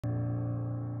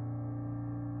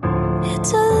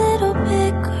It's a little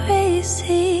bit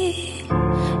crazy.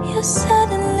 You're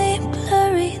suddenly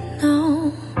blurry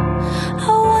now.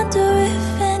 I wonder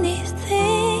if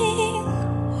anything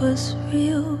was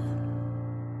real.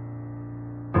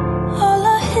 All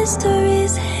our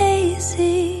history's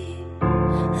hazy,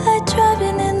 like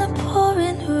driving in the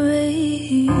pouring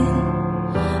rain.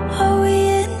 Are we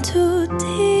in too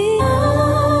deep?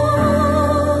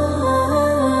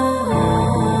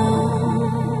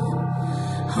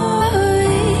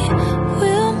 Hurry,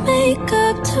 we'll make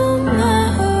up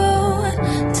tomorrow.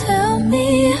 Tell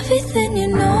me everything you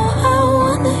know. I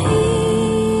wanna hear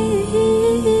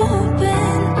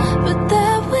open, but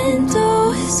that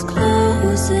window is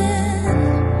closing.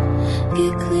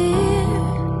 Get clear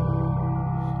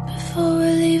before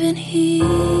we're leaving here.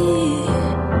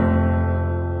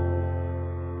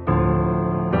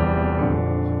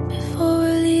 Before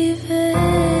we're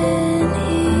leaving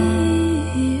here.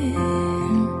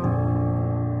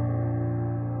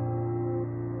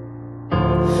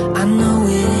 I know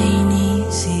it ain't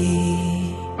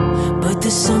easy, but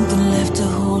there's something left to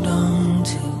hold on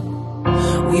to.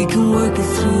 We can work it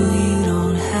through, you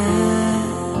don't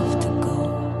have to go.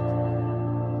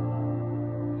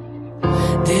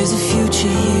 There's a future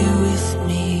here with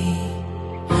me.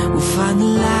 We'll find the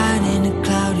light in a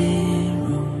clouded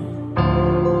room.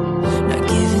 Not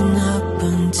giving up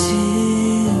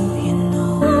until you know.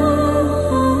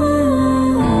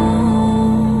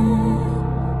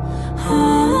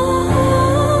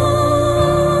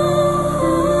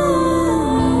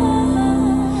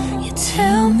 You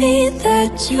tell me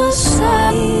that you're sorry.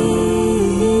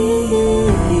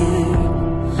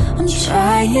 I'm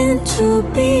trying to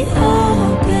be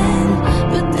open,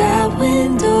 but that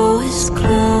window is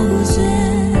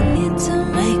closing. Need to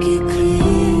make it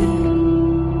clear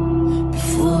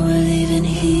before we're leaving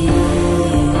here.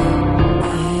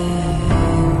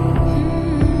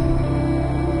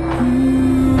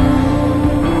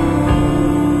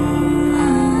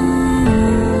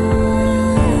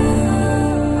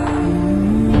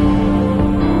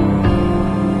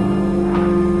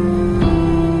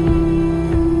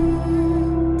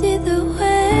 Did the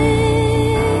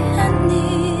way I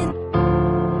need.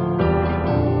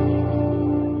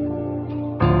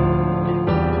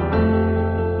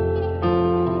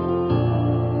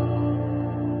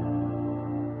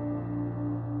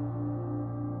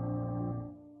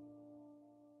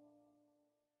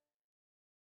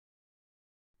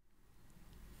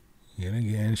 And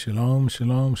again, shalom,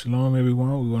 shalom, shalom,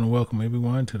 everyone. We want to welcome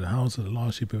everyone to the house of the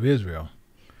Lost Sheep of Israel.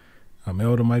 I'm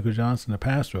Elder Michael Johnson, the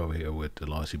pastor over here with the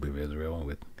Lost Sheep of Israel and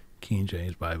with King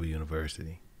James Bible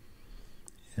University.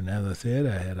 And as I said,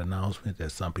 I had an announcement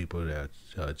that some people that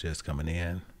are just coming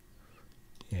in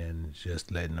and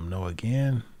just letting them know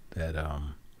again that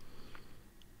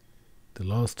the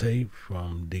lost tape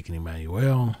from Deacon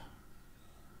Emmanuel,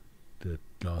 the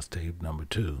lost tape number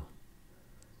 2,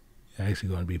 actually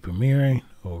going to be premiering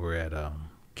over at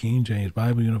King James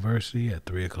Bible University at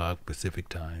 3 o'clock Pacific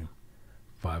time,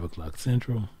 5 o'clock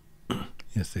Central,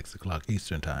 and 6 o'clock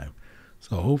Eastern time.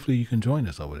 So hopefully you can join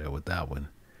us over there with that one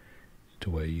to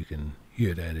where you can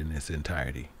hear that in its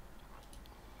entirety.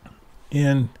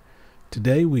 And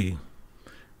today we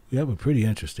have a pretty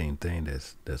interesting thing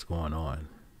that's going on.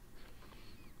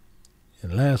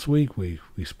 And last week we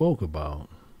spoke about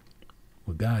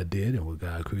what God did and what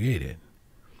God created.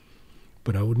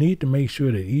 But I would need to make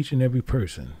sure that each and every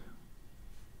person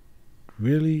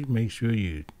really make sure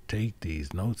you take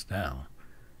these notes down,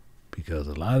 because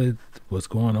a lot of what's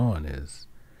going on is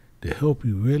to help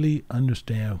you really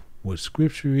understand what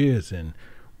Scripture is, and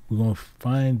we're going to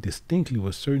find distinctly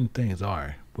what certain things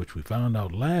are, which we found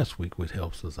out last week, which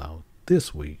helps us out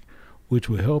this week, which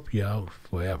will help you out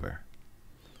forever.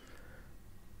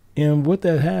 And what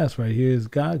that has right here is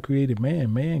God created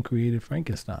man, man created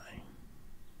Frankenstein.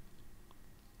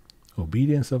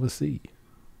 Obedience of a seed.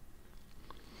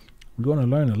 We're going to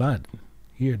learn a lot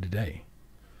here today,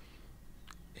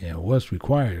 and what's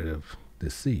required of the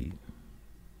seed,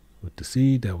 with the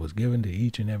seed that was given to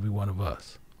each and every one of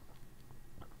us.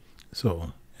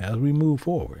 So as we move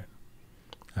forward,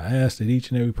 I ask that each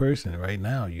and every person right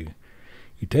now, you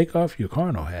take off your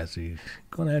carnal hats. You're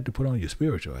going to have to put on your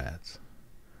spiritual hats,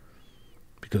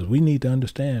 because we need to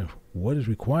understand what is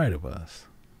required of us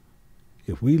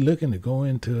if we looking to go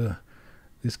into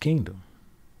this kingdom.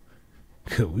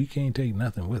 Because we can't take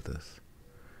nothing with us,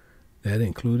 that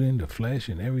including the flesh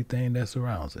and everything that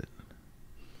surrounds it.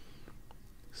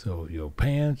 So your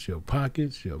pants, your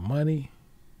pockets, your money,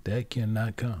 that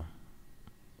cannot come.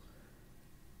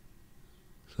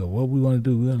 So what we want to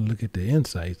do, we're going to look at the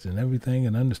insights and everything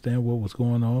and understand what was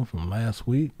going on from last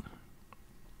week.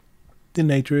 the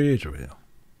nature of Israel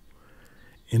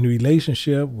in the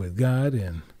relationship with God.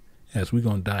 And as we're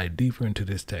going to dive deeper into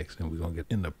this text, and we're going to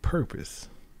get into purpose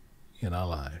in our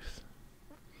lives.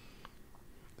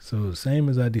 So the same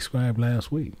as I described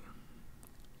last week,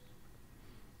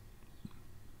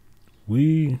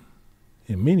 we,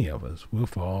 and many of us, will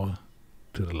fall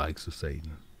to the likes of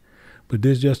Satan. But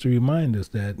this just to remind us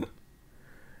that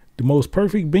the most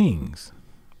perfect beings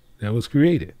that was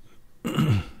created,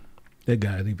 that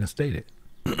God even stated,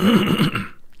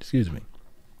 excuse me,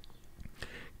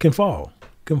 can fall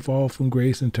from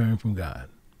grace and turn from God.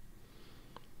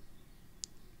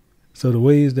 So the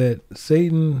ways that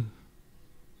Satan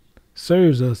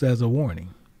serves us as a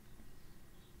warning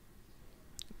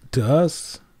to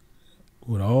us,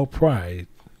 with all pride,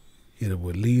 it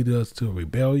would lead us to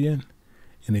rebellion,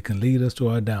 and it can lead us to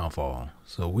our downfall.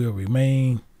 So we'll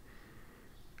remain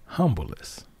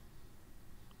humbless.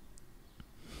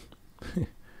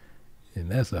 And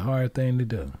that's a hard thing to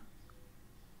do.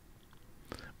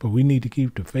 But we need to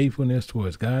keep the faithfulness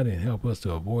towards God and help us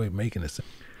to avoid making a sin.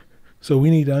 So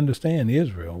we need to understand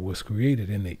Israel was created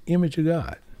in the image of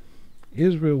God.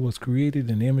 Israel was created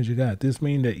in the image of God. This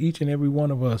means that each and every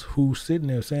one of us who's sitting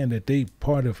there saying that they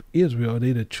part of Israel,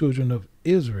 they the children of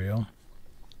Israel,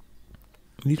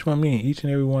 each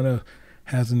and every one of us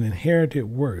has an inherited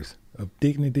worth of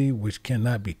dignity which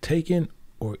cannot be taken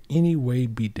or any way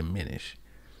be diminished.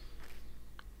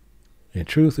 And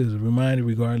truth is a reminder,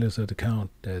 regardless of the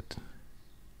count, that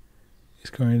is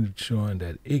currently showing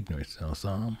that ignorance on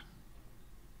some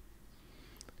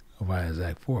of our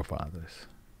exact forefathers.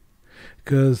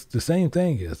 Because the same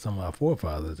thing is some of our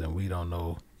forefathers, and we don't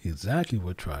know exactly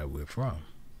what tribe we're from.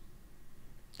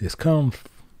 This comes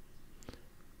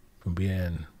from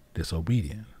being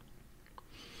disobedient.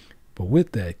 But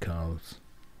with that comes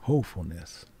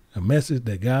hopefulness, a message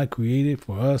that God created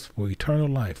for us for eternal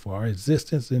life, for our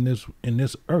existence in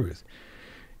this earth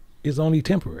is only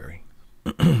temporary.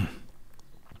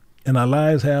 And our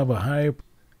lives have a higher.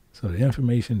 So the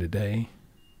information today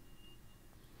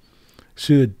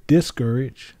should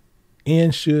discourage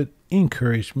and should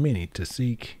encourage many to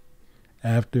seek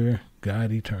after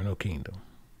God's eternal kingdom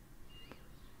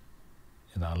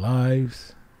in our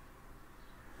lives,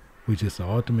 which is the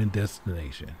ultimate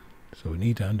destination. So we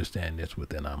need to understand this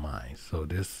within our minds. So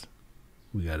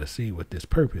we got to see what this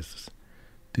purpose is,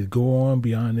 to go on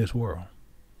beyond this world,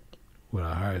 what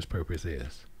our highest purpose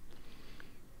is.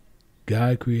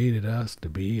 God created us to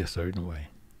be a certain way.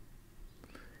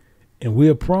 And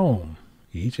we're prone,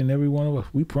 each and every one of us,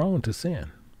 we're prone to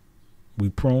sin.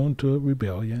 We're prone to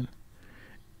rebellion.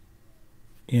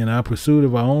 In our pursuit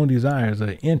of our own desires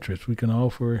or interests, we can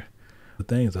offer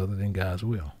things other than God's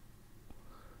will.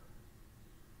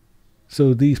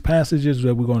 So these passages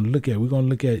that we're going to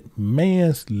look at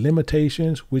man's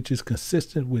limitations, which is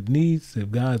consistent with needs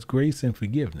of God's grace and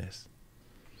forgiveness.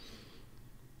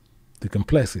 The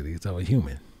complexities of a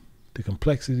human, the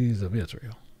complexities of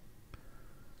Israel,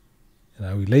 and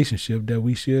our relationship that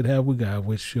we should have with God,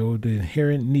 which showed the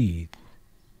inherent need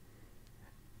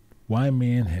why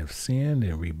men have sinned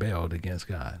and rebelled against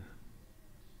God.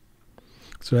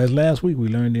 So as last week we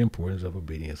learned the importance of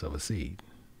obedience of a seed,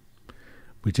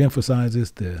 which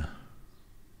emphasizes the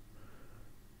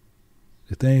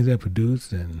things that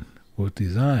produce and was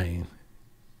designed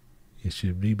it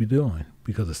should be doing.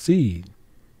 Because a seed,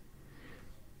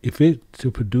 if it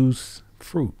to produce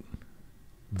fruit,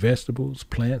 vegetables,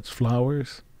 plants,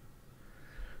 flowers,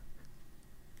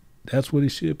 that's what it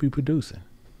should be producing.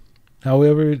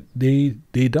 However, they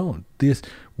don't.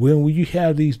 When you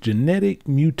have these genetic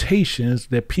mutations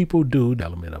that people do, the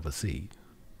element of a seed.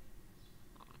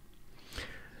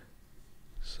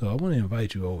 So I want to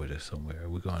invite you over to somewhere.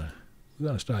 We're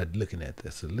gonna start looking at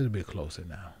this a little bit closer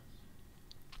now.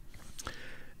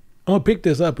 I'm gonna pick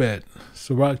this up at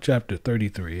Sirach chapter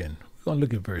 33, and we're gonna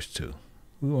look at verse 2.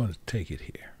 We want to take it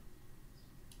here,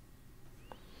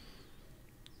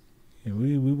 and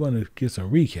we want to get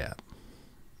some recap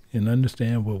and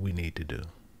understand what we need to do.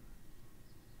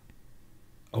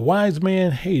 A wise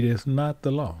man hateth not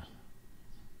the law,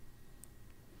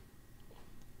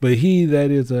 but he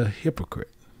that is a hypocrite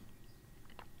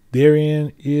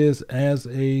therein is as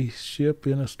a ship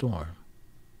in a storm.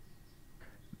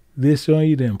 This showing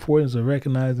you the importance of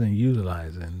recognizing and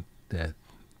utilizing that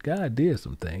God did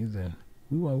some things, and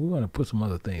we want to put some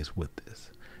other things with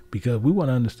this, because we want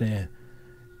to understand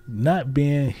not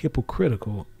being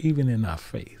hypocritical even in our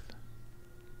faith.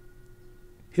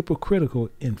 Hypocritical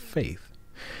in faith.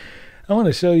 I want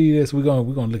to show you this. We're going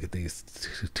to look at these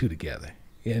two together.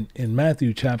 In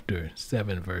Matthew chapter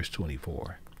 7, verse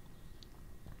 24.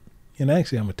 And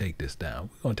actually, I'm going to take this down.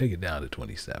 We're going to take it down to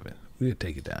 27. We'll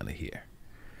take it down to here.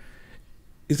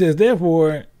 It says,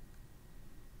 therefore,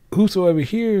 whosoever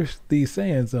hears these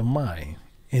sayings of mine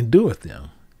and doeth them,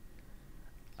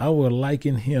 I will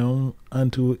liken him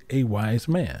unto a wise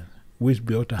man, which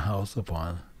built a house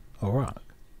upon a rock.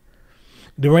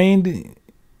 The rain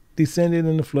descended,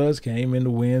 and the floods came, and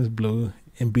the winds blew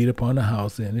and beat upon the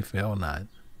house, and it fell not.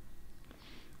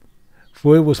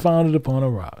 For it was founded upon a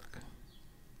rock.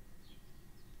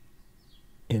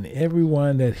 And every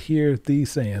one that heareth these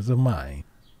sayings of mine,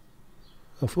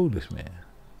 a foolish man.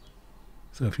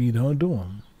 So if you don't do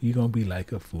them, you're going to be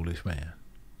like a foolish man,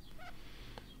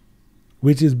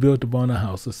 which is built upon a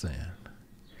house of sand.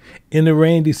 And the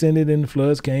rain descended, and the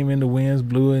floods came, and the winds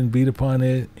blew and beat upon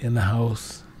it in the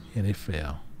house, and it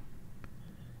fell.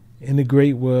 And the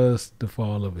great was the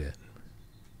fall of it.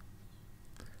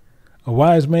 A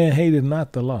wise man hated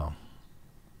not the law,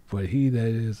 but he that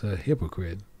is a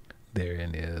hypocrite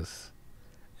therein is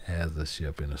as a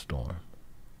ship in a storm.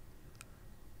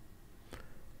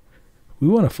 We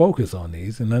want to focus on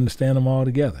these and understand them all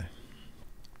together.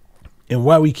 And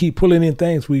while we keep pulling in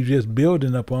things, we're just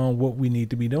building upon what we need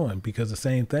to be doing. Because the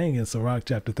same thing in Sirach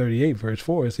chapter 38, verse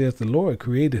 4, it says, the Lord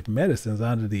created medicines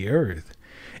out of the earth,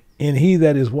 and he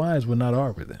that is wise will not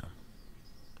arbor them.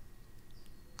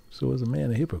 So is a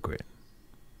man a hypocrite?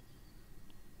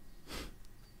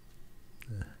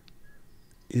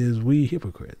 Is we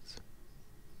hypocrites?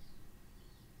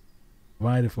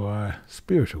 Provided for our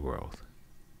spiritual growth.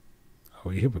 Are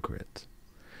we hypocrites?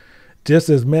 Just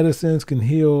as medicines can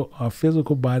heal our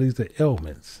physical bodies of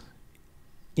ailments,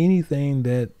 anything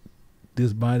that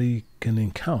this body can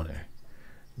encounter,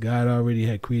 God already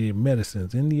had created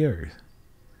medicines in the earth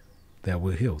that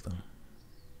will heal them.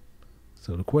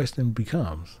 So the question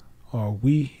becomes, are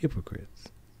we hypocrites?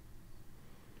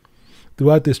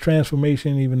 Throughout this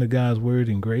transformation, even to God's word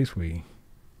and grace, we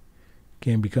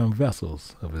can become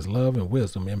vessels of his love and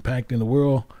wisdom, impacting the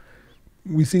world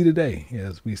we see today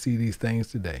as we see these things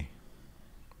today.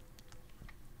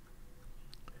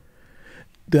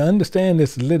 To understand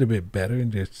this a little bit better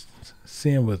and just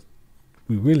seeing what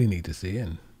we really need to see,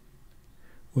 and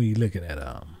when you're looking at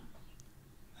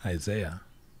Isaiah,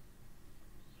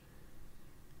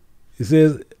 it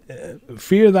says,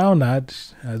 fear thou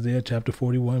not, Isaiah chapter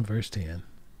 41, verse 10.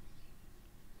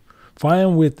 For I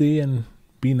am with thee, and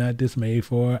be not dismayed,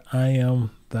 for I am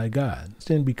thy God.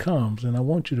 Then becomes, and I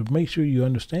want you to make sure you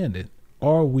understand it,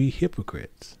 are we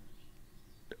hypocrites?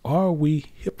 Are we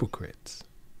hypocrites?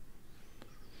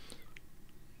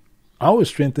 I will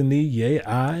strengthen thee, yea,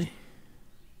 I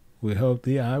will help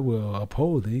thee, I will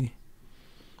uphold thee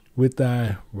with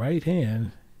thy right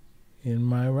hand in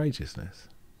my righteousness.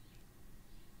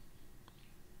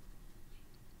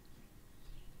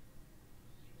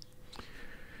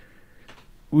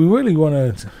 We really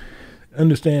want to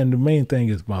understand the main thing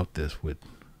is about this with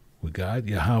God,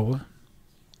 Yahweh,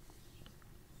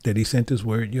 that he sent his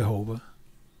word, Jehovah.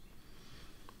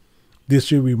 This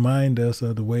should remind us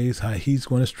of the ways how he's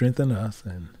going to strengthen us.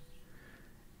 And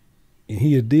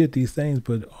he did these things,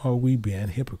 but are we being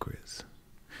hypocrites?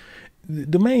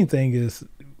 The main thing is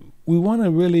we want to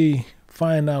really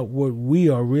find out what we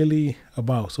are really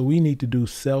about. So we need to do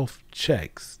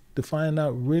self-checks to find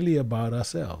out really about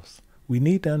ourselves. We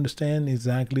need to understand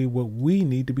exactly what we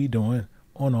need to be doing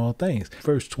on all things.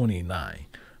 Verse 29. I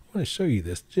want to show you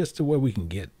this just to where we can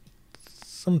get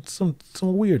some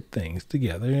weird things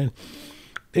together, and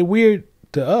they're weird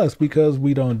to us because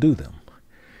we don't do them.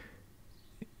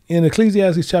 In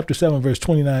Ecclesiastes chapter 7, verse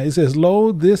 29, it says,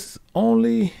 lo, this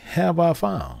only have I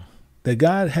found, that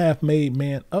God hath made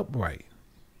man upright,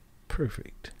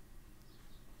 perfect.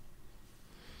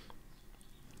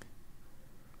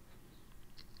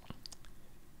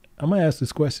 I'm going to ask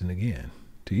this question again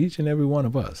to each and every one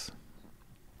of us.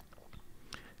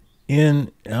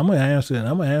 And I'm going to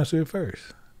answer it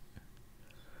first.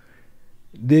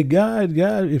 Do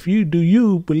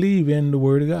you believe in the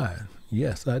word of God?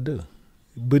 Yes, I do.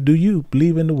 But do you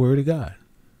believe in the word of God?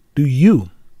 Do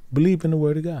you believe in the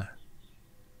word of God?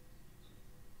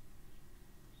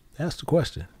 That's the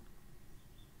question.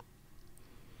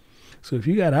 So if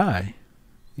you got I,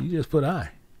 you just put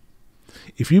I.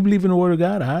 If you believe in the word of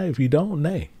God, I. If you don't,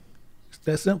 nay. It's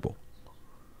that simple.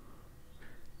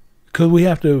 Because we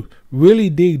have to really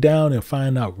dig down and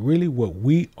find out really what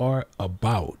we are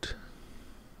about.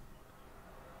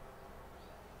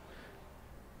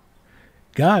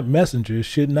 God messengers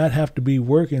should not have to be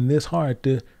working this hard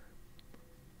to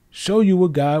show you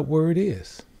what God's word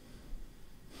is.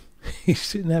 He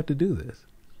shouldn't have to do this.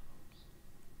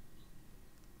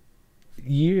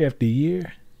 Year after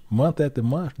year, month after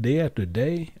month, day after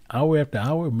day, hour after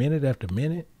hour, minute after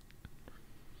minute.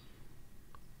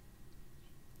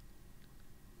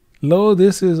 Lo,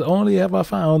 this is only have I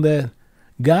found that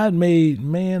God made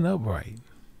man upright.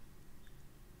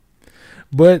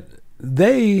 But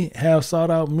they have sought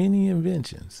out many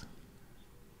inventions.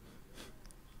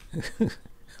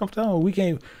 I'm telling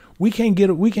you, we can't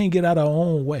get out our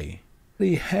own way.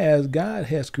 God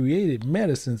has created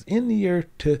medicines in the earth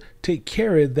to take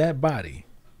care of that body.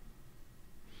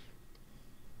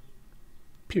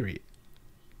 Period.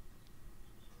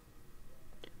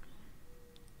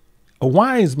 A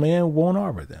wise man won't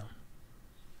arbor them.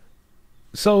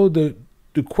 So the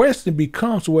question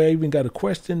becomes where I even got to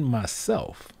question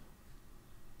myself.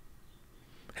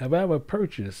 Have I ever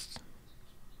purchased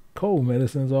cold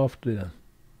medicines off the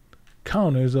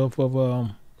counters of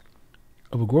a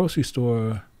grocery store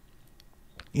or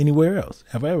anywhere else?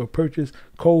 Have I ever purchased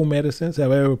cold medicines?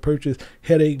 Have I ever purchased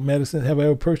headache medicines? Have I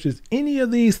ever purchased any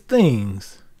of these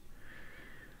things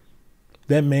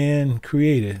that man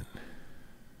created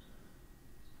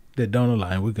that don't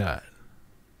align with God?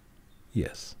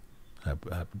 Yes, I've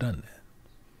done that.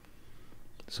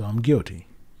 So I'm guilty.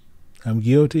 I'm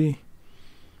guilty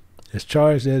as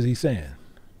charged as he's saying.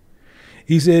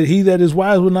 He said, he that is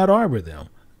wise will not arbor them.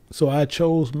 So I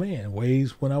chose man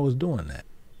ways when I was doing that.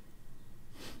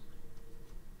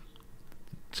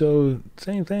 So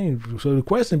same thing. So the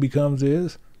question becomes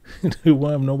is,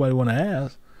 nobody want to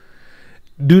ask,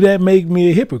 do that make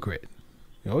me a hypocrite?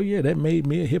 Oh yeah, that made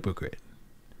me a hypocrite.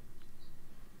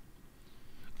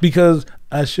 Because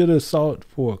I should have sought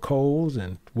for colds,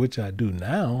 and which I do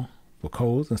now, for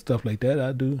colds and stuff like that.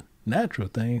 I do natural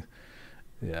things.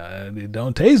 Yeah, it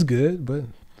don't taste good, but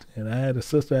and I had a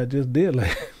sister I just did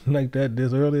like that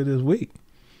earlier this week.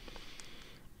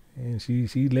 And she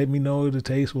let me know the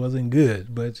taste wasn't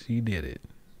good, but she did it.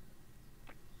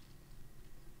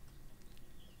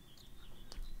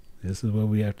 This is what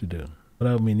we have to do.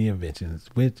 Without many inventions,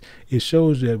 which it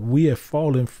shows that we have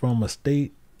fallen from a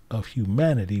state of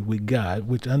humanity with God,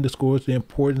 which underscores the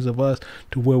importance of us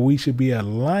to where we should be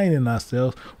aligning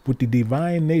ourselves with the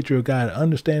divine nature of God,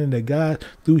 understanding that God,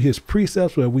 through his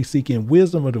precepts, where we seek in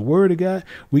wisdom of the word of God,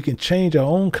 we can change our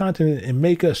own continent and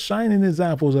make us shining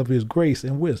examples of his grace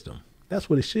and wisdom. That's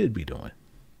what it should be doing.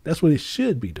 That's what it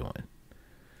should be doing.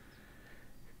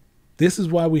 This is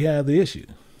why we have the issue.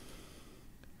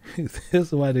 This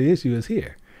is why the issue is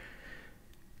here.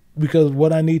 Because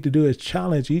what I need to do is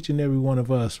challenge each and every one of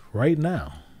us right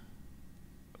now,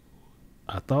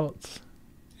 our thoughts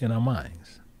and our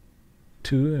minds.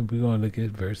 2, and we're going to look at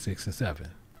verse 6 and 7.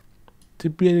 To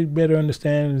better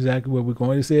understand exactly where we're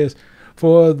going, it says,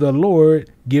 for the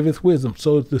Lord giveth wisdom.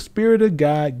 So the Spirit of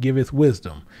God giveth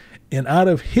wisdom. And out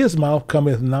of his mouth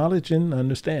cometh knowledge and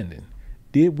understanding.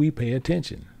 Did we pay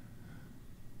attention?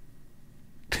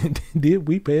 Did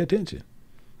we pay attention?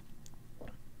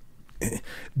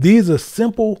 These are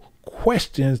simple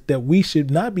questions that we should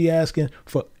not be asking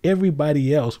for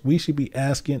everybody else. We should be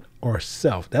asking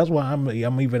ourselves. That's why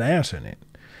I'm even answering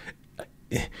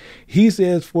it. He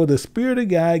says, for the Spirit of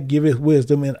God giveth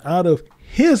wisdom, and out of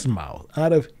his mouth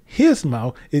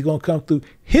is going to come through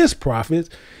his prophets,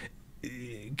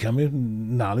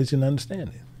 coming knowledge and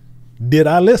understanding. Did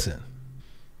I listen?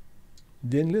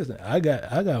 Didn't listen. I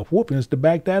got whoopings to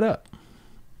back that up.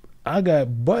 I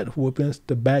got butt whoopings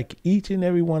to back each and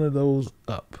every one of those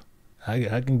up.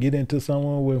 I can get into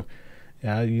someone with,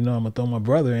 I'm going to throw my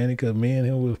brother in it because me and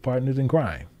him was partners in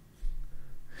crime.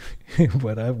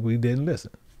 But we didn't listen.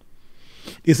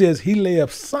 It says he lay up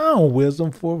sound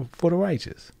wisdom for the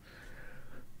righteous.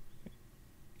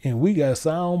 And we got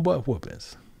sound butt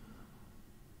whoopings.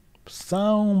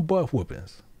 Sound butt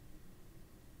whoopings.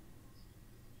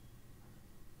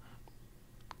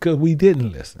 Because we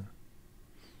didn't listen.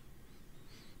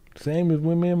 Same as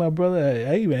when me and my brother,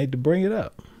 I even hate to bring it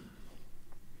up.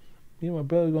 Me and my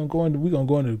brother we gonna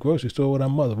go into the grocery store with our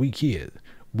mother. We kids.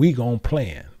 We gonna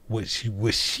plan what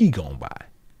she gonna buy.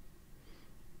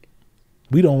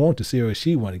 We don't want the cereal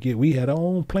she want to get. We had our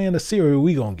own plan of cereal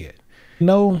we gonna get.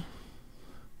 No,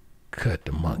 cut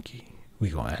the monkey. We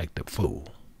gonna act a fool.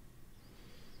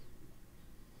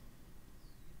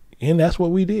 And that's what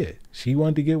we did. She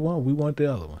wanted to get one. We wanted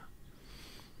the other one.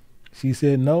 She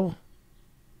said no.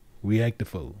 We act a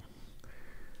fool.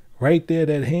 Right there,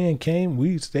 that hand came.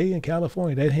 We stay in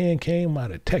California. That hand came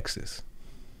out of Texas.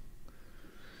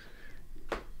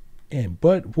 And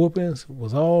butt whoopings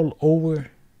was all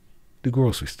over the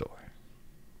grocery store.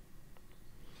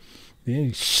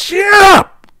 Then shut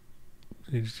up!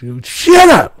 Shut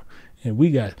up! And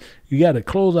you got to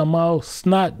close our mouths,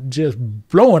 snot just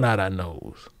blowing out our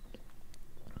nose.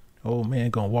 Old man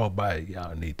gonna walk by,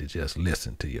 y'all need to just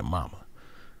listen to your mama.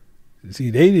 See,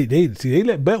 they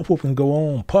let butt whooping go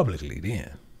on publicly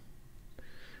then.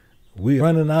 We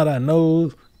running out our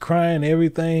nose, crying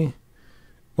everything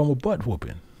from a butt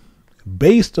whooping.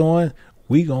 Based on,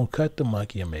 we gonna cut the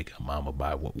monkey and make our mama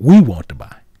buy what we want to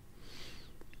buy.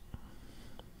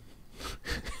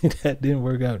 That didn't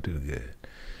work out too good.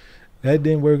 That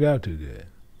didn't work out too good.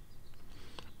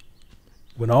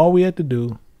 When all we had to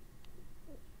do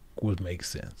was make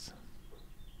sense.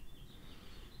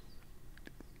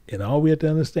 And all we had to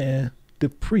understand the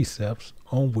precepts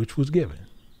on which was given.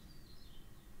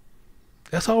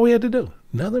 That's all we had to do.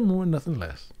 Nothing more, nothing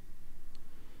less.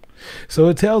 So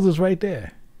it tells us right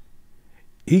there.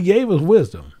 He gave us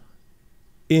wisdom.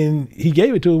 And he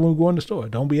gave it to us when we go in the store.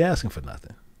 Don't be asking for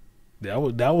nothing. That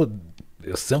was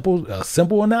a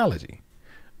simple analogy.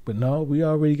 But no, we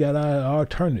already got our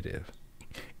alternative.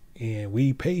 And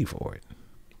we paid for it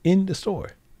in the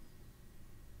store.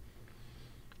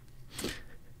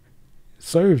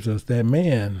 Serves us that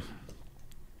man.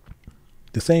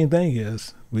 The same thing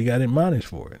is we got admonished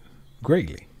for it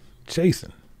greatly,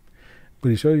 chasing. But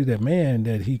he shows you that man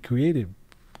that he created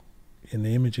in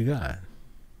the image of God.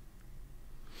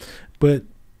 But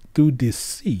through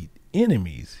deceit,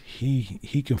 enemies,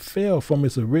 he can fail from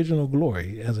his original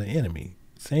glory as an enemy.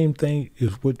 Same thing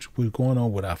is what was going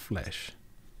on with our flesh.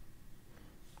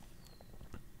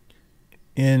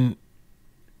 And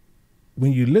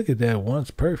when you look at that,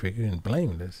 once perfect and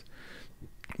blameless,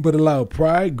 but allowed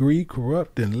pride, greed,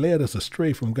 corrupt, and led us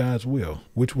astray from God's will,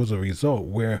 which was a result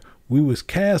where we was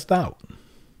cast out.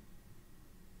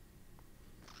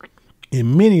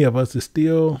 And many of us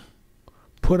still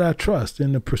put our trust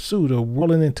in the pursuit of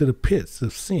rolling into the pits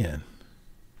of sin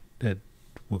that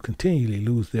will continually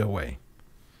lose their way.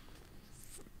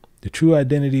 The true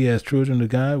identity as children of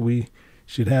God we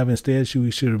should have instead,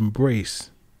 we should embrace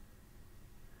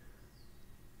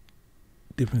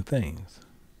different things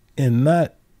and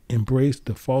not embrace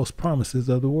the false promises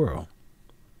of the world.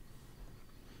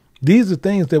 These are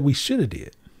things that we should have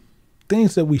did,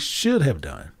 things that we should have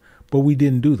done, but we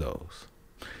didn't do those.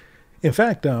 In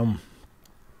fact,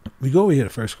 we go over here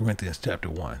to 1 Corinthians chapter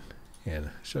 1 and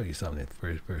show you something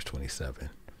in verse 27.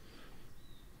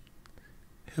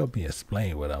 Help me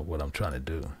explain what I'm trying to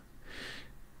do.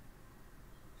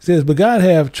 It says, but God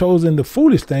hath chosen the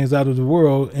foolish things out of the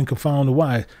world and confound the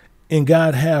wise. And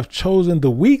God hath chosen the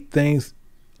weak things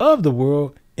of the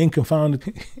world and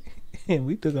confounded. And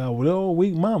we took our little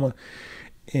weak mama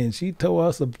and she tore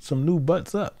us some new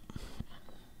butts up.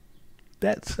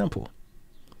 That's simple.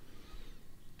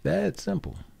 That's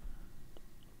simple.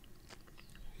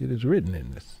 It is written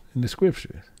in the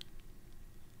scriptures.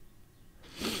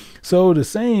 So the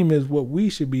same is what we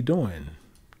should be doing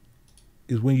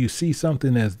is when you see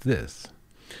something as this.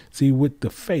 See, with the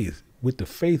faith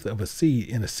of a seed,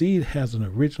 and a seed has an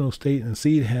original state, and a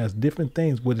seed has different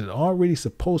things, what it's already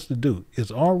supposed to do.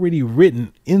 It's already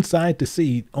written inside the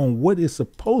seed on what it's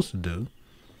supposed to do.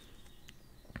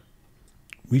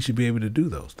 We should be able to do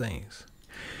those things.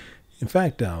 In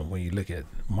fact, when you look at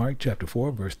Mark chapter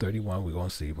 4, verse 31, we're going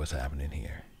to see what's happening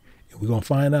here. And we're going to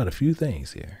find out a few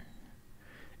things here.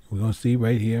 We're going to see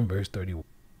right here in verse 31.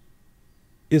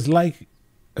 It's like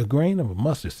a grain of a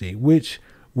mustard seed, which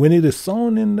when it is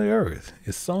sown in the earth,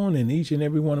 it's sown in each and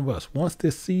every one of us. Once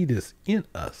this seed is in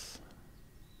us,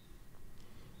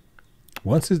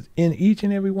 once it's in each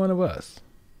and every one of us,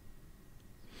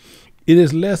 it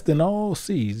is less than all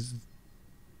seeds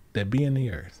that be in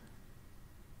the earth.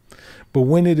 But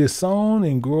when it is sown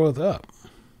and groweth up,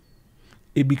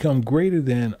 it becomes greater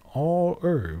than all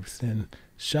herbs and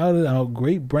shouted out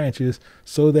great branches,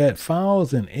 so that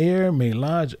fowls and air may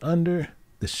lodge under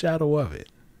the shadow of it.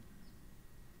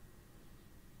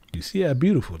 You see how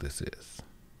beautiful this is.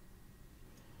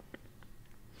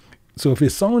 So if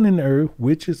it's sown in the earth,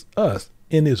 which is us,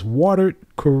 and is watered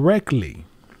correctly,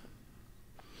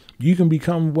 you can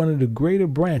become one of the greater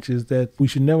branches that we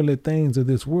should never let things of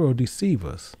this world deceive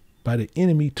us by the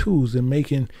enemy tools in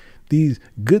making these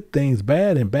good things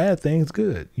bad and bad things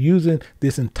good, using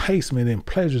this enticement and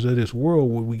pleasures of this world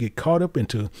where we get caught up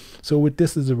into. So with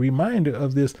this is a reminder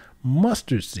of this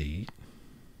mustard seed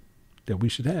that we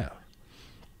should have.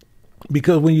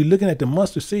 Because when you're looking at the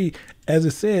mustard seed, as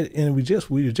it said, and we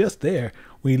were just there,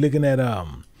 when you're looking at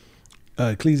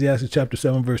Ecclesiastes chapter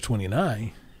 7, verse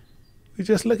 29, we're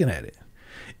just looking at it.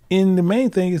 And the main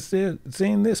thing is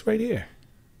saying this right here.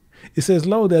 It says,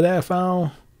 lo, that I have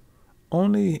found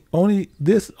only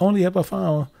have I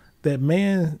found that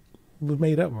man was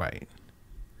made upright.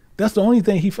 That's the only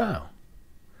thing he found.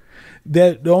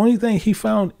 That the only thing he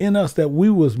found in us, that we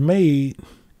was made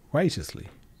righteously.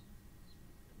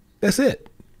 That's it.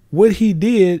 What he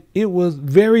did, it was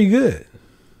very good.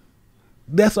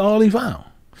 That's all he found.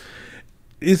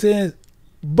 It says,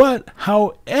 but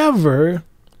however,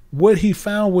 what he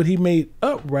found, what he made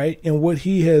upright, and what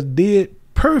he has did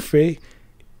perfect,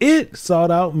 it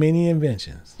sought out many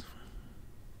inventions.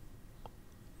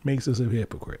 Makes us a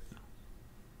hypocrite.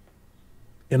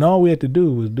 And all we had to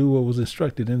do was do what was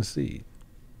instructed in the seed.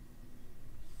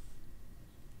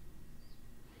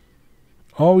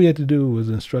 All we had to do was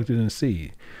instructed in the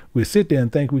seed. We sit there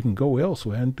and think we can go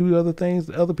elsewhere and do other things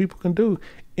that other people can do,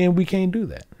 and we can't do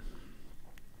that.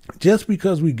 Just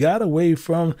because we got away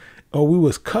from, or we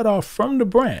was cut off from the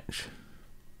branch,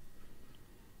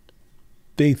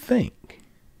 they think.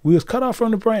 We was cut off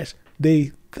from the branch,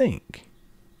 they think.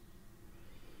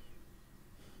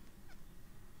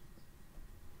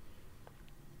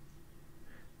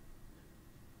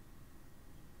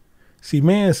 See,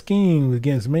 man's scheme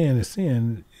against man is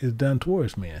sin is done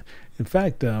towards man. In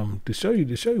fact, to show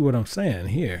you what I'm saying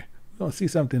here, we're going to see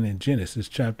something in Genesis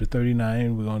chapter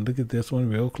 39. We're going to look at this one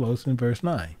real close in verse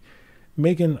 9.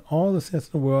 Making all the sense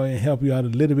in the world and help you out a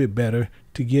little bit better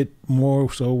to get more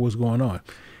so what's going on.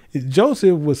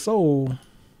 Joseph was sold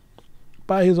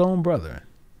by his own brother.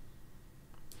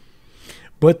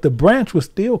 But the branch was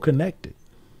still connected.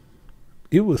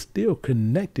 It was still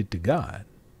connected to God.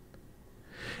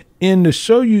 And to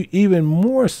show you even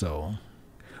more so,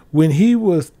 when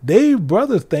they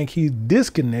brothers think he's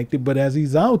disconnected, but as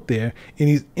he's out there and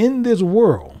he's in this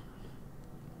world,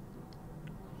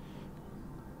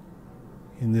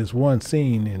 in this one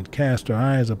scene, and cast her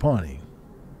eyes upon him,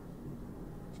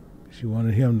 she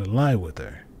wanted him to lie with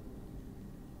her.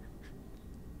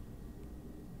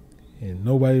 And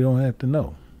nobody don't have to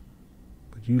know,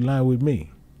 but you lie with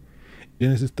me.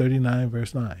 Genesis 39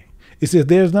 verse 9. It says,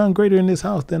 there's none greater in this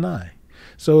house than I.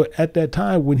 So at that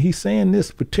time, when he's saying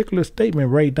this particular statement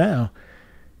right now,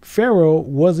 Pharaoh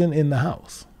wasn't in the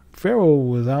house. Pharaoh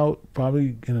was out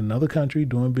probably in another country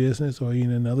doing business, or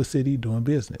in another city doing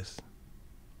business.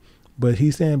 But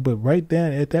he's saying, but right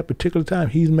there at that particular time,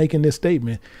 he's making this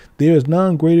statement, there is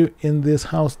none greater in this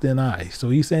house than I. So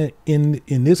he's saying in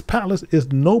this palace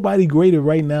is nobody greater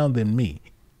right now than me,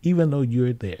 even though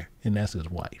you're there. And that's his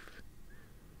wife.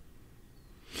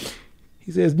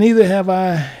 He says, neither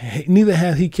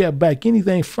has he kept back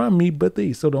anything from me but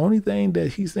thee. So the only thing that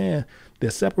he's saying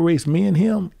that separates me and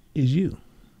him is you.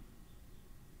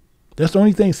 That's the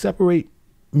only thing separate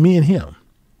me and him.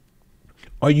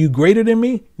 Are you greater than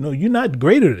me? No, you're not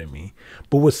greater than me.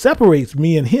 But what separates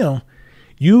me and him,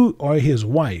 you are his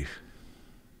wife.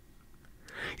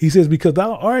 He says, because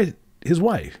thou art his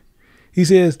wife. He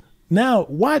says, now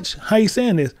watch how he's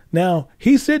saying this. Now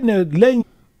he's sitting there letting,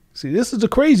 see, this is the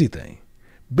crazy thing.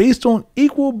 Based on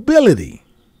equal ability.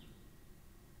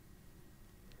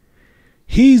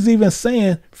 He's even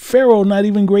saying Pharaoh not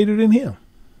even greater than him.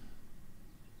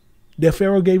 That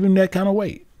Pharaoh gave him that kind of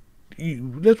weight.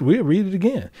 Let's read it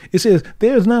again. It says,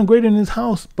 there is none greater in this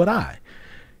house but I.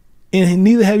 And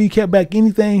neither have you kept back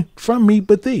anything from me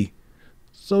but thee.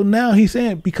 So now he's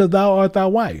saying, because thou art thy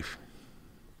wife.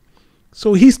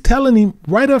 So he's telling him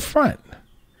right up front,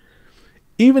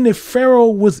 even if Pharaoh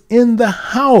was in the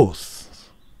house,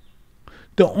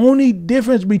 the only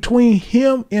difference between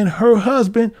him and her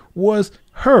husband was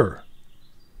her.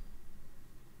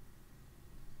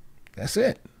 That's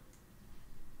it.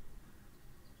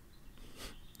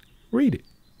 Read it.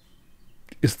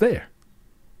 It's there.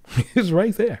 It's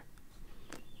right there.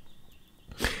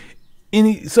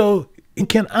 So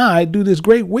can I do this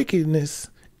great wickedness,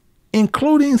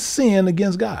 including sin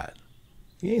against God?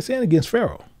 He ain't saying against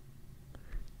Pharaoh.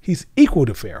 He's equal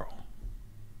to Pharaoh.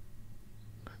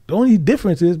 The only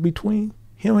difference is between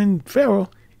him and Pharaoh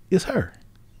is her.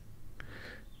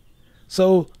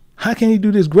 So how can he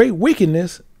do this great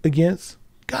wickedness against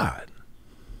God?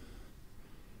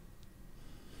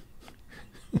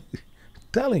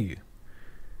 Telling you.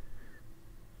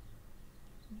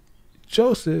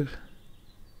 Joseph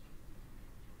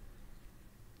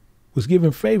was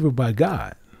given favor by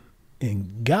God,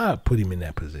 and God put him in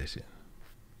that position.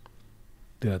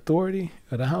 The authority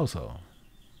of the household.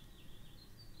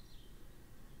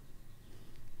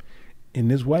 And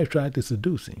his wife tried to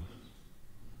seduce him.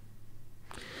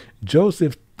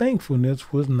 Joseph's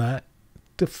thankfulness was not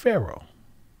to Pharaoh.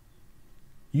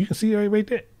 You can see right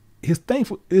there. His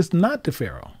thankful is not to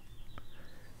Pharaoh.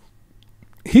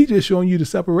 He just showing you the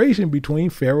separation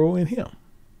between Pharaoh and him.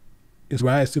 His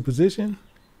rise to position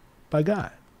by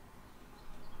God.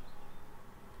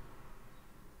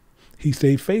 He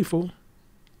stayed faithful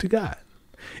to God.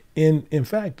 And in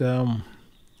fact,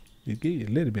 you get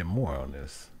a little bit more on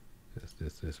this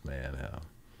man.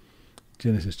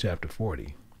 Genesis chapter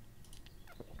 40,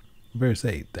 verse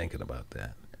 8, thinking about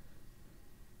that.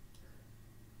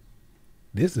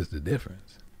 This is the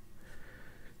difference.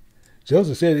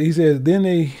 Joseph said, he says, then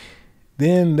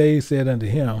they said unto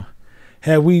him,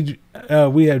 we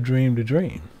have dreamed a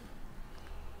dream,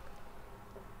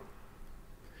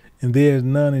 and there is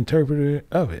none interpreter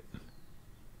of it.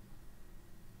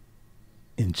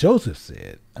 And Joseph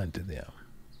said unto them,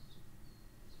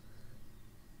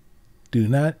 do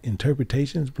not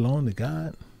interpretations belong to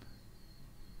God?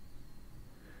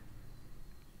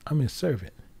 I'm his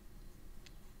servant.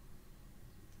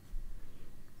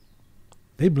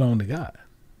 They belong to God.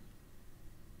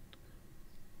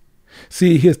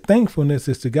 See, his thankfulness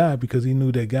is to God because he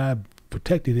knew that God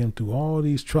protected him through all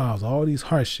these trials, all these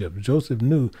hardships. Joseph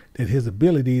knew that his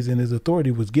abilities and his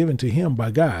authority was given to him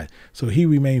by God. So he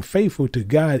remained faithful to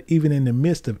God even in the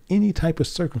midst of any type of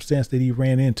circumstance that he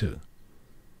ran into.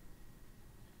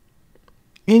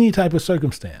 Any type of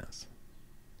circumstance.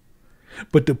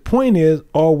 But the point is,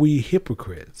 are we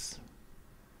hypocrites?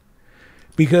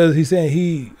 Because he said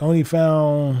he only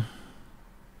found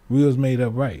wheels made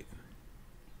upright.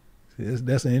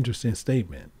 That's an interesting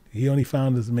statement. He only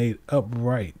found us made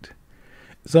upright.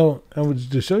 So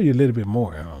to show you a little bit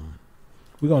more,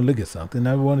 we're going to look at something.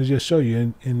 I want to just show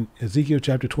you in Ezekiel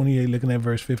chapter 28, looking at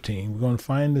verse 15. We're going to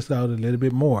find this out a little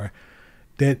bit more.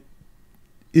 That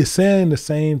is saying the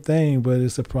same thing, but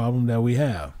it's a problem that we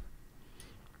have.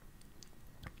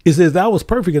 It says, thou was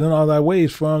perfect in all thy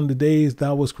ways from the days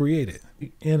thou was created.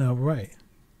 And upright.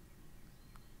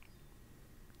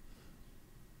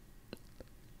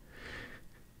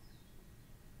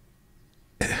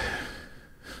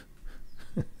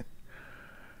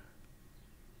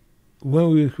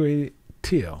 When we were created,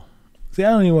 till. See,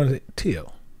 I don't even want to say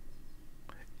till.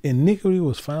 Iniquity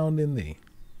was found in thee.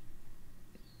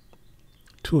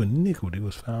 To iniquity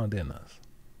was found in us.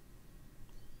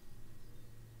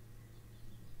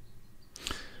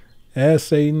 As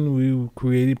Satan, we were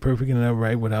created perfect and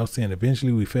upright without sin.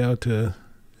 Eventually, we fell to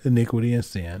iniquity and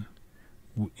sin.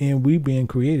 And we being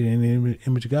created in the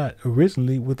image of God,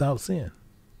 originally without sin.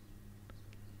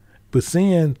 But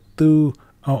sin through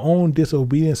our own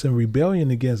disobedience and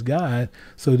rebellion against God.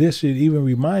 So this should even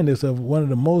remind us of one of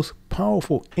the most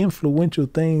powerful, influential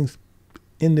things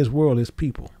in this world is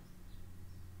people.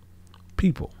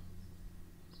 People.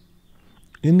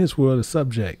 In this world is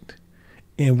subject.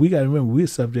 And we got to remember, we're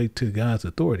subject to God's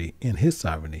authority and his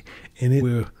sovereignty.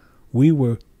 And we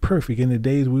were perfect in the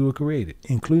days we were created,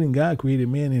 including God created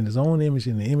man in his own image.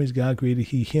 In the image God created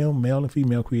he him, male and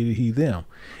female created he them.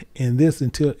 And this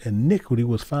until iniquity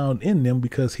was found in them,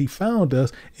 because he found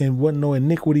us and wasn't no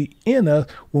iniquity in us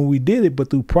when we did it, but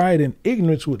through pride and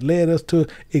ignorance, which led us to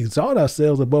exalt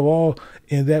ourselves above all,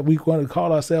 and that we want to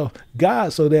call ourselves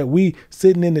God, so that we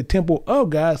sitting in the temple of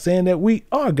God saying that we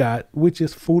are God, which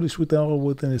is foolish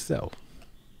within itself.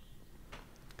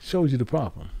 Shows you the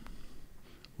problem.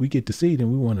 We get the seed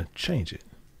and we want to change it.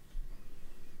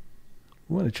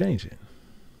 We want to change it.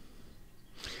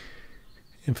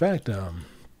 In fact,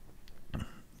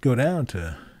 go down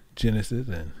to Genesis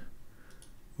and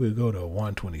we'll go to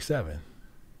 127.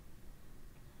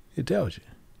 It tells you.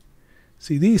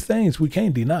 See, these things we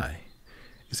can't deny.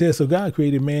 It says, so God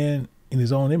created man in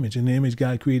his own image. In the image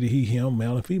God created he him,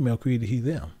 male and female created he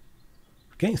them.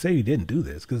 You can't say he didn't do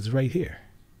this because it's right here.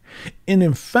 And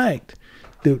in fact,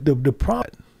 the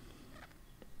problem,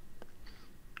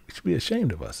 we should be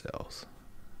ashamed of ourselves.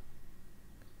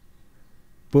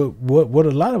 But what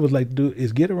a lot of us like to do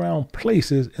is get around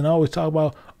places and always talk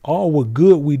about all what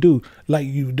good we do. Like,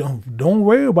 you don't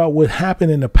worry about what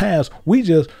happened in the past. We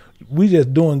just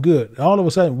doing good. All of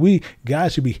a sudden,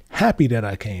 God should be happy that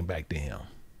I came back to him.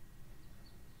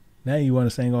 Now you want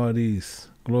to sing all these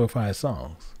glorified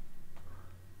songs.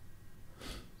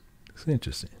 It's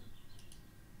interesting.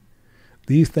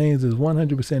 These things is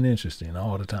 100% interesting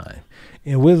all the time.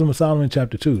 In Wisdom of Solomon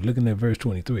chapter 2, looking at verse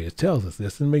 23, it tells us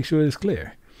this and make sure it's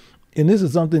clear. And this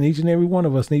is something each and every one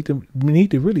of us need to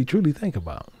really truly think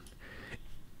about.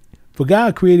 For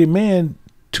God created man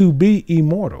to be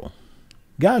immortal.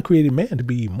 God created man to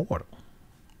be immortal.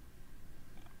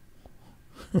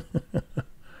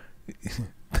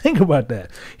 Think about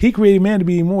that. He created man to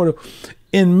be immortal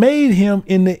and made him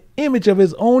in the image of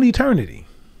his own eternity.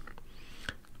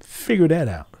 Figure that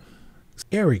out. It's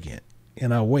arrogant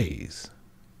in our ways.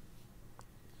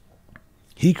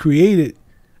 He created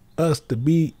us to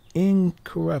be in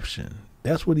corruption.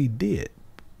 That's what he did.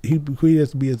 He created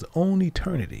us to be his own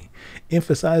eternity,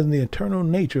 emphasizing the eternal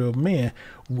nature of man,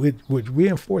 which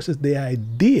reinforces the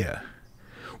idea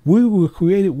we were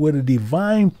created with a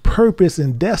divine purpose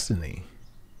and destiny.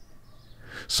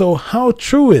 So how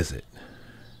true is it?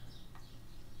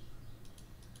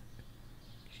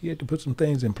 He had to put some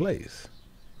things in place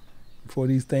before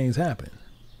these things happen.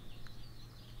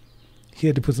 He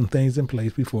had to put some things in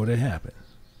place before they happen.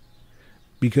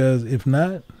 Because if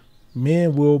not,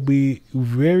 men will be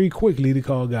very quickly to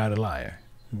call God a liar.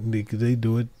 They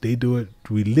do it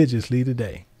religiously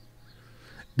today.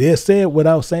 They'll say it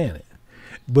without saying it.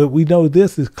 But we know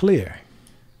this is clear.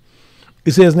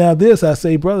 It says, now this I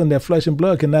say, brethren, that flesh and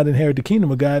blood cannot inherit the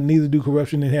kingdom of God, neither do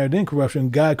corruption inherit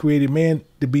incorruption. God created man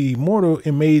to be immortal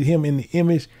and made him in the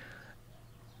image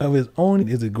of his own.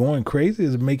 Is it going crazy?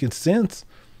 Is it making sense?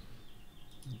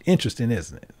 Interesting,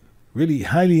 isn't it? Really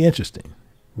highly interesting.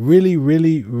 Really,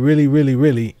 really, really, really,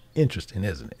 really interesting,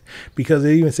 isn't it? Because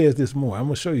it even says this more. I'm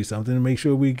going to show you something to make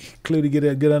sure we clearly get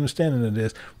a good understanding of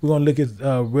this. We're going to look at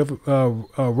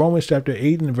Romans chapter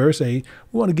 8 and verse 8.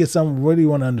 We want to get something, really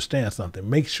want to understand something.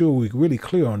 Make sure we're really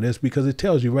clear on this, because it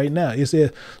tells you right now. It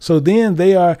says, so then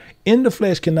they are in the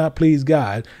flesh cannot please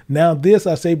God. Now this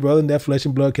I say, brethren, that flesh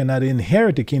and blood cannot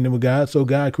inherit the kingdom of God. So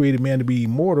God created man to be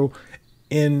immortal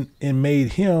and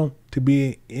made him to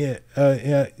be in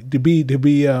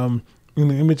the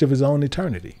image of his own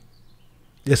eternity.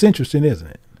 That's interesting, isn't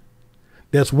it?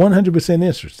 That's 100%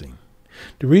 interesting.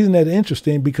 The reason that's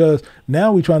interesting, because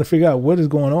now we're trying to figure out what is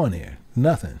going on here.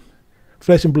 Nothing.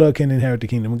 Flesh and blood can't inherit the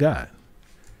kingdom of God.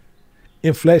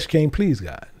 And flesh can't please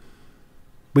God.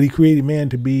 But he created man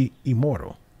to be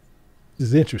immortal. This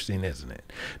is interesting, isn't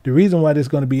it? The reason why this is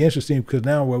going to be interesting, because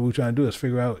now what we're trying to do is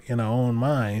figure out in our own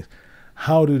minds,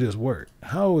 how do this work?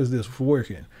 How is this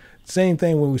working? Same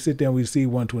thing when we sit there and we see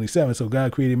 127. So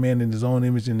God created man in his own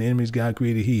image. In the image God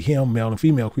created he him. Male and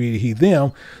female created he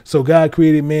them. So God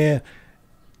created man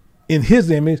in his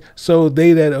image. So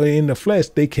they that are in the flesh,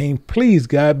 they can't please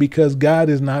God, because God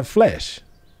is not flesh.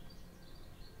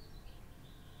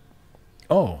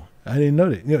 Oh, I didn't know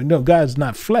that. No, God's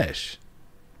not flesh.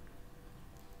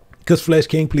 Because flesh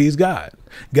can't please God.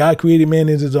 God created man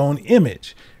in his own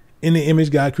image. In the image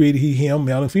God created he him,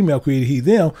 male and female created he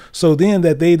them. So then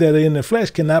that they that are in the flesh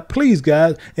cannot please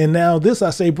God. And now this I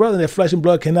say, brother, that flesh and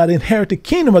blood cannot inherit the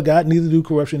kingdom of God, neither do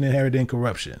corruption inherit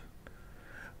incorruption.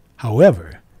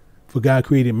 However, for God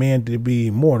created man to be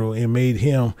immortal and made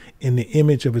him in the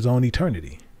image of his own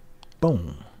eternity.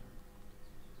 Boom.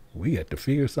 We got to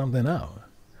figure something out.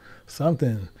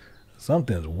 Something's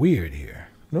weird here.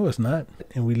 No, it's not.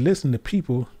 And we listen to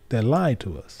people that lied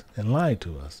to us and lied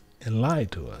to us and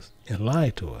lied to us and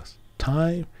lied to us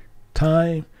time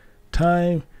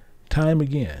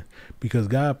again, because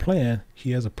God planned,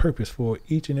 he has a purpose for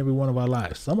each and every one of our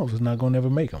lives. Some of us not going to never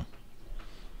make them.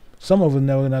 Some of us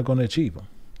never not going to achieve them,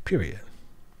 period.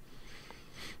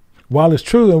 While it's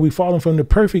true and we've fallen from the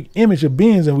perfect image of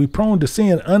beings and we're prone to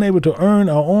sin, unable to earn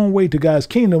our own way to God's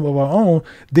kingdom of our own,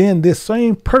 then this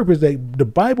same purpose that the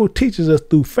Bible teaches us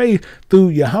through faith, through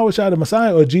Yahushua the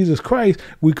Messiah or Jesus Christ,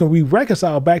 we can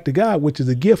reconcile back to God, which is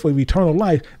a gift of eternal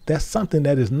life. That's something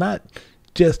that is not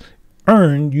just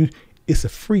earned. It's a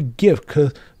free gift,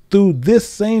 because through this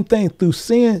same thing, through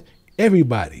sin,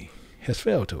 everybody has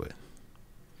failed to it.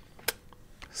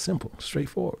 Simple,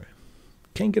 straightforward.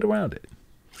 Can't get around it.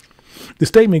 The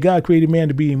statement God created man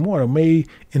to be immortal, made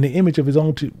in the image of his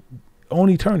own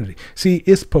eternity. See,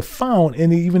 it's profound,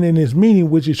 and even in its meaning,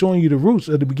 which is showing you the roots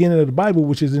of the beginning of the Bible,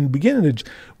 which is in the beginning.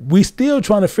 We still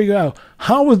trying to figure out,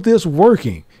 how is this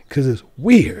working? Because it's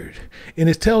weird. And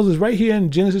it tells us right here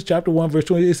in Genesis chapter 1, verse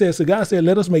 20, it says, so God said,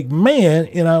 let us make man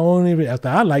in our own image. After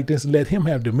I like this, let him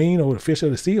have dominion over the fish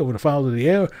of the sea, over the fowls of the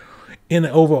air, and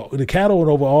over the cattle, and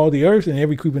over all the earth, and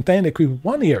every creeping thing that creepeth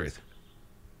upon the earth.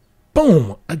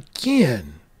 Boom,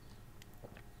 again.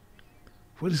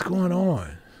 What is going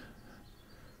on?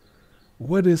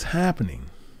 What is happening?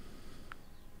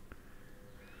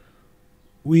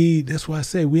 That's why I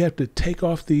say we have to take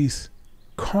off these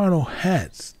carnal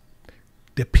hats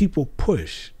that people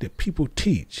push, that people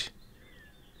teach.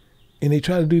 And they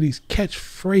try to do these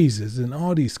catchphrases and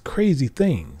all these crazy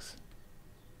things.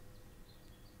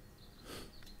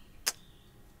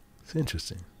 It's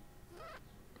interesting.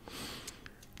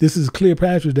 This is a clear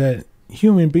passage that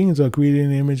human beings are created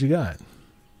in the image of God.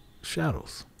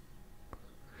 Shadows.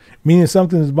 Meaning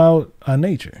something is about our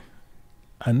nature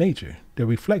that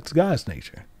reflects God's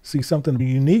nature. See, something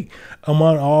unique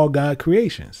among all God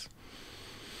creations.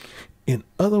 In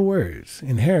other words,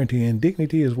 inherently and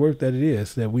dignity is worth that it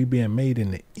is that we being made in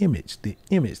the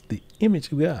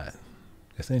image of God.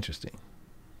 That's interesting.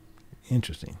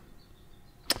 Interesting.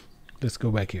 Let's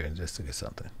go back here and just look at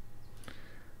something.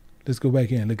 Let's go back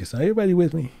here and look at something. Everybody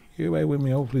with me? Everybody with me.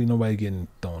 Hopefully nobody getting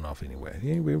thrown off anywhere.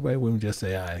 Everybody with me. Just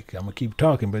say, all right, I'm gonna keep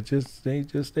talking, but just stay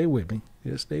with me.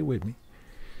 Just stay with me.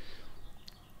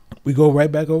 We go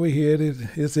right back over here.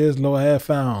 It says, "Lo, I have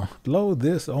found. Lo,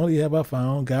 this only have I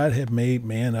found. God have made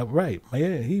man upright."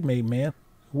 Yeah, he made man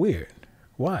weird.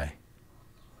 Why?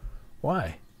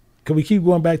 Why? Because we keep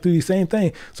going back through the same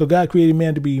thing. So God created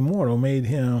man to be immortal, made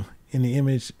him in the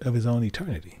image of his own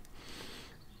eternity.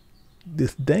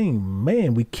 This dang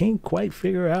man, we can't quite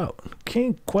figure out.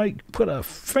 Can't quite put a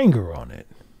finger on it.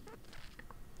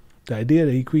 The idea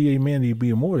that he created man to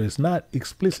be immortal is not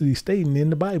explicitly stated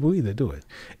in the Bible either, do it?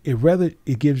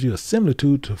 It gives you a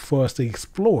similitude for us to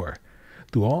explore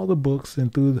through all the books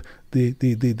and through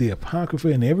the Apocrypha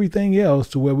and everything else,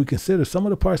 to where we consider some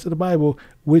of the parts of the Bible,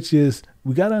 which is,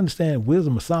 we got to understand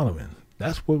wisdom of Solomon.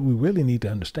 That's what we really need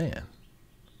to understand,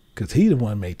 because he the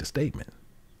one made the statement.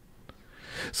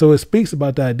 So it speaks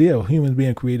about the idea of humans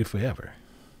being created forever.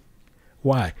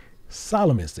 Why?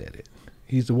 Solomon said it.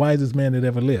 He's the wisest man that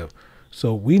ever lived.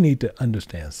 So we need to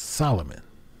understand Solomon.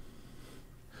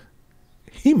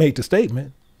 He made the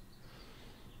statement.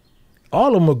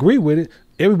 All of them agree with it.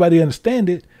 Everybody understand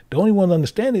it. The only one that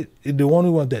understand it, the only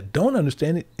one that don't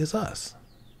understand it is us.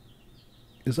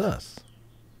 It's us.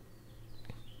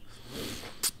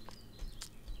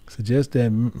 Suggests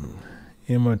that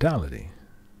immortality,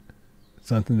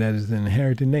 something that is an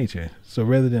inherent in nature. So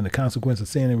rather than the consequence of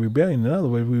sin and rebellion, in other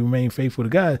words, we remain faithful to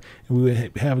God, and we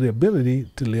would have the ability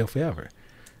to live forever.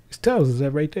 It tells us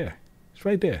that right there. It's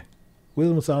right there.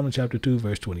 Wisdom of Solomon chapter 2,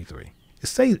 verse 23.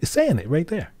 It's saying it right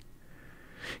there.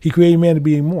 He created man to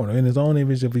be immortal in his own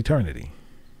image of eternity.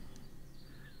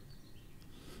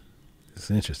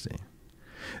 It's interesting.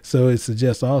 So it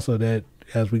suggests also that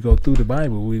as we go through the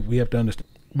Bible, we have to understand,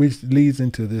 which leads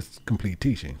into this complete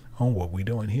teaching on what we're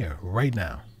doing here right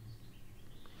now.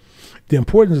 The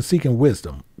importance of seeking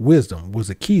wisdom. Wisdom was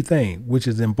a key thing, which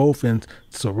is in both in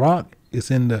Sirach, it's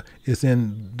in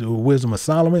the wisdom of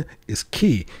Solomon. It's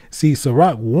key. See,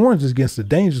 Sirach warns us against the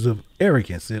dangers of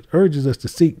arrogance. It urges us to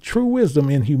seek true wisdom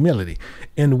in humility.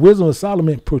 And the wisdom of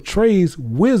Solomon portrays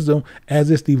wisdom as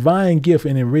its divine gift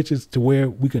and enriches to where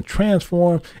we can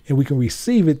transform and we can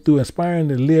receive it through inspiring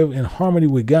to live in harmony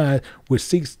with God, which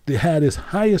seeks to have this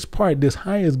highest part, this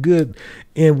highest good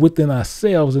and within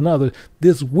ourselves and others.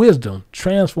 This wisdom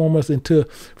transforms us into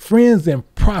friends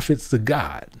and prophets of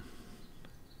God.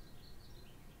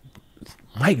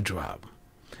 Mic drop.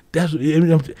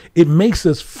 It makes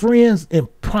us friends and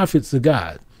prophets of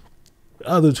God,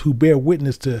 others who bear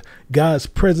witness to God's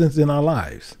presence in our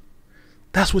lives.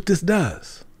 That's what this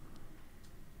does.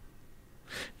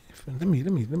 Let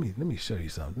me show you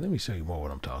something. Let me show you more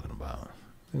what I'm talking about.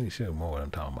 Let me show you more what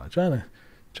I'm talking about.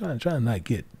 Trying to not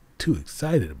get too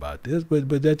excited about this,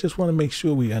 but I just want to make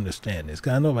sure we understand this.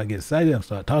 Because I know if I get excited, I'm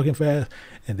start talking fast,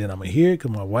 and then I'm gonna hear it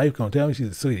because my wife gonna tell me, she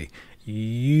said, "Sweetie,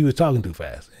 you were talking too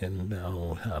fast," and I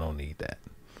don't need that.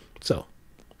 So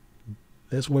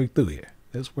let's work through here.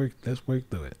 Let's work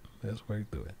through it.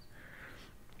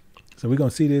 So we're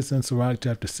gonna see this in Sirach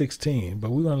chapter 16, but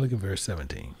we're gonna look at verse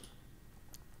 17.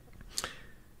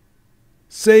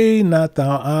 Say not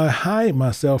thou, I hide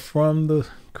myself from the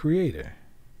Creator,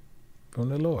 from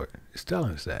the Lord. It's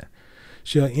telling us that.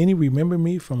 Shall any remember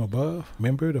me from above,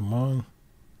 remembered among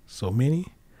so many?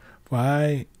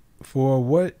 For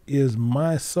what is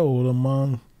my soul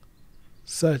among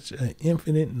such an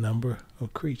infinite number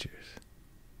of creatures?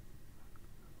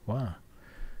 Wow.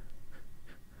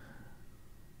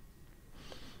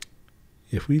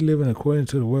 If we live in according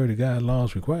to the word of God,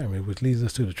 law's requirement, which leads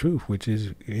us to the truth, which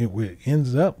is, it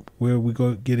ends up where we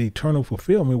go get eternal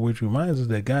fulfillment, which reminds us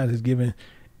that God has given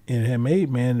and had made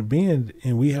man being,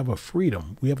 and we have a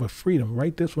freedom. We have a freedom.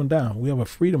 Write this one down. We have a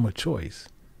freedom of choice.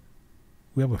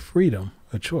 We have a freedom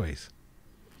of choice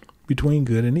between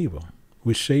good and evil,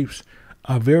 which shapes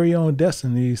our very own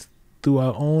destinies through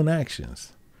our own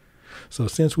actions. So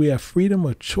since we have freedom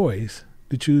of choice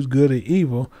to choose good or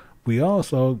evil, we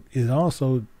also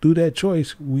through that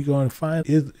choice, we're going to find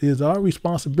is our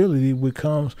responsibility, which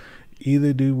comes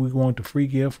either do we want the free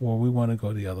gift or we want to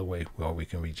go the other way or we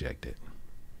can reject it.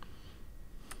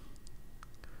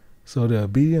 So the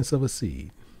obedience of a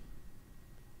seed.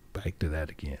 Back to that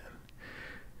again.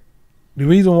 The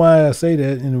reason why I say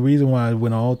that and the reason why I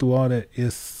went all through all that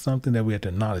is something that we have to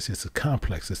acknowledge. It's a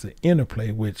complex. It's an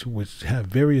interplay which have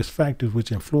various factors which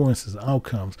influences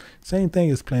outcomes. Same thing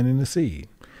as planting the seed.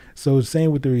 So the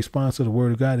same with the response to the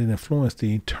word of God, it influenced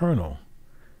the internal.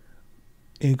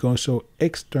 It's going to show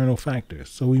external factors.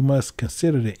 So we must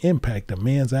consider the impact of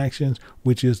man's actions,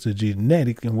 which is the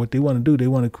genetic. And what they want to do, they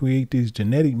want to create these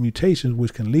genetic mutations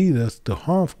which can lead us to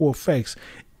harmful effects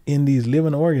in these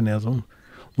living organisms,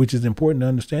 which is important to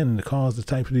understand and to cause the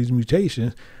type of these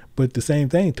mutations. But the same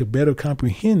thing, to better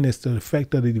comprehend this, the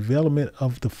effect of the development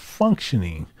of the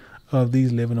functioning of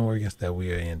these living organs that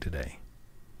we are in today.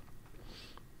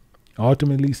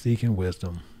 Ultimately seeking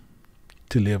wisdom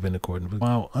to live in accordance with,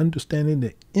 while understanding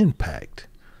the impact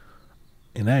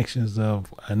and actions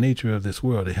of our nature of this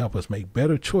world to help us make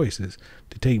better choices,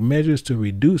 to take measures to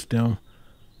reduce them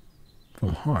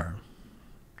from harm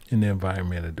in the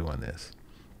environment of doing this.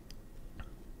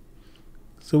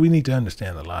 So we need to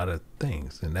understand a lot of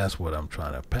things, and that's what I'm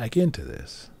trying to pack into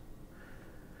this.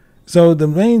 So the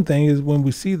main thing is when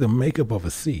we see the makeup of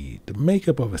a seed,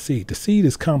 the seed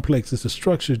is complex. It's a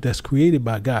structure that's created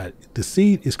by God. The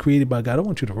seed is created by God. I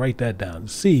want you to write that down. The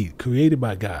seed created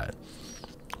by God.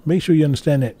 Make sure you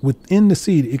understand that within the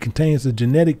seed, it contains the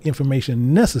genetic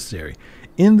information necessary.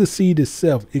 In the seed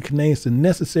itself, it contains the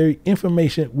necessary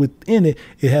information within it.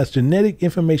 It has genetic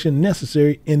information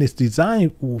necessary, and it's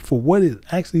designed for what it's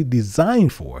actually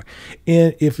designed for.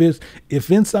 And if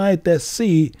inside that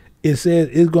seed, it says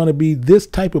it's going to be this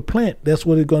type of plant, that's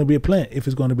what it's going to be a plant. If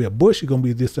it's going to be a bush, it's going to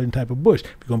be this certain type of bush.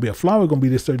 If it's going to be a flower, it's going to be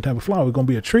this certain type of flower. If it's going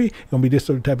to be a tree, it's going to be this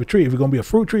certain type of tree. If it's going to be a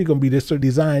fruit tree, it's going to be this certain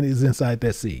design is inside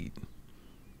that seed.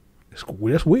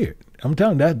 That's weird. I'm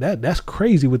telling you, that's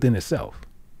crazy within itself.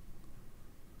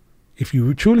 If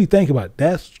you truly think about it,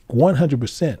 that's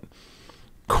 100%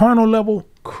 carnal level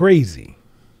crazy.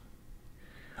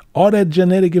 All that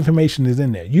genetic information is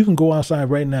in there. You can go outside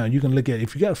right now. You can look at,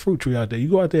 if you got a fruit tree out there, you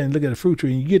go out there and look at a fruit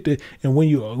tree, and you get the, and when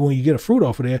you get a fruit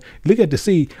off of there, look at the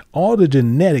seed. All the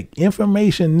genetic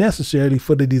information necessary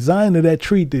for the design of that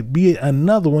tree to be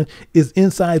another one is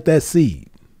inside that seed.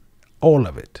 All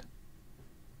of it.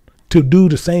 To do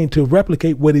the same, to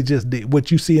replicate what it just did,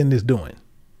 what you see in this doing.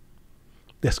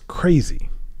 That's crazy.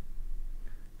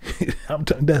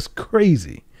 That's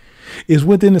crazy. It's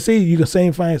within the seed. You can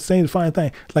same fine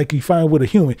thing like you find with a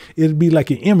human. It'd be like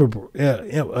an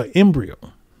embryo,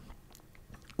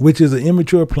 which is an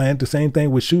immature plant. The same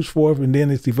thing which shoots forth and then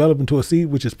it's developed into a seed,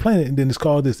 which is planted, and then it's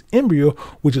called this embryo,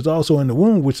 which is also in the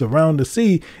womb, which is around the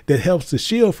seed that helps to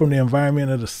shield from the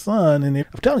environment of the sun. And I'm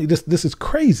telling you, this is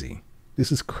crazy.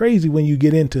 This is crazy when you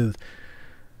get into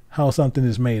how something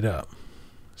is made up,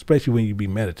 especially when you be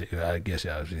meditating. I guess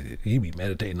you be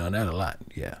meditating on that a lot.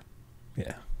 Yeah.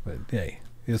 But hey,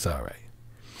 it's all right.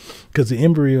 Because the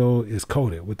embryo is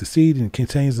coated with the seed and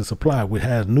contains the supply, which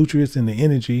has nutrients and the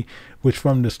energy, which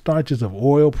from the starches of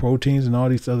oil, proteins, and all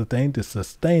these other things to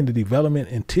sustain the development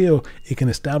until it can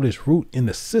establish root in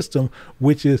the system,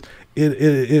 which is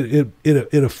it'll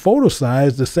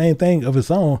photosynthesize the same thing of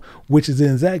its own, which is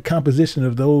the exact composition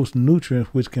of those nutrients,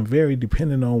 which can vary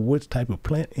depending on which type of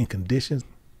plant and conditions.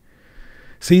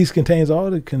 Seeds contains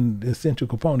all the essential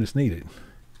components needed.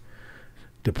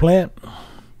 The plant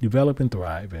develop and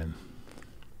thrive, and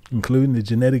including the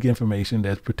genetic information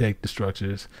that protect the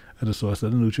structures of the source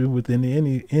of the nutrient within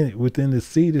the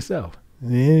seed itself,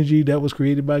 and the energy that was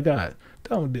created by God.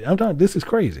 I'm telling you, this is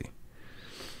crazy.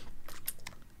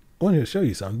 I want to show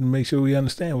you something to make sure we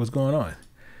understand what's going on,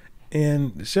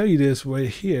 and show you this right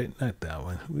here. Not that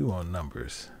one. We want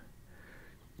Numbers.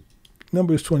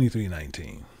 Numbers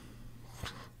 23:19.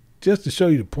 Just to show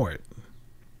you the point.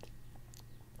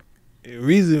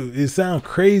 Reason it sounds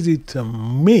crazy to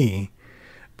me,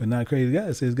 but not crazy to God.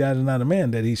 It says God is not a man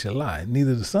that he should lie,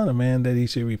 neither the son of man that he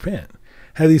should repent.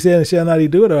 Has he said and shall not he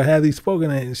do it, or has he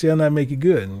spoken and shall not make it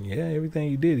good? And yeah,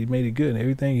 everything he did, he made it good, and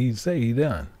everything he say, he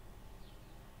done.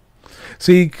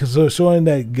 See, so showing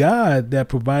that God that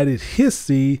provided his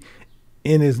seed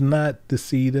and is not the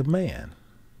seed of man.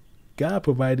 God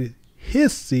provided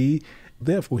his seed,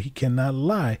 therefore he cannot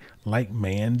lie like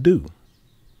man do.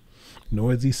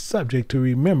 Nor is he subject to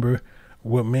remember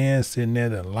what man sitting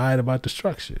there and lied about the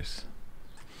structures.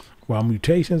 While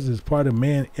mutations is part of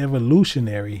man's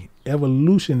evolutionary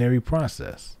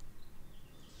process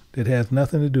that has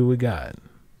nothing to do with God.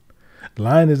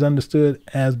 Lying is understood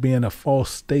as being a false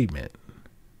statement,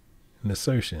 an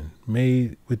assertion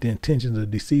made with the intentions of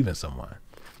deceiving someone.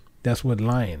 That's what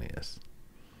lying is.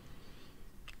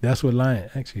 That's what lying.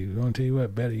 Actually, we're going to tell you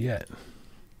what, better yet.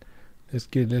 Let's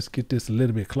get this a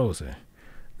little bit closer.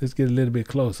 Let's get a little bit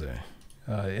closer.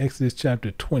 Exodus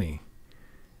chapter 20.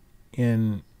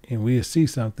 And we'll see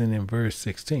something in verse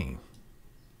 16.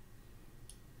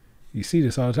 You see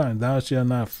this all the time. Thou shalt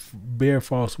not bear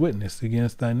false witness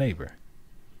against thy neighbor.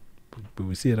 But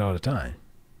we see it all the time.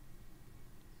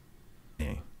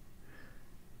 The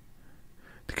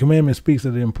commandment speaks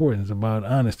of the importance about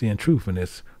honesty and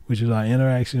truthfulness, which is our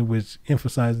interaction which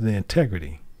emphasizes the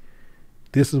integrity.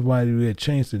 This is why we had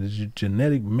changed the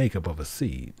genetic makeup of a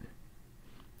seed.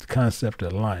 concept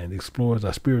of lion. It explores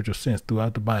our spiritual sense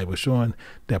throughout the Bible, showing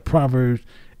that Proverbs,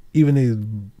 even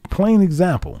a plain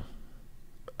example,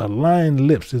 a lion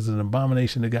lips is an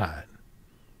abomination to God.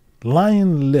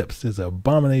 Lion lips is an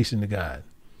abomination to God.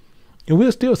 And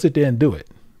we'll still sit there and do it.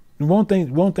 And won't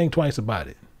think twice about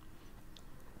it.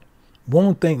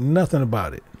 Won't think nothing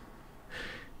about it.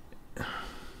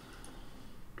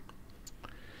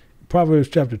 Proverbs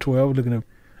chapter 12, looking at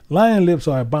lion lips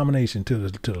are abomination to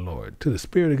the Lord, to the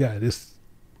Spirit of God.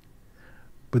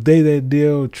 But they that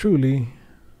deal truly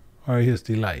are his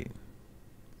delight.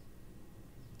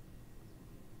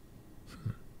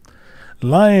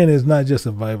 Lying is not just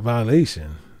a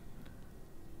violation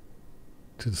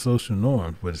to the social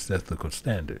norms, but it's ethical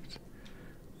standards.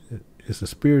 It's a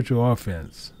spiritual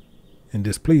offense and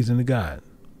displeasing to God.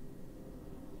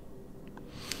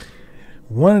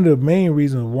 One of the main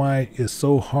reasons why it's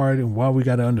so hard and why we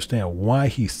got to understand why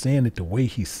he's saying it the way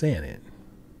he's saying it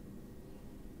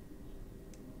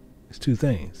is two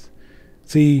things.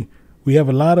 See, we have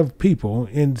a lot of people,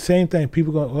 and the same thing,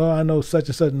 people go, well, I know such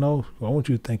and such. No, I want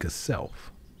you to think of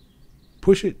self.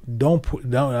 Push it. Don't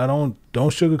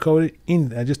sugarcoat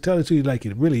it. I just tell it to you like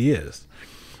it really is.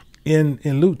 In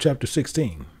Luke chapter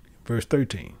 16, verse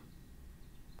 13.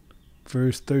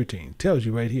 Verse 13 tells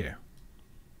you right here.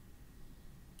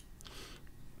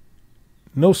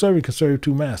 No servant can serve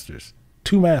two masters.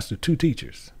 Two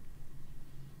teachers.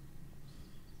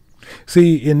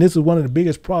 See, and this is one of the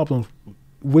biggest problems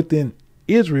within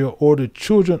Israel, or the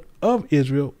children of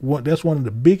Israel. That's one of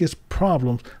the biggest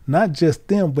problems, not just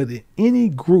them, but in any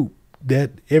group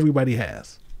that everybody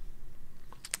has.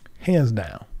 Hands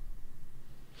down.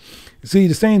 See,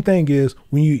 the same thing is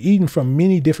when you're eating from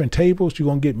many different tables, you're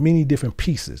going to get many different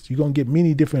pieces. You're going to get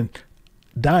many different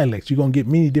dialects. You're going to get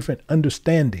many different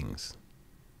understandings.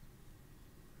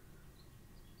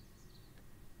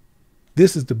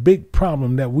 This is the big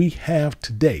problem that we have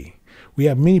today. We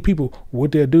have many people,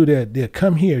 what they'll do, they'll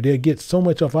come here, they'll get so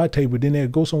much off our table, then they'll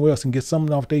go somewhere else and get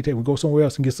something off their table, go somewhere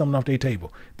else and get something off their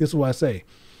table. This is why I say,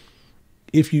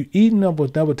 if you eating up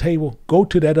another table, go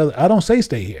to that other. I don't say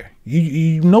stay here.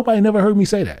 Nobody never heard me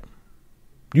say that.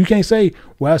 You can't say,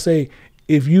 well, I say,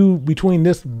 if you, between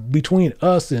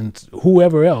us and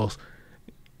whoever else,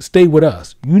 stay with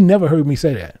us. You never heard me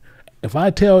say that. If I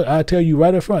tell you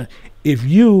right up front, if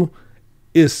you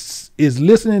is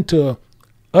listening to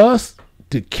us,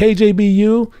 to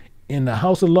KJBU in the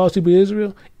House of Lost People of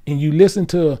Israel, and you listen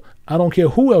to, I don't care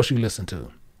who else you listen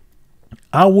to,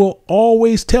 I will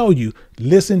always tell you,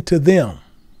 listen to them.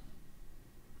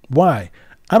 Why?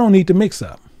 I don't need to mix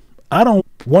up. I don't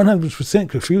 100%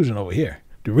 confusion over here.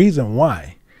 The reason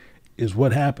why is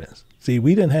what happens. See,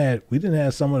 we didn't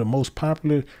have some of the most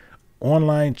popular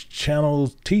online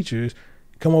channels teachers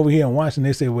come over here and watch, and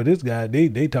they say, well, this guy,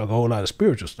 they talk a whole lot of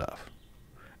spiritual stuff.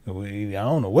 I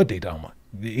don't know what they talking about.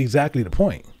 Exactly the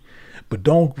point. But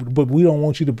we don't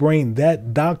want you to bring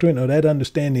that doctrine or that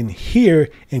understanding here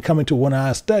and come into one of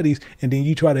our studies, and then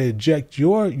you try to eject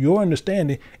your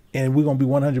understanding, and we're gonna be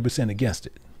 100% against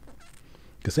it.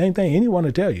 The same thing anyone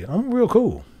will tell you. I'm real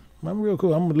cool. I'm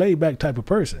a laid back type of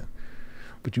person.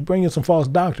 But you bring in some false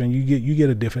doctrine, you get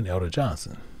a different Elder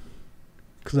Johnson.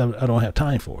 Because I don't have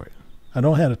time for it. I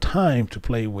don't have the time to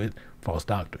play with false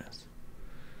doctrines.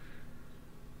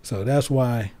 So that's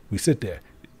why we sit there.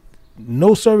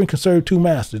 No servant can serve two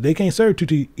masters. They can't serve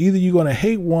two. Either you're going to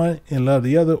hate one and love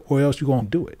the other, or else you're going to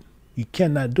do it. You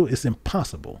cannot do it. It's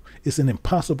impossible. It's an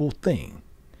impossible thing.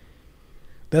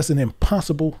 That's an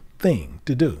impossible thing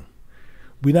to do.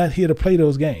 We're not here to play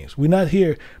those games. We're not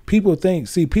here. People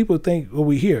think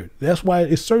over here. That's why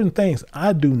it's certain things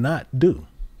I do not do.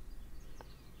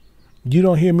 You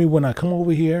don't hear me when I come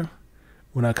over here.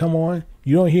 When I come on,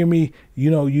 you don't hear me.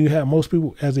 You have most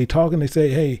people as they talking, they say,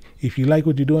 hey, if you like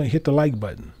what you're doing, hit the like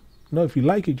button. No, if you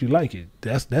like it, you like it.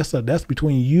 That's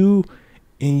between you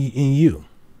and you.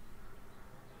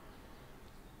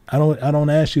 I don't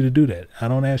ask you to do that. I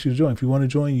don't ask you to join. If you want to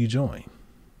join, you join.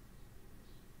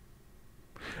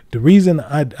 The reason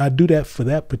I do that for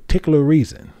that particular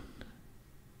reason.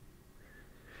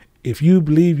 If you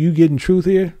believe you getting truth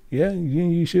here, yeah,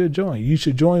 you should join. You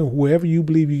should join wherever you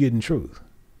believe you're getting truth.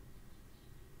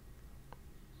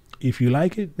 If you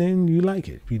like it, then you like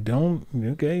it. If you don't,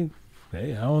 okay,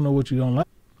 hey, I don't know what you don't like.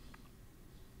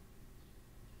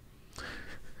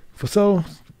 So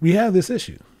we have this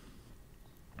issue.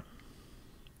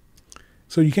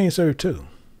 So you can't serve two.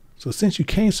 So since you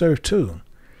can't serve two,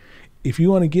 if you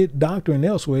want to get doctrine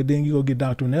elsewhere, then you go get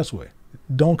doctrine elsewhere.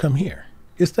 Don't come here.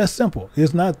 It's that simple.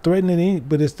 It's not threatening any,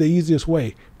 but it's the easiest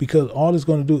way, because all it's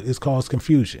going to do is cause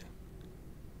confusion.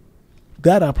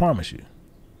 That I promise you.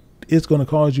 it's going to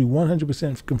cause you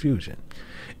 100% confusion.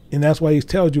 And that's why he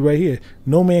tells you right here,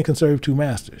 no man can serve two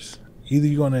masters. Either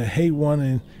you're going to hate one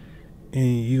and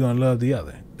you're going to love the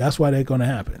other. That's why that's going to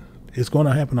happen. It's going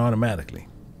to happen automatically.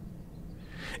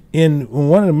 And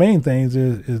one of the main things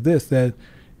is this, that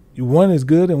one is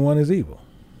good and one is evil.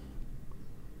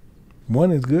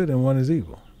 One is good and one is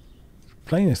evil.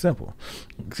 Plain and simple.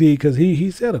 See, because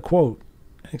he said a quote.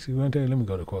 Actually, let me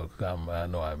go to the quote, because I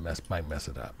know I might mess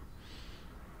it up.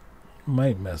 I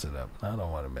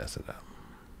don't want to mess it up.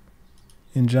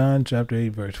 In John chapter 8,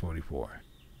 verse 44.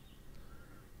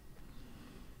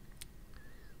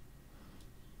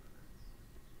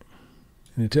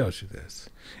 And it tells you this.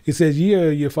 It says, ye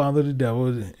are your father the devil,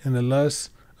 and the lusts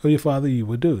of your father you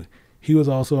will do. He was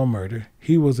also a murderer.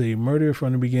 He was a murderer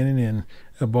from the beginning and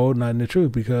abode not in the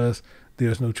truth, because there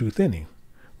is no truth in him.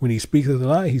 When he speaketh a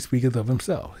lie, he speaketh of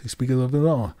himself. He speaketh of his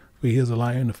own, for he is a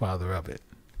liar and the father of it.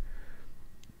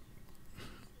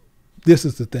 This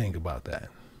is the thing about that.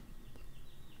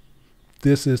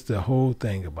 This is the whole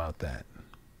thing about that.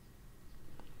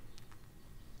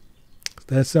 It's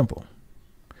that simple.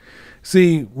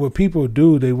 See, what people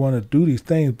do, they want to do these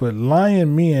things, but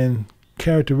lying men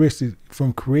characteristics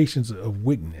from creations of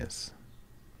wickedness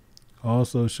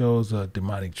also shows a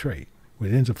demonic trait,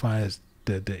 which emphasizes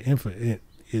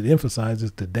it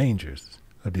emphasizes the dangers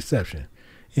of deception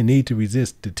and need to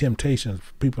resist the temptations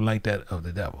of people like that of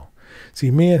the devil.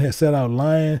 See, men have set out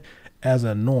lying as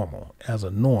a norm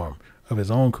of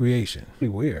his own creation. It's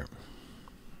really weird.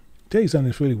 I'll tell you something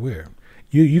that's really weird.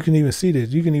 You can even see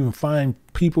this. You can even find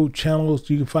people, channels,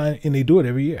 you can find, and they do it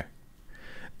every year.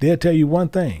 They'll tell you one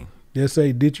thing. They'll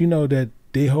say, did you know that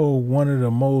they hold one of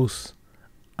the most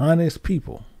honest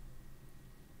people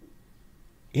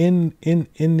in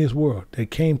this world that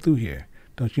came through here?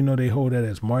 Don't you know they hold that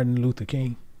as Martin Luther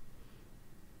King?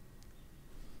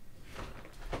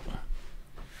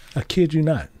 I kid you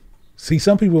not. See,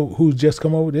 some people who just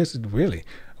come over this is really,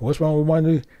 what's wrong with Martin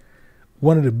Luther?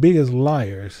 One of the biggest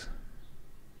liars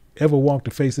ever walked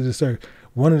the face of this earth.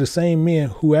 One of the same men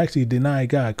who actually denied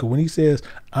God. Because when he says,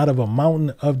 out of a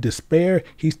mountain of despair,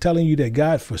 he's telling you that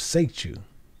God forsakes you.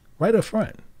 Right up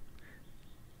front.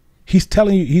 He's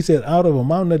telling you, he said, out of a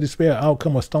mountain of despair, out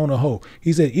come a stone of hope.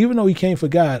 He said, even though he came for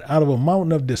God, out of a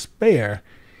mountain of despair,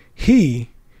 he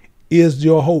is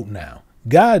your hope now.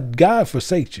 God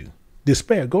forsakes you.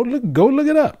 Despair. Go look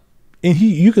it up. And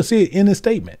you can see it in his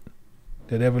statement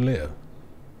that ever lived.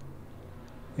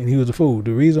 And he was a fool.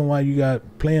 The reason why you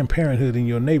got Planned Parenthood in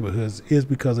your neighborhoods is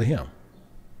because of him.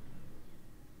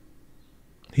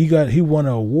 He won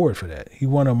an award for that. He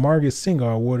won a Margaret Singer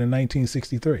Award in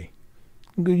 1963.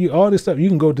 All this stuff, you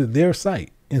can go to their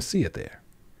site and see it there.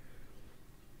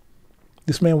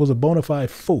 This man was a bona fide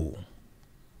fool.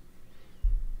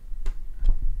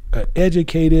 An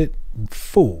educated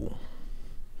fool.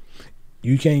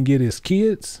 You can't get his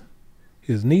kids,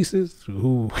 his nieces,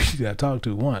 who I talked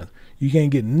to once. You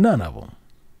can't get none of them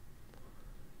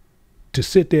to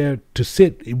sit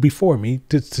before me,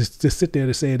 to sit there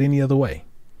to say it any other way.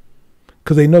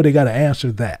 Because they know they got to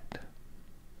answer that.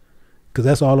 Because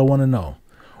that's all I want to know.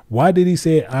 Why did he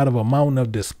say out of a mountain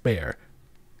of despair,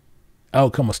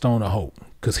 out come a stone of hope?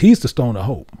 Because he's the stone of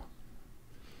hope.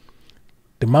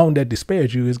 The mountain that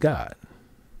despairs you is God.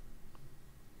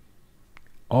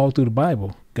 All through the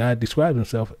Bible, God describes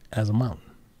himself as a mountain.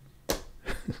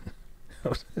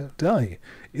 I'm telling you,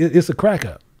 it's a crack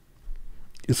up.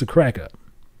 It's a crack up.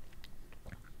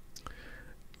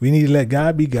 We need to let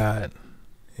God be God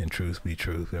and truth be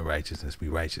truth and righteousness be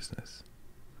righteousness.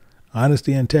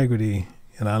 Honesty and integrity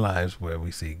in our lives where we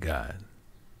see God.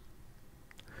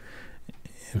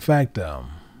 In fact,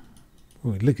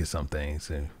 we look at some things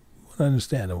and we want to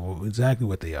understand exactly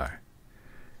what they are.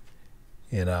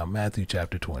 In Matthew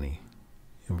chapter 20,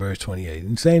 in verse 28.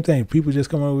 And same thing, people just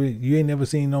come over, you ain't never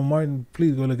seen no Martin,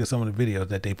 please go look at some of the videos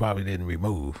that they probably didn't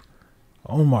remove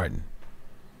on Martin.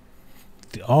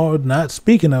 All not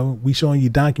speaking of, we showing you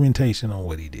documentation on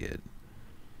what he did.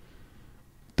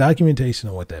 Documentation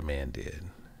on what that man did.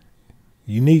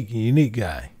 Unique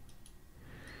guy.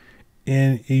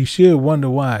 And you should wonder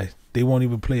why they won't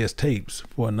even play his tapes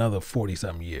for another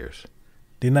 40-something years.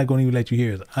 They're not going to even let you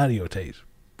hear his audio tapes.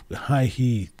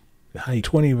 High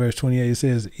 20 verse 28, it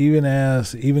says,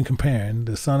 even comparing,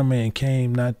 the Son of Man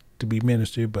came not to be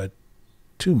ministered, but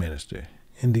to minister,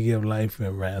 and to give life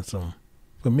and ransom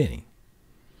for many.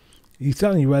 He's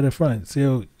telling you right up front.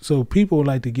 So people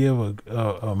like to give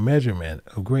a measurement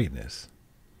of greatness.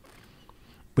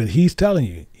 But he's telling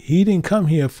you, he didn't come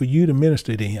here for you to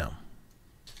minister to him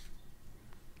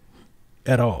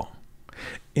at all.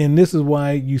 And this is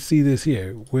why you see this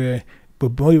here, where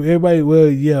But boy, everybody,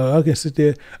 well, yeah, I can sit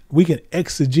there. We can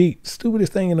exegete,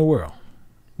 stupidest thing in the world.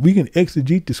 We can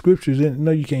exegete the scriptures.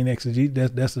 No, you can't exegete.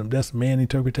 That's man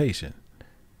interpretation.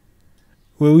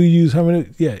 Well, we use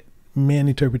man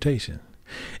interpretation.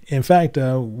 In fact,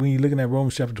 when you're looking at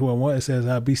Romans chapter 12:1, it says,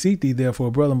 "I beseech thee, therefore,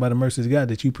 brethren, by the mercies of God,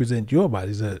 that you present your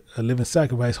bodies a living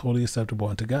sacrifice, wholly acceptable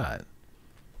unto God."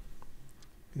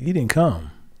 He didn't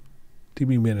come to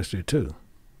be ministered to.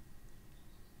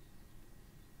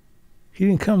 He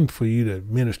didn't come for you to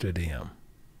minister to him.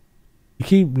 You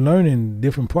keep learning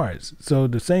different parts. So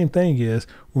the same thing is,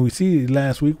 when we see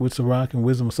last week with Sirach and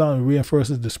Wisdom of Solomon,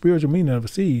 reinforces the spiritual meaning of a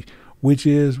seed, which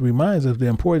reminds us the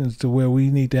importance to where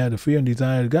we need to have the fear and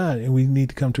desire of God, and we need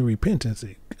to come to repentance,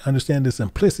 understand the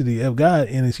simplicity of God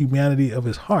and his humanity of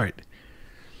his heart,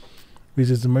 which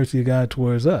is the mercy of God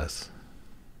towards us,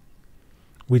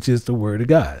 which is the word of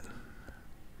God.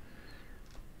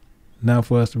 Now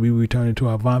for us to be returning to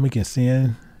our vomit and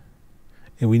sin,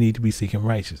 and we need to be seeking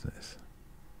righteousness.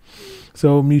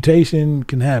 So mutation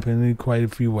can happen in quite a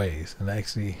few ways. And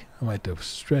actually, I might have to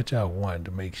stretch out one to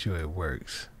make sure it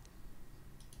works.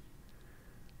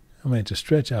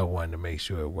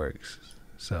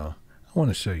 So I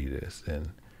want to show you this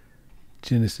in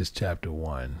Genesis chapter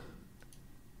 1.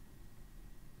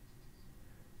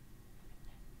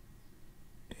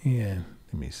 And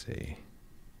let me see.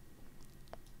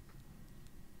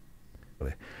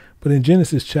 But in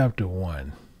Genesis chapter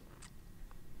 1,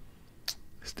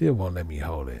 still won't let me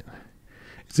hold it.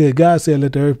 It said, God said,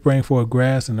 let the earth bring forth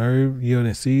grass and herb,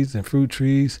 yielding seeds and fruit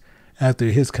trees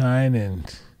after his kind,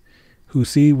 and whose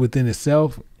seed within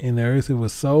itself. In the earth it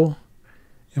was so.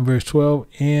 In verse 12,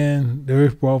 and the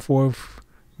earth brought forth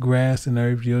grass and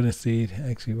herb, yielding seed.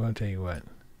 Actually, I'll tell you what.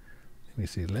 Let me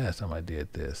see, last time I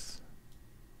did this.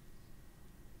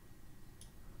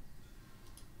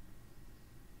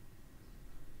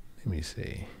 Let me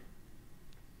see.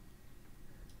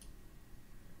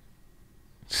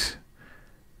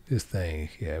 This thing,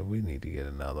 yeah, we need to get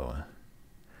another one.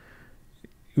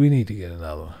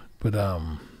 But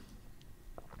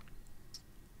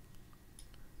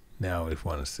now we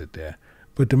want to sit there.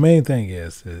 But the main thing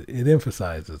is, it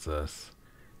emphasizes us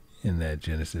in that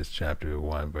Genesis chapter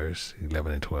 1, verse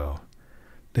 11 and 12,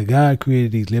 that God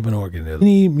created these living organisms.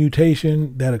 Any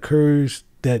mutation that occurs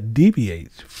that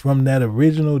deviates from that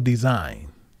original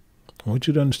design, I want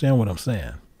you to understand what I'm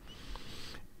saying.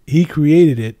 He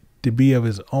created it to be of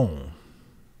his own.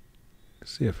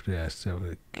 Let's see if I still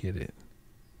get it.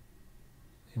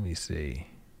 Let me see.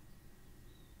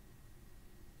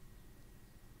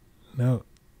 No.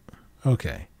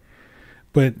 Okay.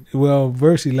 But, well,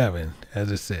 verse 11,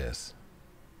 as it says,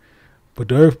 but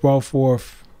the earth brought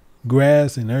forth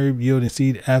grass and herb yielding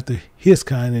seed after his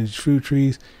kind, and fruit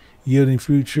trees yielding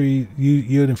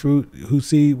fruit, whose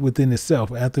seed within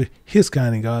itself after his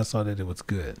kind, and God saw that it was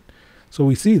good. So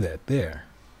we see that there.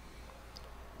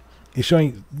 It's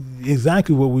showing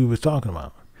exactly what we were talking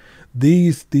about.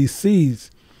 These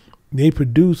seeds, they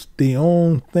produce their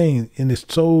own thing, and it's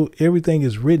so everything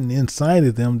is written inside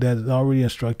of them that is already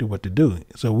instructed what to do.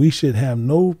 So we should have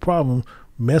no problem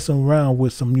messing around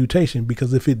with some mutation,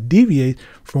 because if it deviates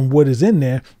from what is in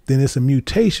there, then it's a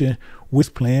mutation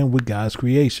with playing with God's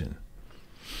creation.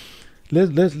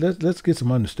 Let's get some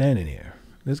understanding here.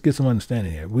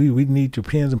 We need your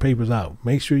pens and papers out.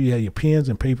 Make sure you have your pens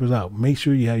and papers out.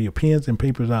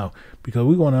 Because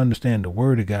we want to understand the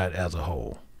word of God as a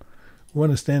whole. We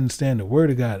want to understand the word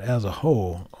of God as a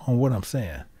whole on what I'm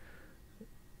saying.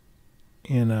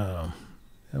 And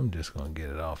I'm just going to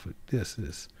get it off. This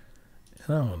is,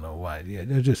 and I don't know why. Yeah,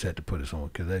 they just had to put this on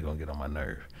because they're going to get on my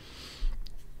nerve.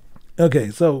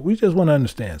 Okay, so we just want to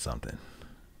understand something.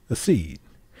 The seed.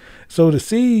 So the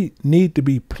seed need to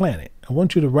be planted. I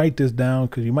want you to write this down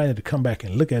because you might have to come back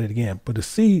and look at it again. But the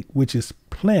seed, which is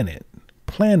planted,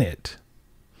 and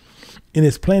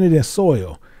it's planted in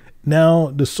soil. Now,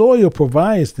 the soil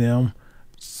provides them,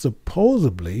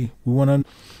 supposedly,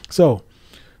 so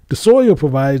the soil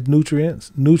provides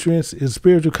nutrients. Nutrients is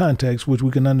spiritual context, which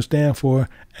we can understand for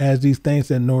as these things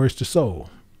that nourish the soul.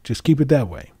 Just keep it that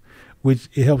way, which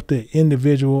it helps the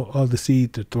individual of the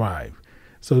seed to thrive.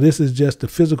 So this is just the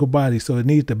physical body. So it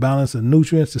needs the balance of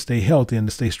nutrients to stay healthy and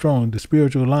to stay strong, the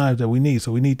spiritual lives that we need.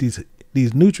 So we need these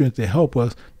nutrients to help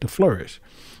us to flourish.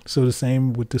 So the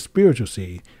same with the spiritual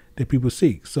seed that people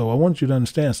seek. So I want you to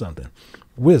understand something.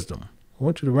 Wisdom. I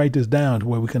want you to write this down to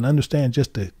where we can understand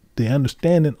just the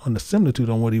understanding on the similitude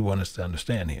on what he wants us to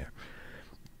understand here.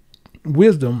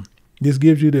 Wisdom, this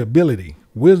gives you the ability.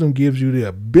 Wisdom gives you the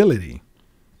ability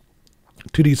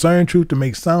to discern truth, to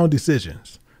make sound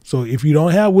decisions. So if you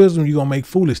don't have wisdom, you're going to make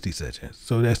foolish decisions.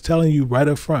 So that's telling you right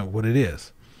up front what it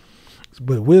is.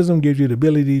 But wisdom gives you the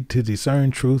ability to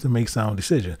discern truth and make sound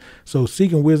decisions. So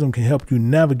seeking wisdom can help you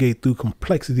navigate through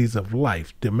complexities of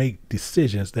life to make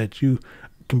decisions that you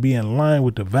can be in line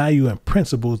with the value and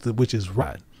principles which is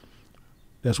right.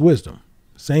 That's wisdom.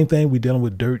 Same thing, we're dealing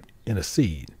with dirt and a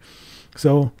seed.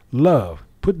 So love.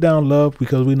 Put down love,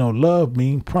 because we know love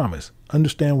means promise.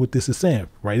 Understand what this is saying.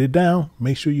 Write it down.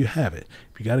 Make sure you have it.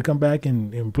 If you got to come back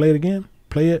and play it again,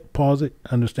 play it, pause it,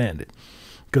 understand it.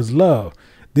 Because love,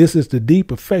 this is the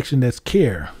deep affection that's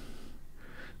care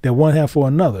that one have for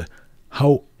another.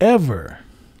 However,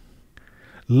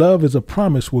 love is a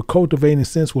promise with cultivating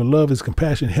sense where love is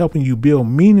compassion, helping you build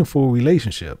meaningful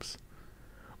relationships,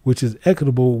 which is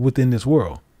equitable within this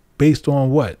world. Based on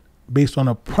what? Based on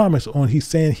a promise on he's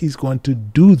saying he's going to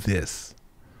do this.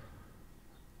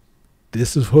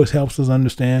 This is what helps us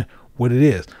understand what it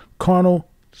is. Carnal,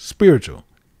 spiritual,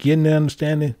 getting the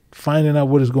understanding, finding out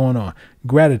what is going on.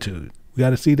 Gratitude. We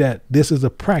got to see that this is a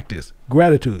practice.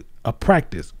 Gratitude, a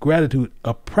practice. Gratitude,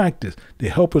 a practice to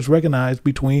help us recognize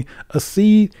between a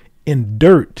seed and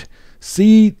dirt.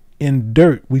 Seed and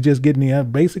dirt. We just getting the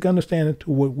basic understanding to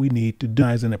what we need to do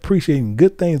and appreciating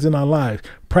good things in our lives.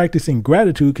 Practicing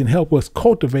gratitude can help us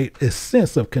cultivate a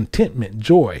sense of contentment,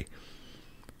 joy,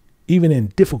 even in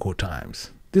difficult times.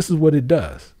 This is what it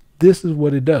does. This is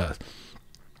what it does.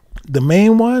 The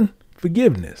main one,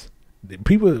 forgiveness.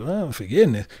 People,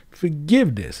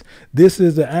 forgiveness. This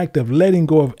is the act of letting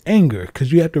go of anger,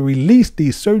 because you have to release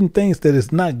these certain things that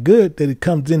is not good that it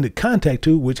comes into contact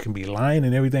to, which can be lying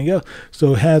and everything else.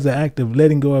 So it has the act of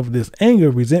letting go of this anger,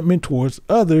 resentment towards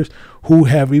others who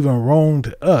have even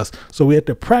wronged us. So we have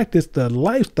to practice the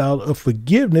lifestyle of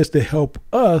forgiveness to help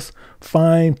us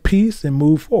find peace and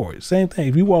move forward. Same thing.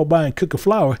 If you walk by and cook a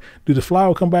flower, do the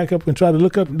flower come back up and try to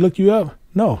look you up?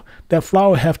 No, that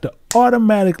flower have to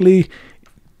automatically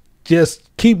just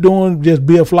keep doing, just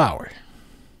be a flower.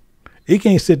 It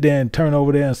can't sit there and turn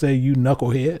over there and say, you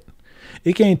knucklehead.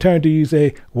 It can't turn to you and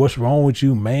say, what's wrong with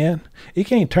you, man? It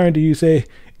can't turn to you and say,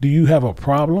 do you have a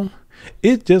problem?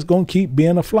 It's just going to keep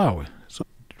being a flower. So,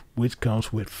 which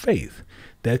comes with faith.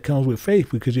 That comes with faith,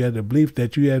 because you have the belief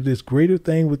that you have this greater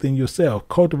thing within yourself,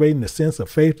 cultivating the sense of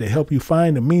faith to help you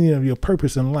find the meaning of your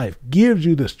purpose in life, gives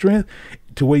you the strength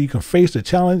to where you can face the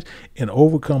challenge and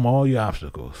overcome all your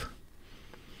obstacles.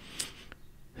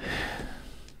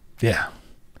 Yeah.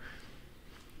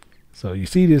 So you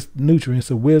see, this nutrients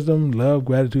of wisdom, love,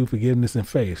 gratitude, forgiveness, and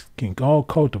faith can all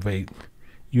cultivate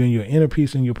you in your inner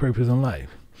peace and your purpose in life.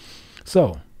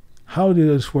 So how does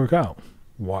this work out?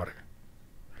 Water.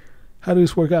 How does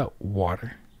this work out?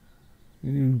 Water.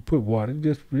 You put water,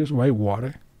 just write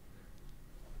water.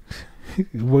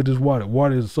 What is water?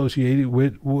 Water is associated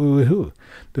with who?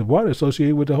 The water is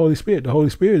associated with the Holy Spirit. The Holy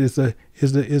Spirit is the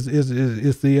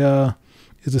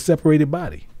separated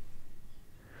body.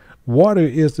 Water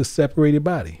is the separated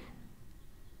body.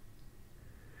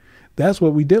 That's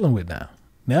what we're dealing with now.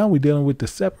 Now we're dealing with the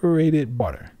separated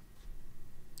water.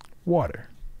 Water.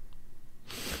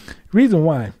 Reason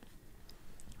why,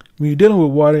 when you're dealing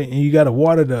with water and you got to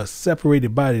water the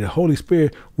separated body, the Holy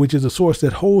Spirit, which is a source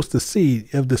that holds the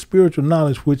seed of the spiritual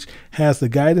knowledge, which has the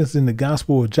guidance in the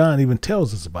Gospel of John, even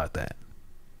tells us about that.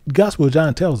 The Gospel of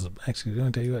John tells us, actually, let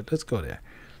me tell you what, let's go there.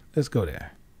 Let's go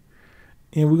there.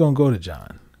 And we're going to go to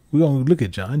John. We're going to look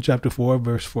at John chapter 4,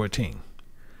 verse 14.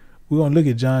 We're going to look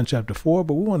at John chapter 4,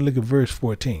 but we want to look at verse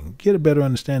 14. Get a better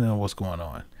understanding of what's going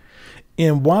on.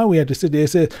 And why we have to sit there, it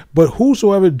says, but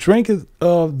whosoever drinketh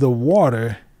of the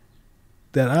water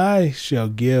that I shall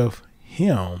give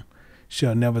him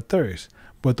shall never thirst,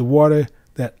 but the water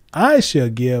that I shall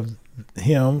give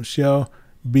him shall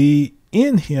be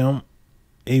in him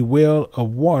a well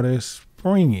of water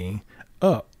springing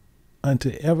up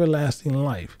unto everlasting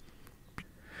life.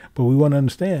 But we want to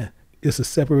understand it's a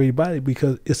separated body,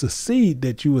 because it's a seed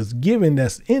that you was given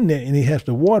that's in there, and he has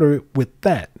to water it with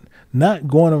that, not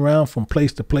going around from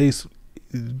place to place,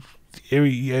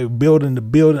 every building to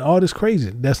building, all this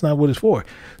crazy. That's not what it's for.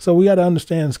 So we got to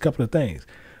understand a couple of things.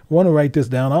 I want to write this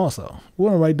down also. We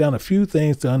want to write down a few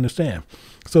things to understand.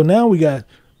 So now we got,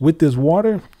 with this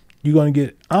water, you're going to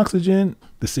get oxygen,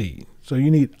 the seed. So you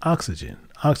need oxygen,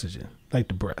 like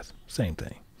the breath, same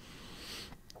thing.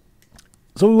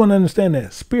 So we want to understand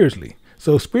that spiritually.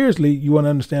 So spiritually, you want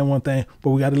to understand one thing, but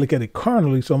we got to look at it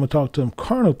carnally. So I'm going to talk to them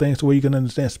carnal things so where you can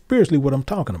understand spiritually what I'm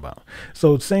talking about.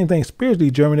 So the same thing, spiritually,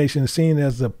 germination is seen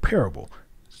as a parable.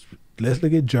 Let's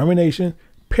look at germination,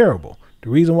 parable.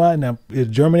 The reason why, now, is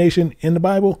germination in the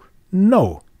Bible?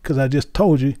 No, because I just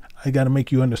told you I got to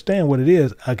make you understand what it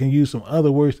is. I can use some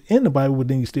other words in the Bible, but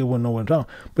then you still wouldn't know what I'm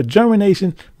talking. But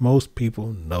germination, most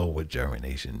people know what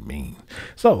germination means.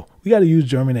 So we got to use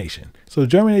germination. So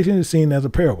germination is seen as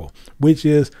a parable, which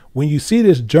is when you see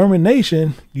this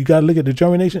germination, you got to look at the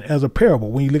germination as a parable.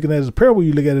 When you're looking at it as a parable,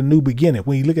 you look at a new beginning.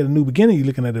 When you look at a new beginning, you're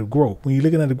looking at the growth. When you're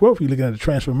looking at the growth, you're looking at the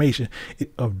transformation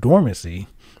of dormancy,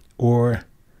 or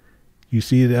you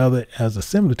see it other as a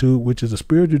similitude, which is a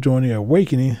spiritual journey,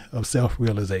 awakening of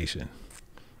self-realization.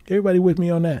 Everybody with me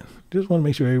on that? Just want to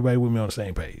make sure everybody with me on the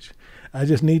same page. I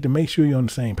just need to make sure you're on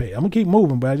the same page. I'm going to keep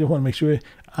moving, but I just want to make sure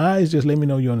eyes just let me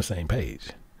know you're on the same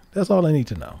page. That's all I need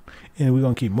to know. And we're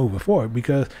going to keep moving forward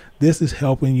because this is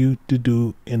helping you to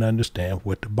do and understand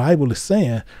what the Bible is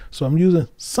saying. So I'm using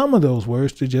some of those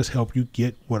words to just help you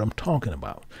get what I'm talking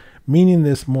about. Meaning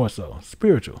this more so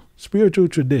spiritual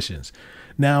traditions.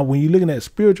 Now, when you're looking at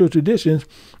spiritual traditions,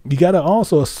 you got to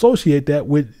also associate that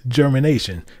with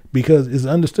germination, because it's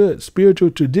understood spiritual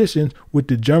tradition with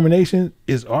the germination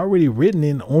is already written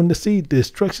in on the seed. The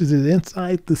instructions is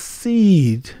inside the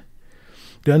seed.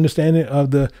 The understanding of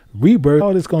the rebirth,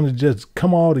 all it's going to just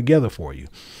come all together for you.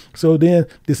 So then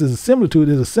this is a similitude,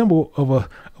 is a symbol of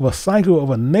a cycle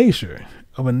of a nature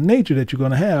that you're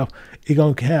going to have. It's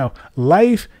going to have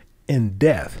life and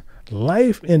death.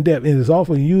 Life and death. It is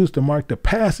often used to mark the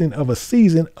passing of a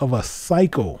season of a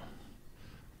cycle.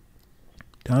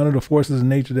 To honor the forces of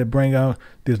nature that bring out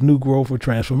this new growth or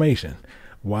transformation.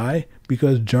 Why?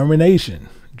 Because germination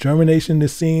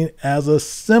is seen as a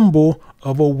symbol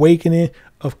of awakening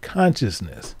of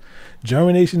consciousness.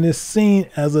 Germination is seen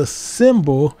as a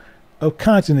symbol of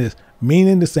consciousness,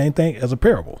 meaning the same thing as a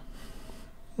parable.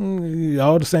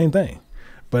 All the same thing.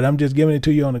 But I'm just giving it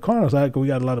to you on the carnal side because we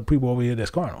got a lot of people over here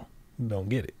that's carnal. Don't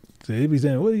get it. So they be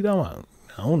saying, what are you talking about?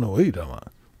 I don't know what you're talking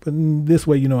about. But this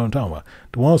way, you know what I'm talking about.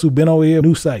 The ones who've been over here,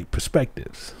 new sight,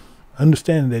 perspectives,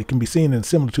 understanding that it can be seen in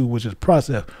similitude, which is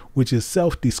process, which is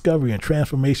self-discovery and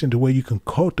transformation to where you can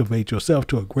cultivate yourself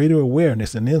to a greater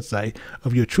awareness and insight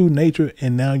of your true nature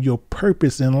and now your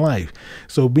purpose in life.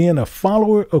 So being a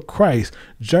follower of Christ,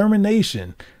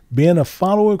 germination is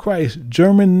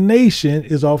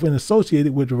often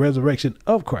associated with the resurrection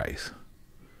of Christ.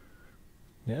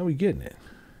 Now we getting it.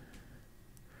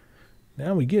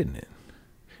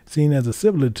 Seen as a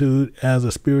similitude as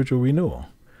a spiritual renewal,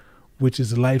 which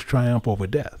is life's triumph over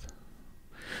death.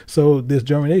 So this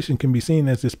germination can be seen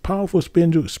as this powerful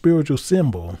spiritual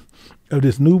symbol of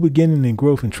this new beginning and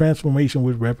growth and transformation,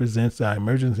 which represents our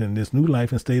emergence in this new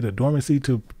life and state of dormancy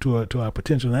to our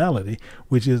potentiality,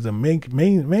 which is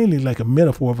mainly like a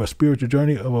metaphor of a spiritual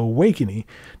journey of awakening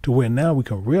to where now we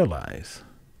can realize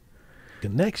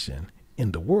connection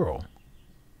in the world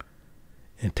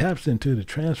and taps into the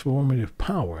transformative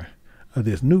power of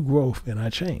this new growth and our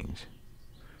change.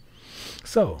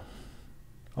 So,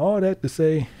 all that to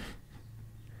say,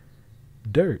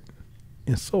 dirt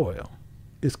and soil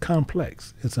is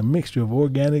complex. It's a mixture of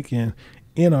organic and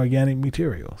inorganic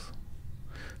materials,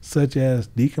 such as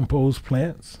decomposed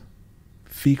plants,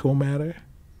 fecal matter,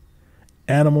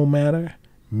 animal matter,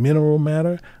 mineral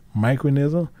matter,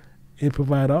 microorganism. It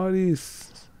provides all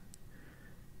these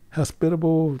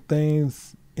hospitable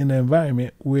things in the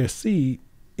environment where seed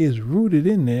is rooted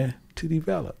in there to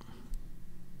develop.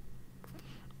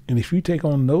 And if you take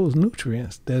on those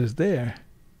nutrients that is there,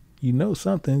 you know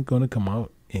something's going to come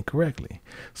out incorrectly.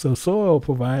 So soil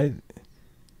provides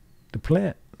the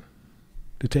plant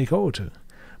to take hold to,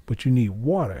 but you need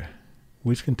water,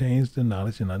 which contains the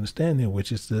knowledge and understanding,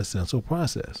 which is the essential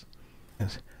process,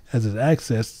 as is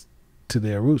access to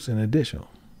their roots in addition.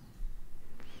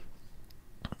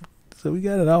 So we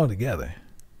got it all together,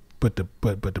 but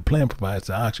the plant provides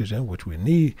the oxygen which we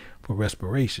need for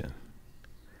respiration.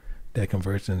 That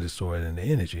converts into soil into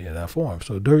energy in our form.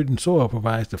 So dirt and soil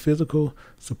provides the physical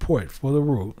support for the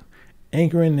root,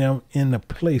 anchoring them in a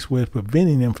place where it's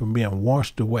preventing them from being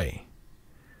washed away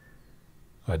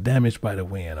or damaged by the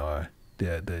wind or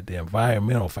the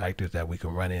environmental factors that we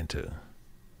can run into.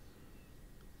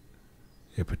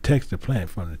 It protects the plant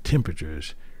from the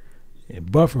temperatures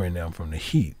and buffering them from the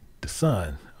heat, the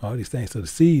sun, all these things. So the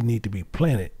seed need to be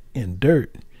planted in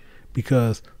dirt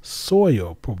because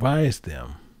soil provides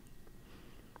them.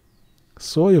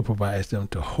 Soil provides them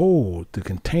to hold the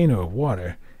container of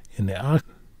water in the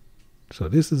oxygen. So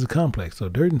this is a complex. So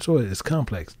dirt and soil is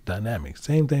complex, dynamic.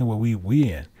 Same thing where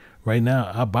we in. Right now,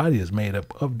 our body is made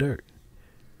up of dirt.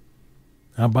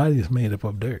 Our body is made up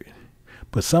of dirt.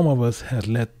 But some of us have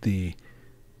let the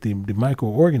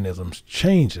microorganisms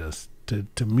change us to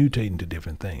mutate into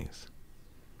different things.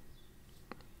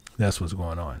 That's what's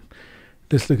going on.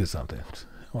 Let's look at something.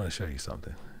 I want to show you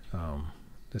something.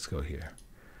 Let's go here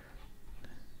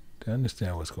to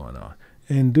understand what's going on.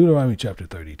 In Deuteronomy chapter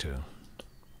 32.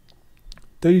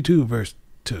 32 verse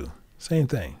 2. Same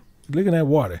thing. Looking at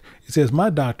water. It says, my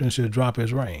doctrine shall drop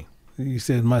as rain. He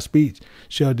says, my speech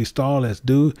shall distall as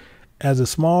dew, as a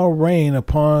small rain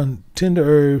upon tender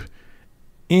herb,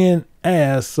 in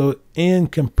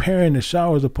comparing the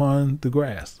showers upon the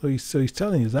grass. So he's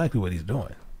telling you exactly what he's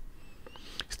doing.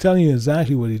 He's telling you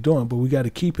exactly what he's doing, but we got to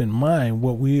keep in mind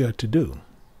what we are to do.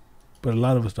 But a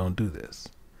lot of us don't do this.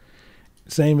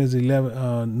 Same as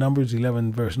Numbers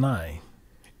 11 verse 9.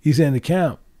 He said in the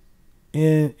camp,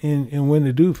 and when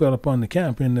the dew fell upon the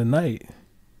camp in the night,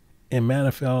 and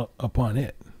manna fell upon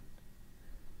it.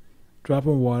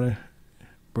 Dropping water,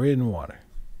 bread and water.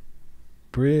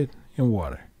 Bread and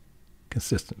water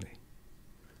consistently.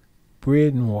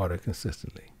 Bread and water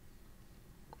consistently.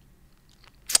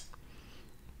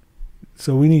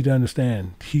 So we need to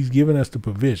understand he's given us the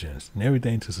provisions and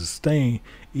everything to sustain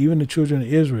even the children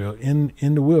of Israel in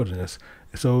the wilderness.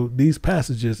 So these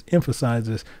passages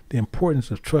emphasizes the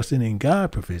importance of trusting in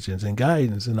God's provisions and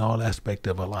guidance in all aspects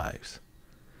of our lives.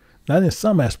 Not in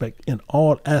some aspect, in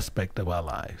all aspects of our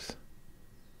lives.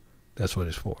 That's what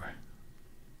it's for.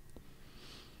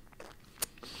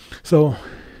 So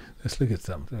let's look at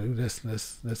something.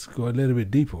 Let's go a little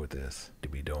bit deeper with this to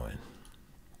be doing.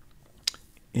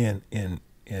 In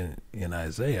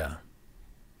Isaiah,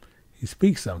 he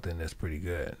speaks something that's pretty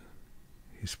good.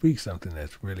 He speaks something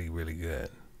that's really, really good.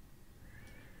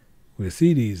 We'll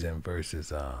see these in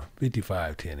verses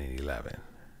 55, 10, and 11.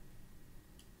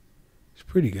 It's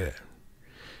pretty good.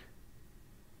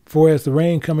 For as the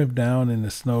rain cometh down and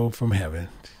the snow from heaven,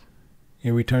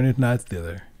 and returneth not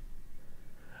thither,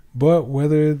 but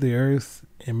whether the earth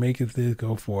and maketh it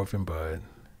go forth and bud,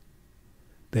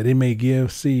 that it may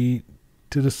give seed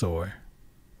to the sower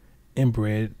and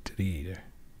bread to the eater.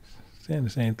 Saying the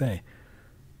same thing.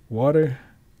 Water,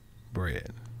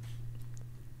 bread.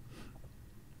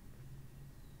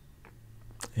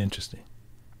 Interesting.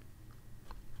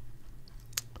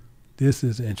 This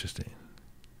is interesting.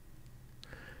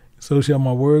 So shall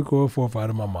my word go forth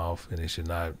out of my mouth, and it shall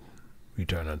not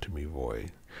return unto me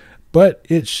void, but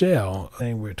it shall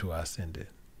and whereto I send it.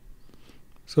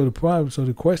 So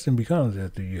the question becomes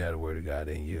that do you have the word of God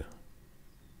in you?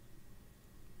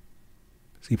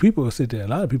 See, people will sit there, a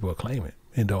lot of people will claim it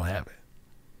and don't have it.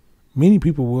 Many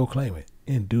people will claim it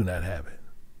and do not have it.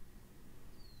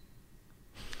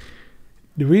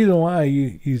 The reason why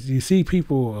you see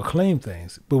people claim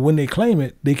things, but when they claim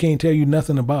it, they can't tell you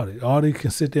nothing about it. All they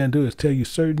can sit there and do is tell you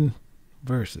certain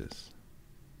verses.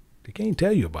 They can't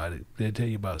tell you about it. They'll tell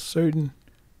you about certain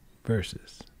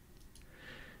verses.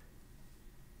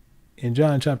 In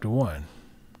John chapter 1,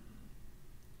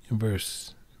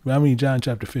 John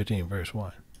chapter 15, verse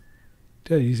 1,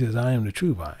 he says, I am the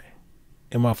true vine,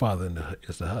 and my Father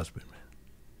is the husbandman.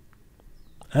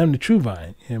 I am the true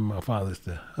vine, and my Father is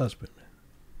the husbandman.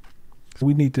 So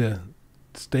we need to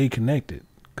stay connected,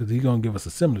 because he's going to give us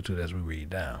a similitude as we read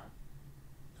down.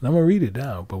 And I'm going to read it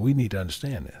down, but we need to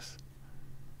understand this.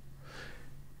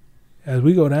 As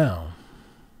we go down,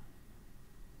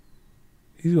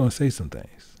 he's going to say some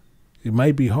things. It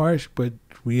might be harsh, but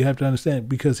we have to understand,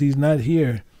 because he's not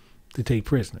here to take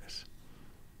prisoners.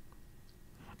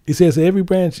 It says, every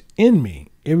branch in me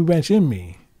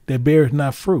that beareth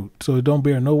not fruit, so it don't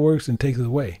bear no works, and taketh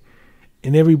away.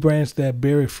 And every branch that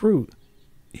beareth fruit,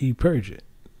 he purge it.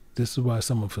 This is why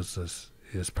some of us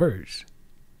is purged,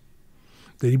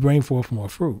 that he bring forth more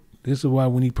fruit. This is why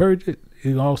when he purge it,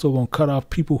 he's also going to cut off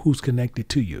people who's connected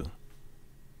to you.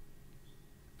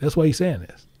 That's why he's saying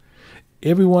this.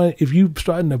 Everyone, if you're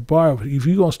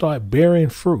going to start bearing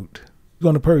fruit, he's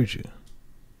going to purge you.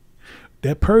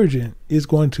 That purging is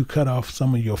going to cut off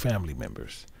some of your family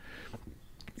members.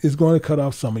 It's going to cut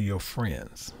off some of your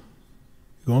friends.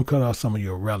 It's going to cut off some of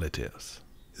your relatives.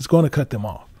 It's going to cut them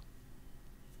off.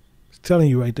 It's telling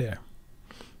you right there.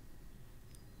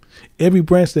 Every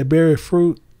branch that beareth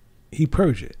fruit, he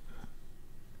purge it,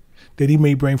 that he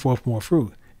may bring forth more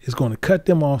fruit. It's going to cut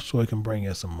them off so it can bring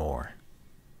in some more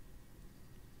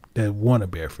that want to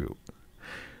bear fruit.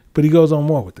 But he goes on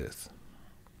more with this.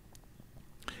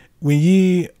 When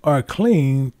ye are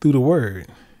clean through the word,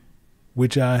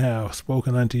 which I have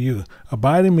spoken unto you,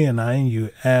 abide in me and I in you,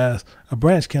 as a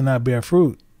branch cannot bear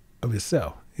fruit of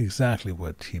itself. Exactly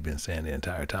what he's been saying the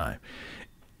entire time.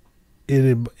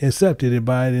 Except it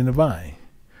abide in the vine.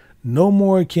 No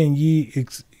more can ye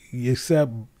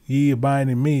except ye abide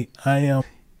in me. I am,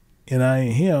 and I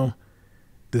in him.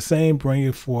 The same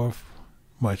bringeth forth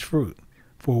much fruit.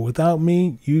 For without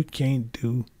me, you can't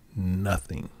do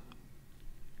nothing.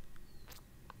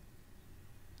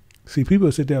 See,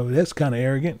 people sit there, well, that's kind of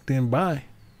arrogant. Then bye.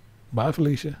 Bye,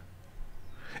 Felicia.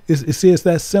 It's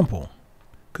that simple,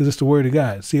 because it's the word of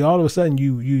God. See, all of a sudden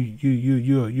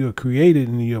you're created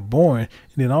and you're born, and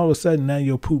then all of a sudden now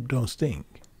your poop don't stink.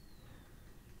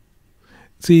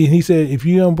 See, he said, if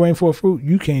you don't bring forth fruit,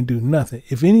 you can't do nothing.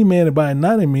 If any man abide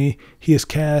not in me, he is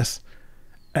cast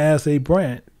as a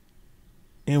branch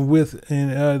and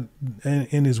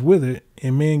is withered,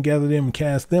 and men gather them and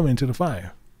cast them into the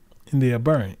fire, and they are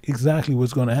burned. Exactly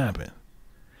what's going to happen.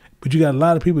 But you got a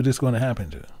lot of people that's going to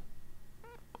happen to.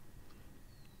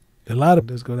 A lot of,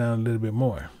 let's go down a little bit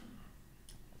more.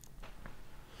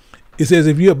 It says,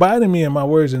 if you abide in me and my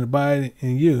words and abide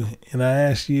in you, and I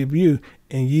ask ye of you,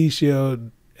 and ye shall,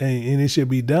 and it shall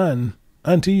be done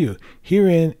unto you.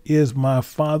 Herein is my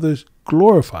Father's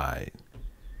glorified,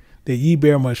 that ye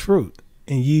bear much fruit,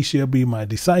 and ye shall be my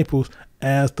disciples,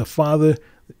 as the Father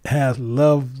hath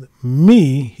loved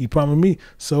me, he promised me,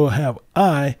 so have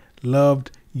I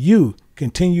loved you.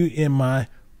 Continue in my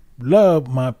love,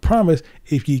 my promise.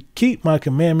 If ye keep my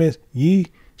commandments, ye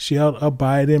shall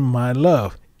abide in my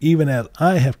love, even as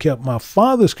I have kept my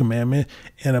Father's commandment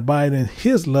and abide in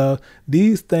his love.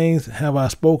 These things have I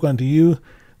spoken unto you,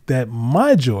 that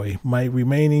my joy might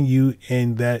remain in you,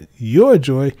 and that your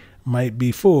joy might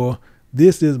be full.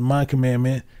 This is my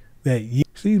commandment, that ye.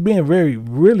 He's being really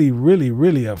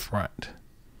upfront.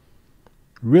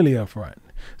 Really upfront.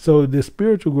 So this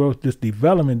spiritual growth, this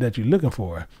development that you're looking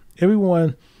for,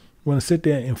 everyone want to sit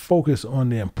there and focus on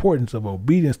the importance of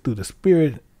obedience through the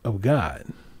Spirit of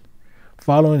God,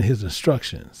 following his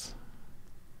instructions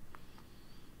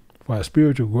for our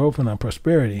spiritual growth and our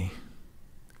prosperity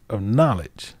of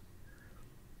knowledge.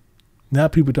 Now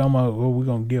people talking about, well, we're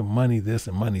going to give money this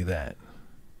and money that.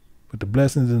 But the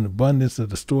blessings and abundance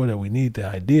of the store that we need, the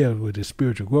idea with this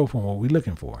spiritual growth and what we're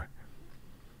looking for.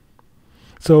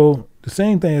 So the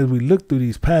same thing as we look through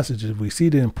these passages, we see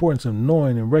the importance of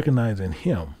knowing and recognizing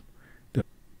him.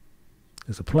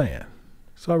 It's a plan.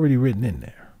 It's already written in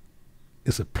there.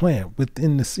 It's a plan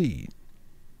within the seed.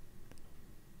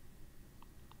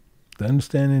 The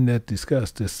understanding that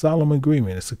discussed this solemn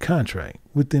agreement, it's a contract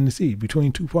within the seed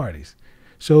between two parties,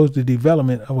 shows the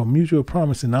development of a mutual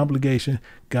promise and obligation.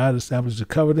 God established a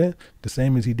covenant, the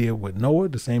same as he did with Noah,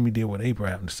 the same he did with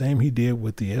Abraham, the same he did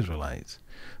with the Israelites.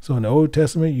 So in the Old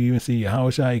Testament, you even see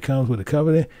Yahushua, he comes with a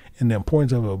covenant and the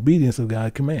importance of obedience of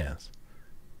God's commands.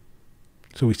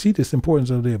 So we see this importance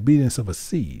of the obedience of a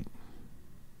seed.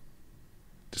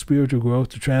 The spiritual growth,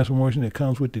 the transformation that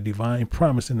comes with the divine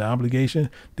promise and the obligation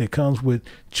that comes with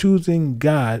choosing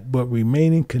God, but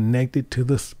remaining connected to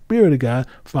the Spirit of God,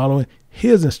 following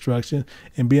his instructions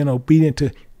and being obedient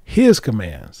to his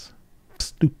commands.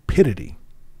 Stupidity.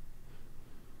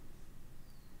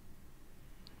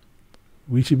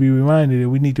 We should be reminded that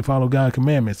we need to follow God's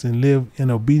commandments and live in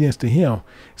obedience to him.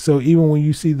 So even when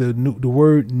you see the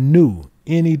word new,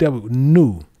 N-E-W,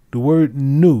 new, the word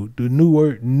new, the new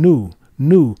word new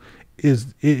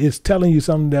is telling you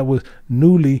something that was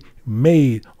newly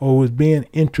made or was being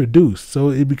introduced. So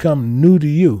it becomes new to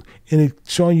you, and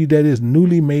it's showing you that it's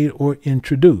newly made or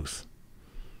introduced.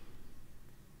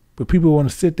 But people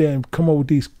want to sit there and come up with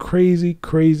these crazy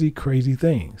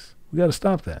things. We got to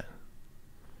stop that.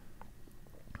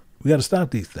 We got to stop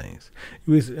these things.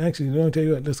 Actually, let me tell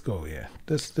you what, let's go here.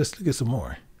 Let's look at some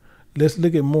more. Let's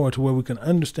look at more to where we can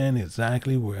understand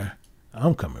exactly where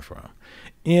I'm coming from.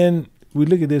 And we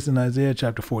look at this in Isaiah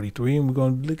chapter 43, and we're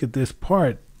going to look at this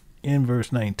part in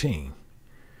verse 19.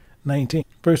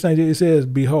 Verse 19, it says,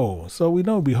 behold. So we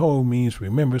know behold means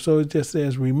remember. So it just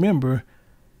says, remember,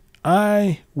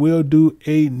 I will do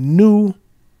a new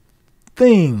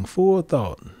thing, full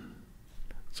thought.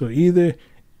 So either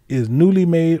is newly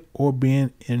made or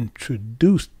being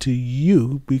introduced to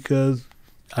you, because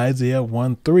Isaiah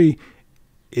 1:3,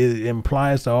 it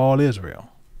implies to all Israel.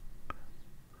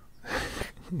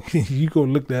 You go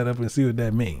look that up and see what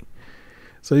that means.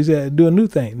 So he said, do a new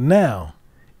thing. Now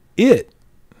it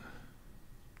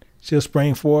shall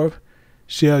spring forth.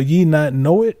 Shall ye not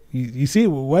know it? You see,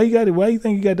 why you got it? Why you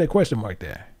think you got that question mark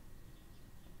there?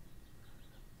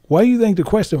 Why you think the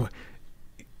question?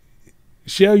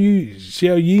 Shall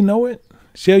ye know it?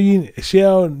 Shall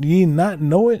ye not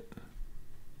know it?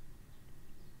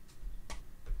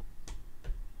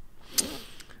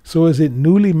 So is it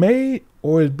newly made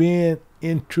or is being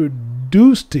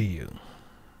introduced to you?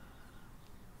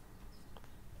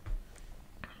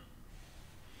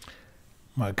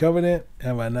 My covenant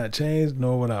have I not changed,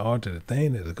 nor will I alter the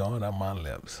thing that is gone on my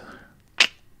lips.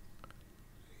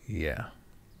 Yeah.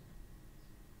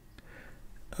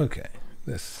 Okay.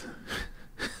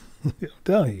 I'm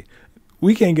telling you,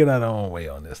 we can't get out our own way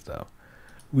on this stuff.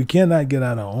 We cannot get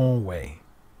out our own way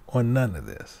on none of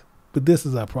this. But this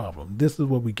is our problem. This is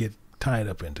what we get tied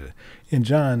up into. In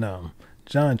John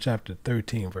chapter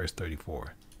 13, verse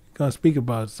 34, going to speak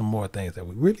about some more things that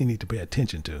we really need to pay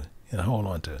attention to and hold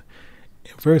on to.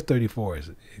 In verse 34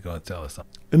 is going to tell us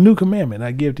something. A new commandment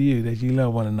I give to you, that you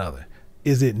love one another.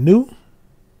 Is it new?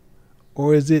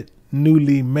 Or is it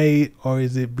newly made? Or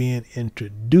is it being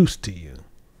introduced to you?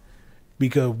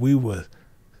 Because we were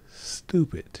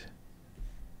stupid.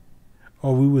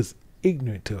 Or we was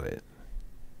ignorant to it.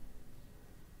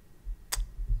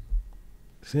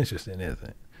 It's interesting, isn't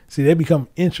it? See, they become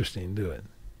interesting, do it.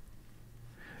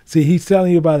 See, he's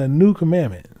telling you about a new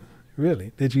commandment,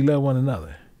 really, that you love one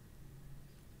another.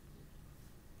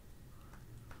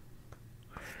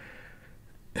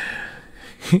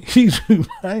 He's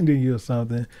reminding you of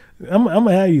something. I'm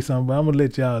gonna have you something, but I'm gonna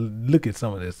let y'all look at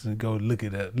some of this and go look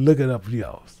it up for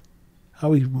y'all.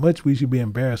 How much we should be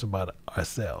embarrassed about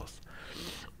ourselves.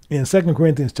 In 2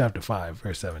 Corinthians chapter 5,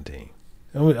 verse 17.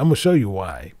 I'm gonna show you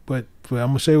why, but I'm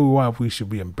gonna show you why we should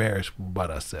be embarrassed about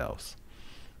ourselves.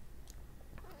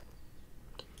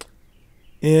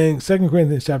 In 2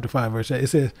 Corinthians chapter 5, verse 8, it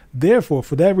says, therefore,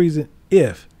 for that reason,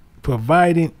 if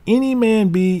providing any man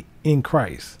be in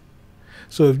Christ.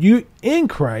 So if you're in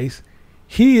Christ,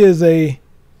 he is a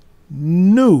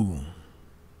new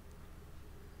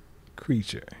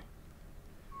creature.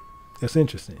 That's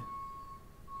interesting.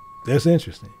 That's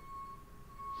interesting.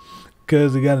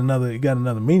 Because it got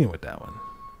another meaning with that one.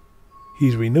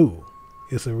 He's renewed.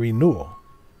 It's a renewal.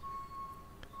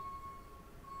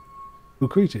 New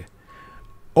creature.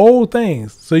 Old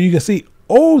things. So you can see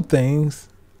old things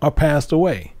are passed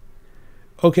away.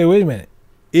 Okay, wait a minute.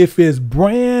 If it's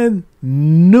brand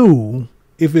new,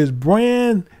 it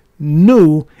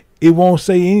won't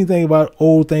say anything about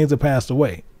old things that passed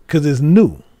away because it's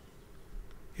new.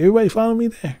 Everybody follow me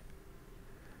there?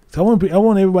 So I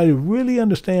want everybody to really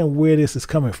understand where this is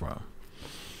coming from.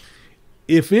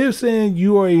 If it's saying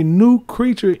you are a new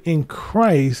creature in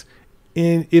Christ,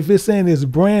 and if it's saying it's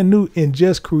brand new and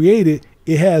just created,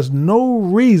 it has no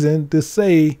reason to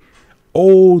say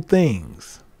old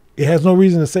things. It has no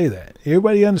reason to say that.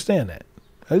 Everybody understand that?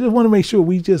 I just want to make sure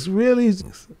we just really,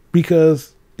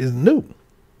 because it's new.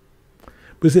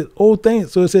 But it says old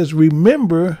things. So it says,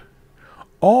 remember,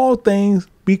 all things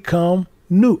become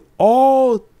new.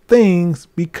 All things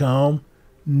become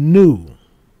new.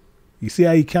 You see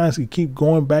how you constantly keep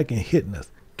going back and hitting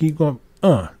us. Keep going,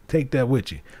 take that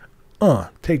with you.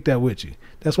 Take that with you.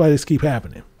 That's why this keep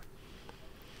happening.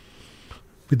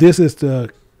 But this is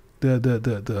the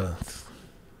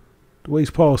way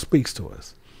Paul speaks to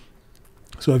us.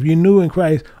 So if you're new in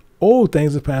Christ, old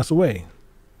things have passed away.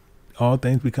 All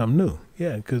things become new.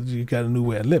 Yeah, because you got a new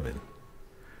way of living.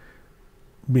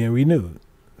 Being renewed.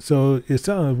 So it's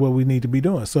telling us what we need to be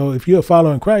doing. So if you're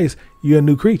following Christ, you're a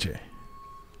new creature.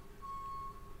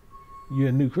 You're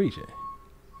a new creature.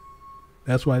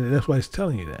 That's why it's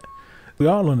telling you that.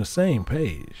 We're all on the same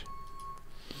page.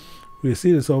 We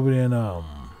see this over in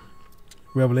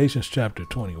Revelations chapter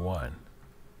 21,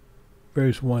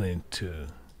 verse 1 and 2.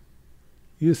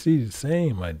 You see the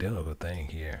same identical thing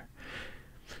here.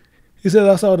 He said,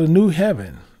 I saw the new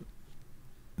heaven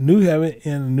and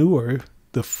the new earth.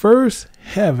 The first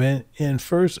heaven and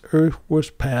first earth was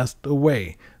passed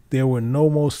away. There were no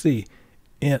more sea.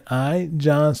 And I,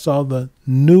 John, saw the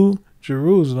new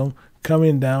Jerusalem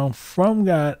coming down from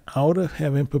God out of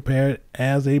heaven, prepared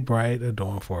as a bride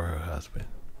adorned for her husband.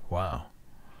 Wow.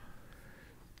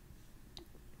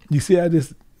 You see how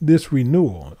this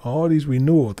renewal, all these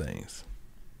renewal things,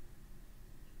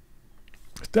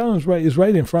 it's telling us it's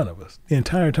right in front of us the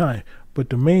entire time. But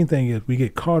the main thing is we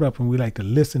get caught up and we like to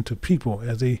listen to people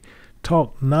as they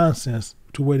talk nonsense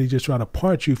to where they just try to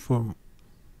part you from.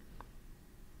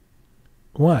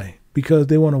 Why? Because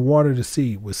they want to water the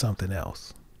seed with something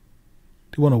else.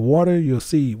 They want to water your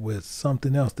seed with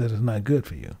something else that is not good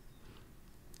for you.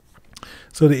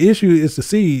 So the issue is the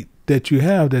seed that you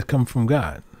have that comes from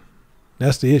God.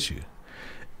 That's the issue.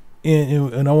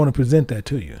 And I want to present that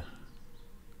to you.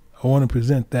 I want to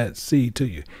present that seed to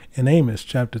you. In Amos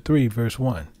chapter 3, verse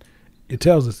 1, it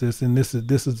tells us this, and this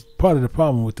is part of the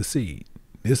problem with the seed.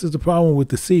 This is the problem with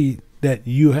the seed that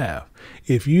you have.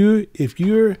 If you're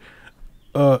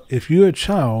a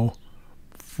child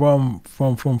from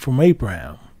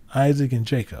Abraham, Isaac, and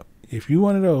Jacob, if you're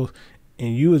one of those,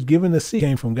 and you was given the seed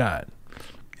came from God,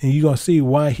 and you're gonna see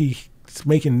why he's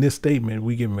making this statement.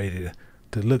 We getting ready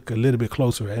to look a little bit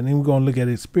closer at it, and then we're gonna look at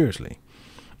it spiritually.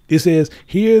 It says,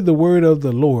 hear the word of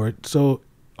the Lord. So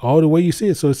all the way you see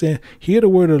it. So it's saying, hear the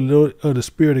word of the Lord, of the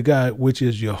Spirit of God, which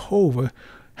is Jehovah,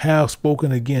 have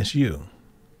spoken against you.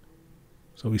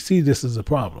 So we see this as a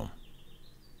problem.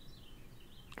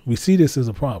 We see this as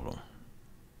a problem.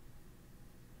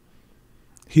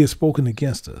 He has spoken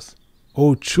against us,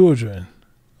 O children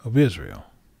of Israel,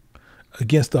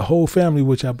 against the whole family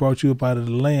which I brought you up out of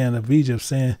the land of Egypt,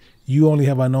 saying, you only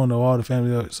have I known of all the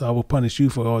family, so I will punish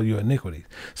you for all your iniquities.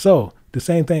 So the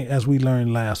same thing as we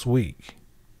learned last week.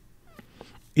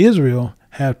 Israel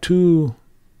have two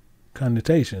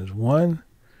connotations. One,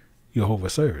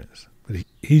 Jehovah's servants. But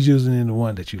he's using in the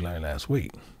one that you learned last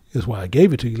week. That's why I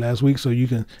gave it to you last week, so you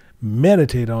can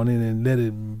meditate on it and let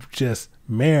it just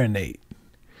marinate.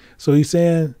 So he's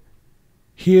saying,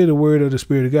 hear the word of the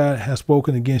Spirit of God has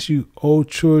spoken against you, O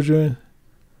children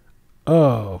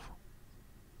of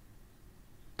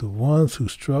the ones who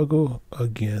struggle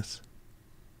against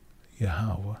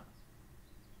Yahweh,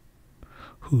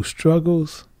 who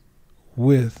struggles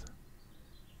with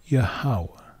Yahweh,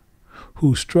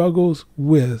 who struggles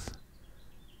with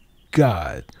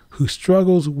God, who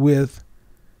struggles with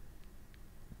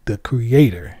the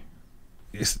Creator.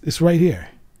 It's right here.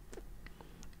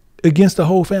 Against the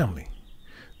whole family.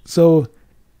 So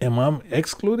am I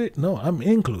excluded? No, I'm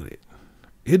included.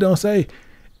 It don't say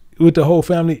with the whole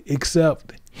family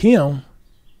except him.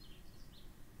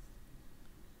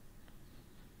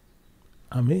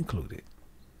 I'm included.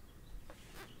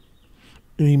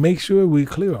 And he makes sure we're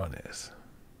clear on this.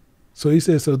 So he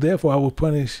says, so therefore I will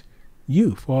punish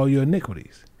you for all your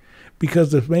iniquities.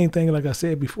 Because the main thing, like I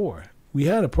said before, we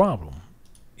had a problem.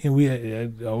 And we're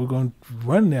going to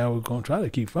run now. We're going to try to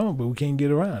keep from it, but we can't get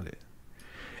around it.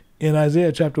 In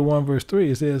Isaiah chapter 1, verse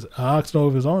 3, it says, an ox know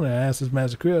of his owner and asks his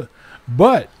master crib.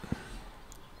 But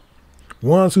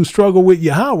ones who struggle with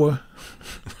Yahweh,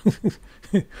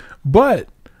 but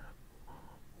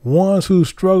ones who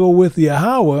struggle with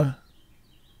Yahweh,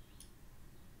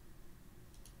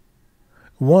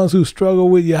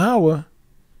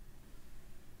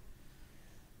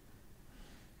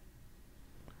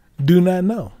 do not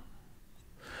know.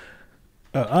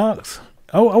 An ox,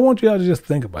 I want y'all to just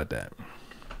think about that.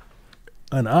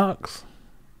 An ox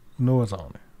knows his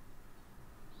owner.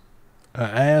 An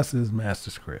ass is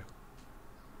master's crib.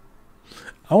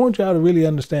 I want y'all to really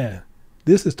understand,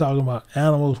 this is talking about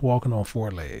animals walking on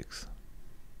four legs.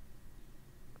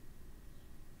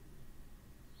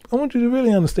 I want you to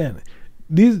really understand it.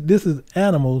 This is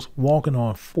animals walking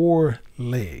on four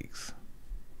legs.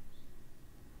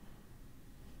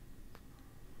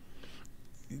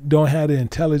 Don't have the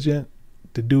intelligence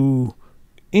to do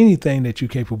anything that you're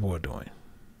capable of doing.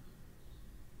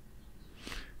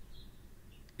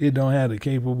 It don't have the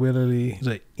capability to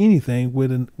do anything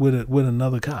with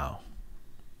another cow.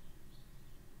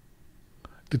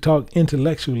 To talk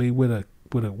intellectually with a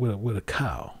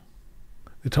cow.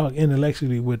 To talk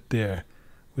intellectually with their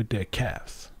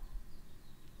calves.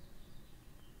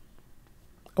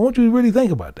 I want you to really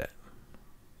think about that.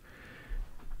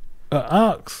 An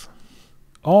ox,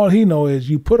 all he know is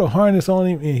you put a harness on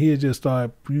him and he'll just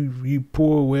start, you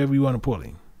pull wherever you want to pull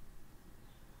him.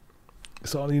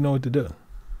 That's all he know what to do.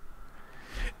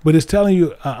 But it's telling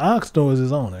you an ox knows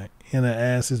his owner and an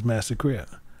ass is master crib.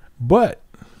 But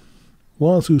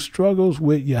ones who struggles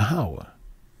with Yahweh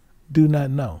do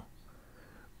not know.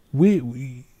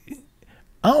 I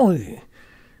don't.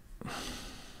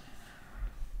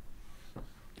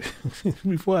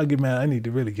 Before I get mad, I need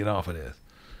to really get off of this.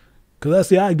 Cause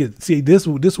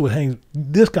this what hangs,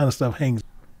 this kind of stuff hangs.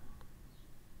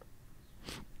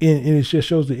 And it just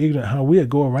shows the ignorant how we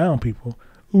go around people.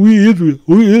 We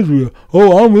Israel.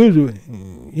 Oh, I'm Israel.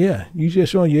 Yeah, you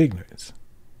just showing your ignorance.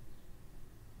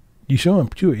 You showing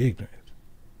pure ignorance.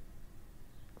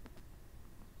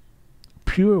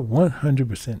 Pure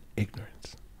 100%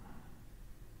 ignorance.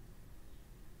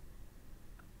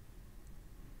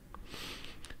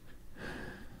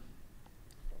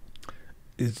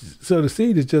 So the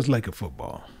seed is just like a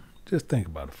football. Just think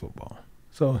about a football.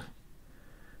 So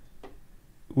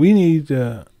we need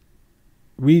to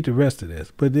read the rest of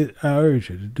this, but I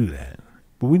urge you to do that.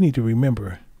 But we need to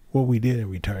remember what we did and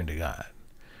return to God,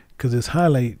 because it's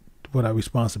highlight what our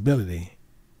responsibility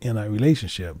in our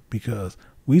relationship, because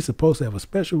we're supposed to have a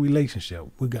special relationship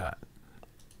with God,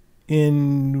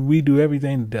 and we do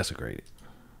everything to desecrate it.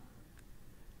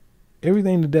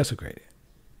 Everything to desecrate it,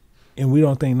 and we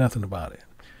don't think nothing about it.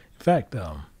 In fact,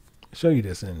 I'll show you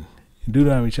this in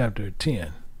Deuteronomy chapter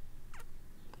 10.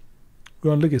 We're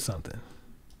going to look at something.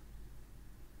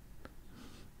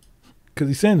 Because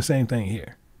he's saying the same thing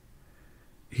here.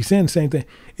 He's saying the same thing.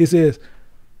 It says,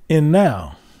 and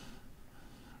now,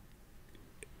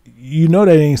 you know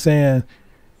that ain't saying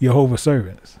Jehovah's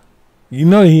servants. You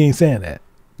know he ain't saying that.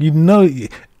 You know,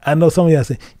 I know some of y'all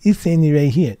say, it's saying it right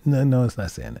here. No, it's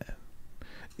not saying that.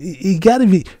 You got to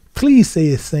be. Please say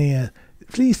it's saying.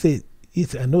 Please say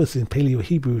it's. I know it's in Paleo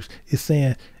Hebrews. It's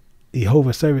saying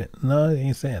Jehovah's servant. No, it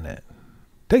ain't saying that.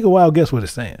 Take a wild guess what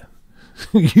it's saying.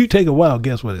 You take a wild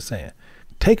guess what it's saying.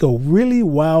 Take a really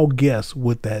wild guess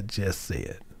what that just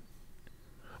said.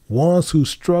 Ones who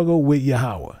struggle with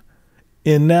Yahweh.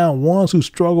 And now ones who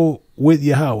struggle with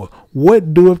Yahweh.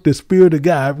 What doeth the Spirit of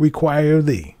God require of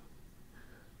thee?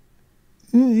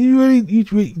 Can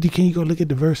you go look at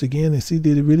the verse again and see,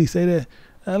 did it really say that?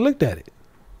 I looked at it.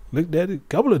 Looked at it a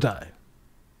couple of times.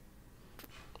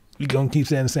 You're going to keep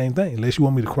saying the same thing. Unless you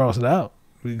want me to cross it out.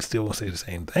 We still going to say the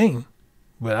same thing.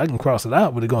 But I can cross it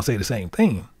out, but it's going to say the same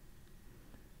thing.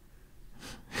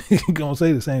 It's going to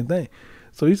say the same thing.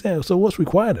 So he's saying, so what's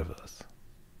required of us?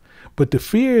 But to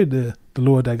fear the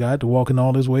Lord thy God, to walk in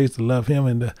all his ways, to love him,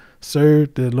 and to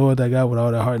serve the Lord thy God with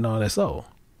all their heart and all their soul.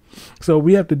 So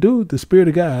we have to do the Spirit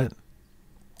of God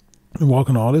and walk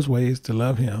in all his ways, to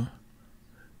love him.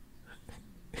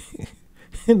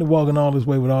 And to walk in all his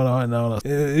way with all the heart and all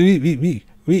the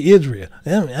we Israel.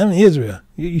 I'm Israel.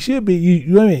 You should be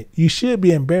you should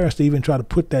be embarrassed to even try to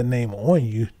put that name on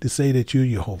you to say that you're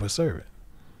Jehovah's servant.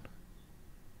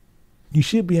 You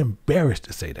should be embarrassed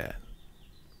to say that.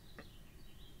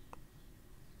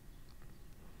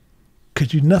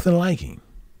 Because you're nothing like him.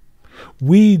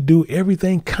 We do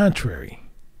everything contrary.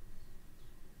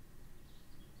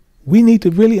 We need to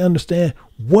really understand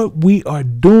what we are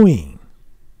doing.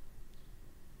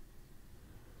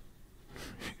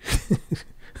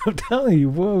 I'm telling you,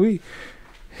 boy,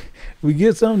 we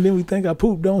get something, then we think our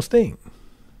poop don't stink.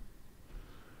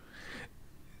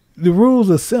 The rules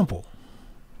are simple.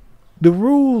 The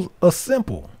rules are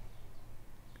simple.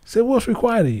 So what's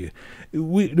required of you?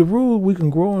 The rule, we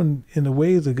can grow in the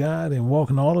ways of God and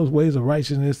walk in all those ways of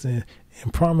righteousness and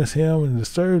promise him and to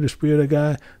serve the Spirit of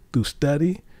God through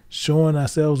study, showing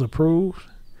ourselves approved,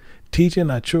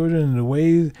 teaching our children in the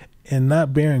ways and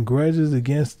not bearing grudges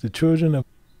against the children of.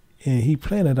 And he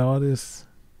planted all this,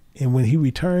 and when he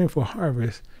returned for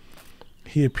harvest,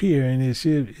 he appeared, and it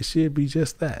should be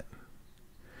just that.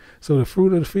 So the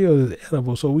fruit of the field is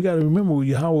edible. So we got to remember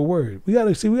Yahweh's word. We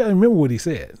got to remember what he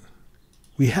said.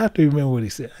 We have to remember what he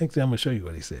said. Actually, I'm going to show you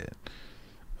what he said.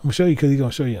 I'm going to show you because he's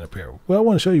going to show you in a parable. Well, I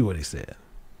want to show you what he said.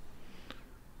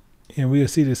 And we'll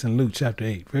see this in Luke chapter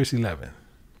 8, verse 11.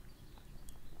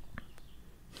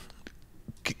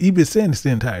 He's been saying this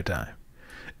the entire time.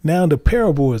 Now the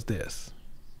parable is this.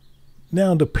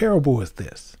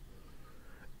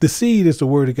 The seed is the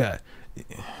word of God.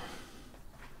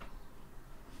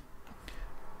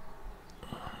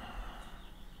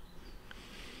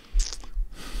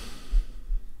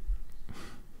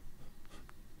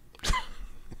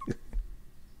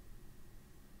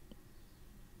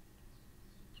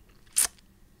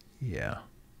 Yeah.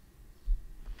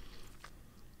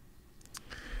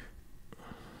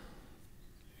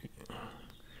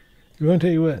 You want to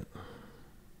tell you what?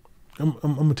 I'm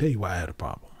going to tell you why I had a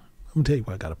problem. I'm going to tell you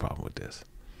why I got a problem with this.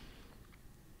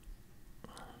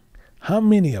 How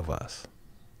many of us,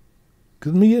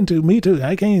 because me too,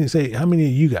 I can't even say how many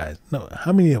of you guys, no,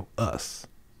 how many of us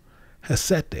has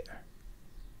sat there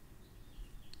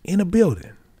in a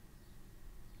building,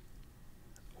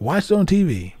 watched on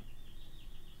TV,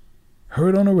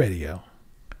 heard on the radio,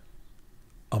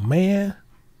 a man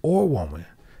or a woman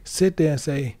sit there and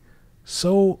say,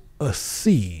 sow a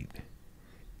seed,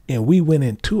 and we went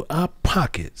into our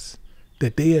pockets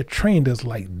that they had trained us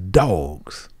like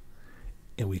dogs,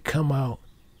 and we come out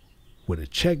with a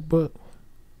checkbook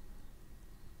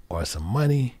or some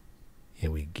money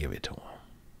and we give it to them.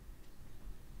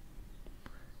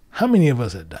 How many of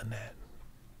us have done that?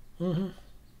 Mm-hmm.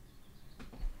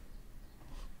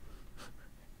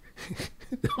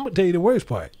 I'm going to tell you the worst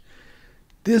part.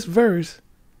 This verse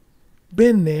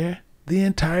been there the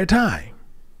entire time.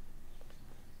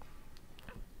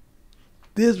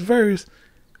 This verse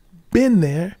been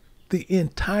there the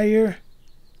entire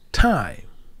time.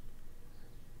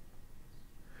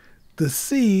 The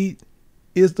seed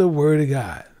is the word of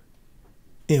God.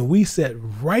 And we sat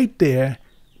right there,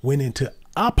 went into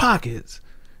our pockets.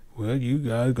 Well, you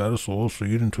guys got to sow a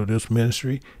seed into this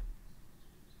ministry.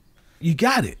 You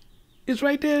got it. It's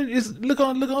right there. Look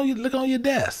on your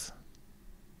desk.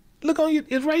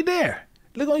 It's right there.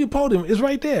 Look on your podium. It's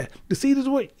right there. The seed is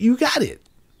what you got it.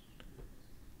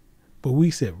 But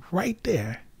we sit right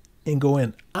there and go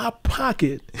in our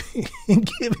pocket and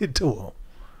give it to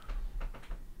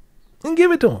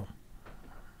them.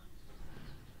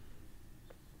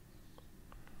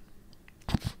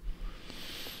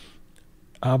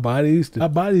 Our bodies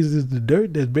is the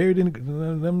dirt that's buried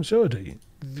in. Let me show it to you.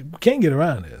 Can't get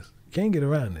around this.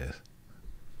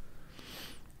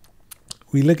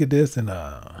 We look at this in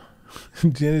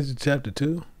Genesis chapter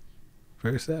 2,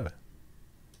 verse 7.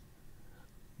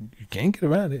 You can't get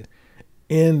around it.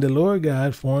 And the Lord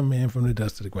God formed man from the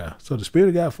dust of the ground. So the Spirit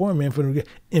of God formed man from the ground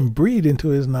and breathed into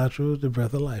his nostrils the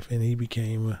breath of life, and he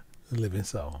became a living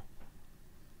soul.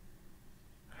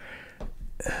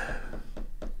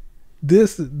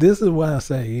 This is why I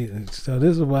say, so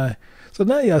this is why, so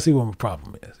now y'all see what my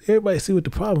problem is. Everybody see what the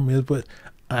problem is, but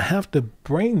I have to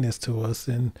bring this to us,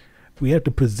 and we have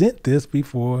to present this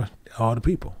before all the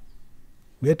people.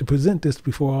 We have to present this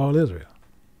before all Israel.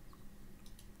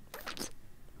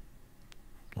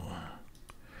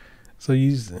 So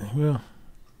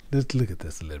let's look at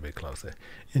this a little bit closer.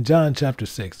 In John chapter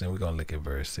 6, and we're going to look at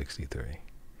verse 63.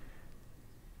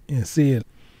 And see it.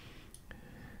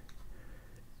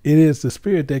 It is the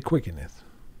Spirit that quickeneth.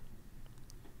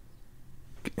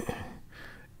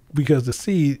 Because the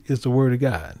seed is the word of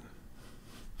God.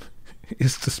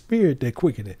 It's the Spirit that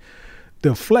quickeneth.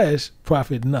 The flesh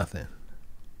profit nothing.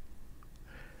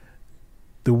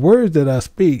 The words that I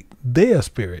speak, they are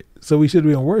spirit. So we should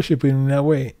be worshiping in that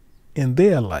way in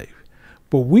their life.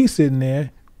 But we sitting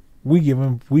there, we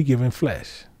giving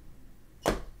flesh.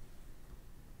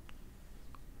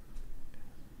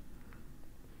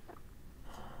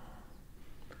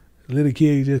 Little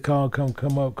kids just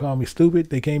come up, call me stupid.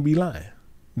 They can't be lying.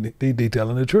 They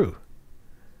telling the truth.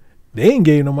 They ain't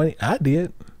gave no money. I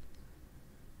did.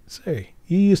 Say,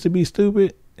 you used to be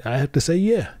stupid. I have to say,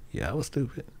 yeah, I was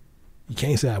stupid. You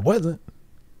can't say I wasn't.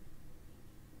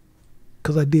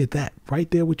 Because I did that. Right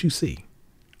there, what you see.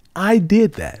 I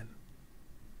did that.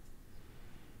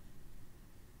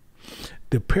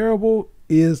 The parable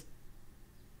is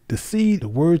the seed, the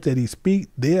words that he speaks,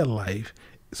 their life.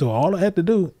 So all I had to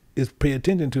do is pay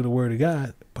attention to the word of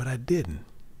God, but I didn't.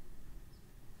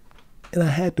 And I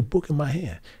had the book in my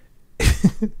hand.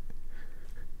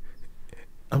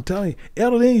 I'm telling you,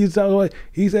 Elder Lynn used to talk about,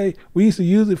 he say we used to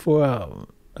use it for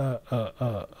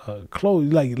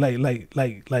clothes,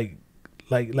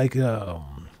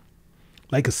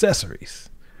 like accessories.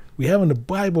 We having the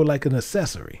Bible like an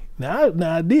accessory. Now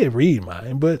I did read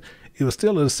mine, but it was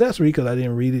still an accessory because I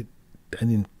didn't read it. I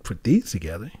didn't put these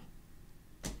together.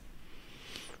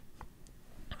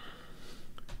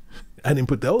 I didn't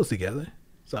put those together.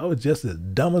 So I was just as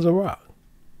dumb as a rock.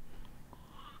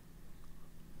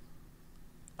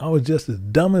 I was just as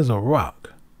dumb as a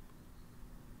rock.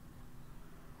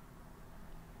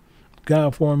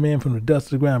 God formed man from the dust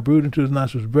of the ground, breathed into his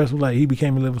nostrils, breath of life. He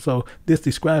became a living soul. This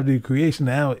describes the creation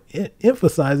now,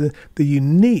 emphasizing the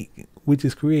unique which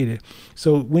is created.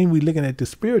 So when we're looking at the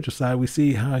spiritual side, we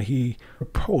see how he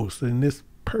proposed in this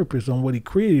purpose on what he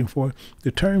created him for.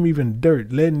 The term even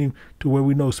dirt led him to where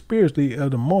we know spiritually of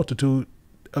the multitude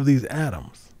of these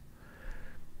atoms.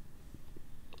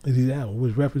 These atoms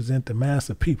which represent the mass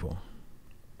of people.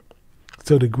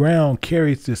 So the ground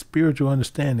carries this spiritual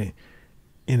understanding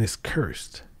and it's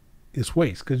cursed. It's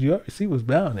waste. Because you already see what's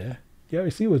down there. You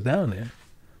already see what's down there.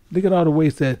 Look at all the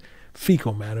waste, that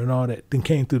fecal matter and all that then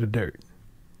came through the dirt.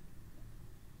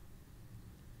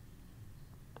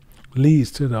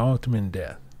 Leads to the ultimate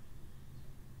death.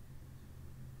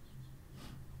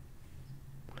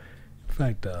 In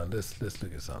fact, let's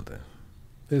look at something.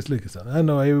 Let's look at something. I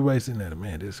know everybody's sitting there,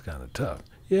 man, this is kind of tough.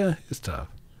 Yeah, it's tough.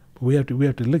 But we have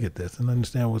to look at this and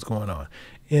understand what's going on.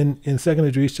 In 2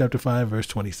 Hebraist chapter 5, verse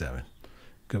 27.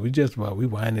 Because we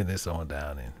winding this on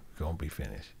down and we're going to be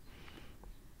finished.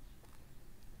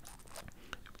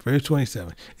 Verse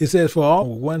 27. It says, for all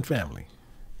one family.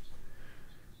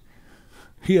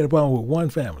 He had a problem with one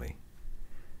family.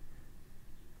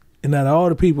 And out of all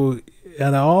the people,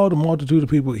 out of all the multitude of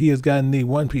people, he has gotten thee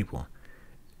one people.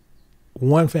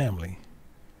 One family.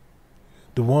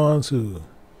 The ones who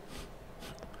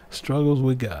struggles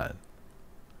with God.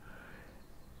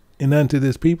 And unto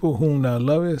this people whom thou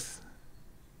lovest,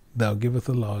 thou givest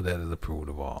a law that is approved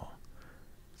of all.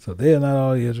 So they are not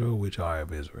all Israel which are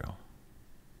of Israel.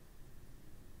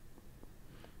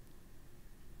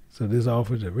 So this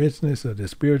offers the richness of the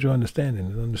spiritual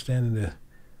understanding, the understanding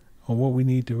on what we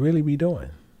need to really be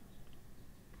doing.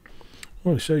 I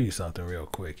want to show you something real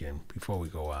quick, and before we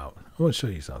go out, I want to show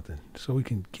you something so we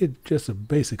can get just a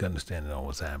basic understanding on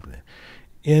what's happening.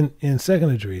 In 2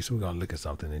 Hebraist, we're going to look at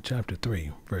something in chapter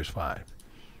 3, verse 5.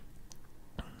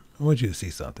 I want you to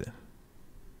see something.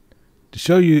 To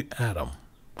show you Adam.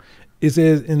 It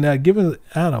says, and thou givest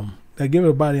Adam, thou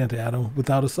givest a body unto Adam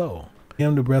without a soul.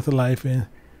 Him the breath of life, and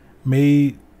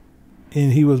he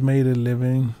was made a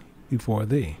living before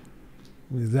thee.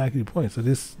 Exactly the point. So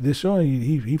this showing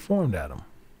you he formed Adam.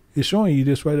 It's showing you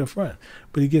this right up front.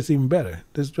 But it gets even better.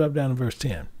 Let's drop down to verse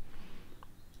 10.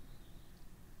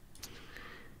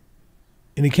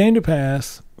 And it came to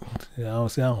pass, I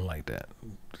don't like that.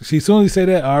 She soon as say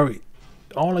that,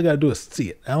 all I got to do is see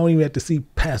it. I don't even have to see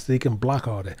past it. They can block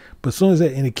all that. But as soon as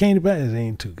that, and it came to pass, it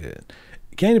ain't too good.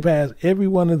 It came to pass, every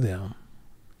one of them,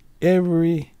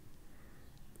 every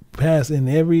of them,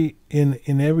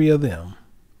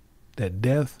 that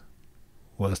death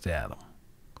was to Adam.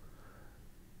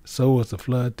 So was the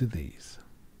flood to these.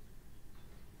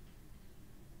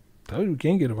 Told you we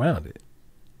can't get around it.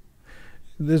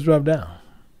 Let's drop down.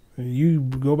 You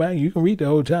go back, you can read the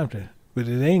whole chapter, but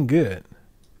it ain't good.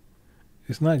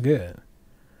 It's not good.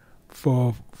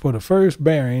 For the first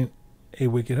bearing a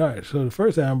wicked heart. So the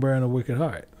first Adam bearing a wicked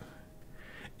heart.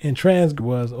 And trans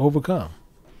was overcome.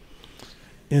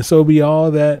 And so be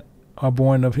all that are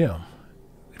born of him.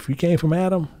 If you came from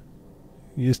Adam,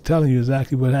 it's telling you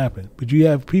exactly what happened. But you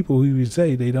have people who you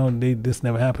say this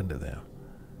never happened to them.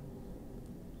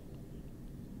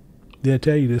 They'll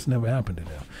tell you this never happened to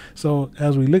them. So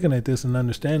as we're looking at this and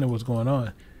understanding what's going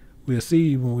on, we'll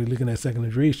see when we're looking at 2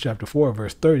 Hebraist chapter 4,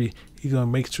 verse 30, he's going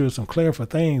to make sure some clarify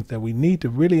things that we need to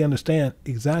really understand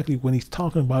exactly when he's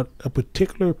talking about a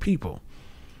particular people.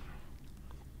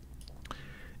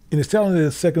 And it's telling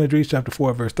us 2 Hebraist chapter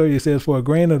 4, verse 30, it says, for a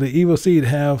grain of the evil seed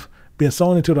have been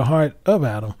sown into the heart of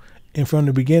Adam, and from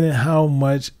the beginning how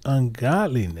much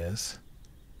ungodliness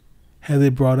has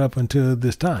it brought up until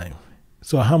this time.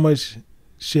 So how much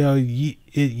shall it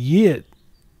yet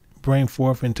bring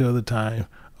forth until the time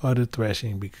of the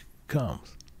threshing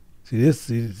comes? See,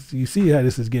 you see how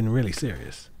this is getting really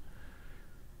serious.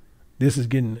 This is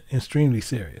getting extremely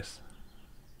serious.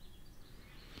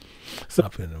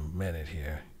 Stop in a minute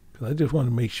here, because I just want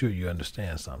to make sure you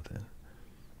understand something.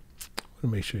 I want to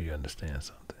make sure you understand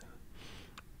something.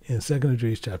 In 2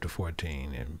 Hebraist chapter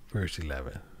 14 and verse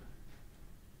 11,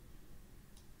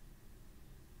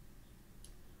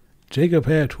 Jacob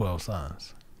had 12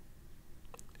 sons.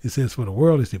 It says, for the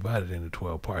world is divided into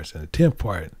 12 parts, and the 10th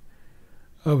part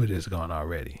of it is gone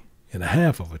already, and a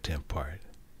half of a 10th part.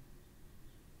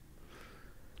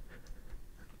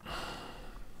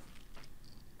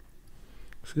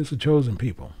 So it's a chosen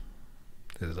people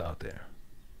that is out there.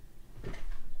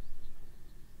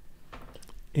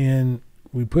 And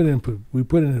we put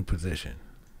in a position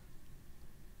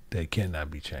that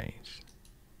cannot be changed.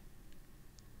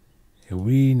 And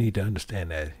we need to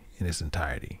understand that in its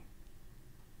entirety.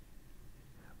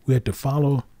 We have to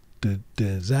follow the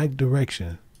exact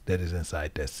direction that is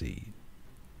inside that seed.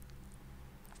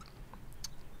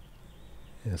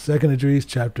 In 2 Hebraist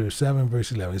chapter 7,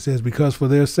 verse 11, it says, because for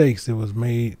their sakes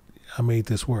I made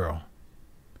this world.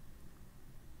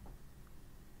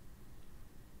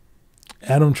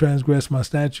 Adam transgressed my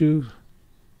statutes,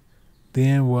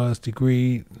 then was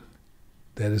decreed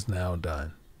that is now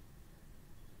done.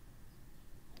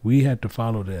 We have to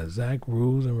follow the exact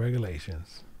rules and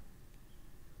regulations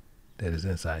that is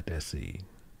inside that seed.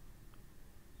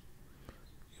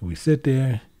 If we sit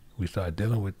there, we start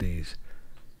dealing with these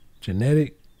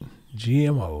genetic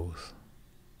GMOs,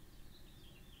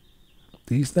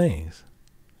 these things,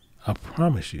 I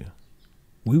promise you,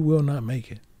 we will not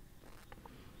make it.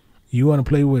 You want to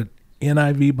play with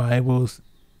NIV Bibles,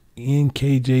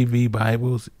 NKJV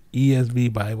Bibles,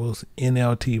 ESV Bibles,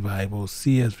 NLT Bibles,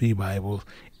 CSV Bibles,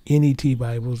 NET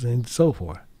Bibles, and so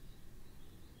forth,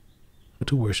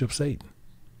 to worship Satan.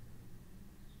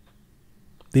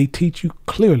 They teach you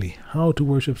clearly how to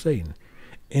worship Satan.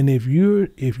 And if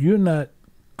you're not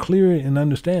clear in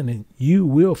understanding, you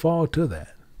will fall to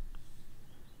that.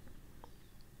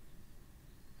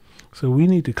 So we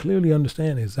need to clearly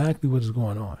understand exactly what is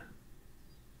going on.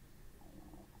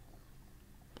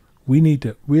 We need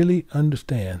to really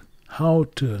understand how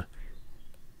to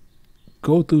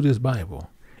go through this Bible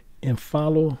and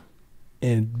follow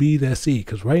and be that seed.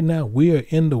 Because right now we are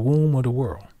in the womb of the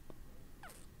world.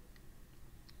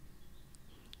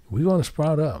 We're going to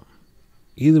sprout up.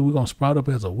 Either we're going to sprout up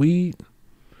as a weed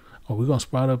or we're going to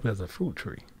sprout up as a fruit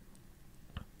tree.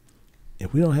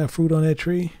 If we don't have fruit on that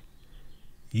tree,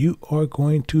 you are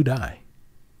going to die.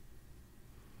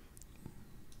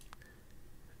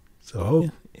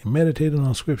 So meditating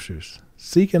on scriptures,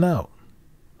 seeking out,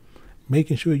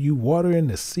 making sure you water in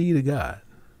the seed of God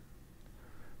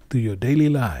through your daily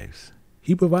lives.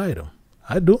 He provide them.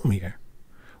 I do them here.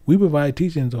 We provide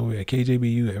teachings over at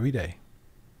KJBU every day.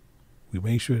 We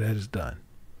make sure that is done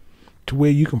to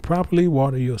where you can properly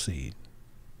water your seed.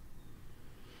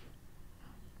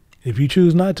 If you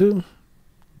choose not to,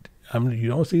 you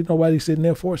don't see nobody sitting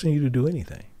there forcing you to do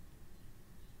anything.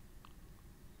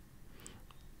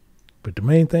 But the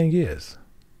main thing is,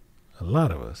 a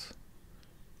lot of us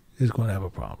is going to have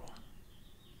a problem.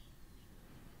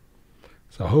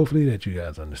 So hopefully that you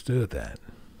guys understood that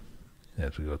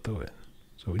as we go through it.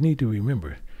 So we need to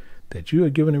remember that you are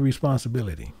given a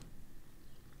responsibility.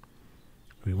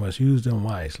 We must use them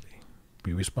wisely.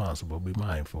 Be responsible, be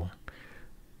mindful,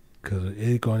 because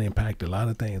it's going to impact a lot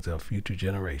of things of future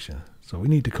generations. So we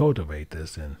need to cultivate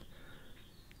this and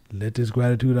let this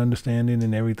gratitude, understanding,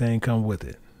 and everything come with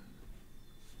it.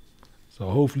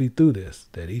 So hopefully through this,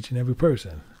 that each and every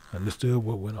person understood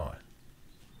what went on.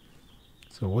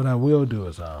 So what I will do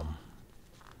is I'm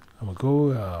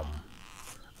gonna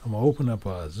open up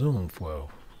Zoom for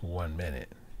 1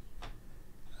 minute.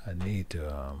 I need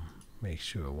to make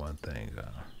sure one thing.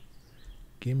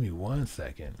 Give me 1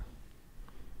 second,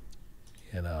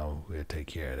 and we'll take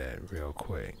care of that real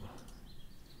quick.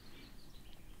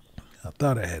 I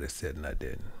thought I had it set and I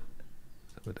didn't,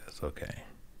 but that's okay.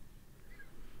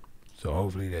 So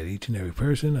hopefully that each and every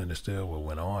person understood what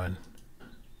went on,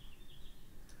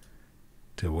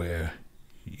 to where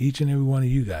each and every one of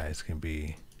you guys can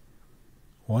be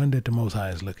one that the Most High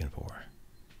is looking for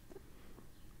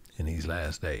in these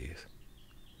last days.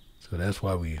 So that's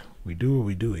why we do what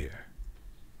we do here.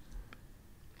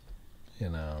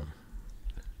 And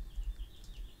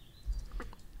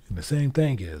the same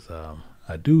thing is,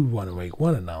 I do want to make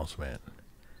one announcement,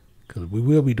 because we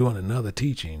will be doing another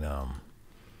teaching.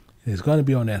 It's going to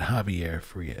be on that Javier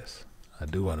Frias. I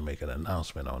do want to make an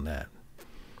announcement on that.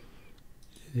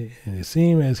 And it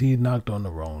seemed as he knocked on the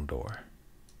wrong door.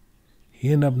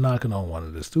 He ended up knocking on one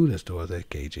of the students' doors at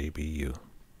KJBU.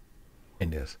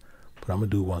 And this, but I'm going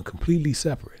to do one completely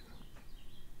separate,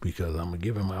 because I'm going to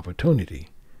give him opportunity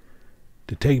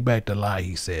to take back the lie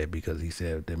he said, because he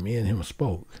said that me and him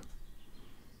spoke.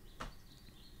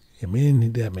 And me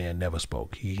and that man never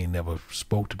spoke. He never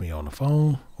spoke to me on the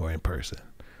phone or in person.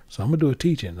 So I'm going to do a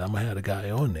teaching. I'm going to have the guy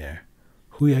on there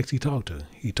who he actually talked to.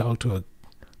 He talked to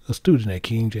a student at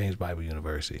King James Bible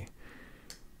University.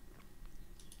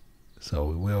 So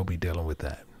we will be dealing with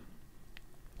that.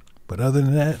 But other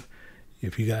than that,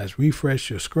 if you guys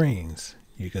refresh your screens,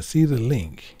 you can see the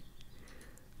link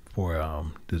for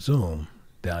the Zoom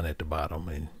down at the bottom,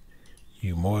 and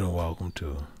you're more than welcome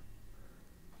to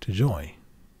join.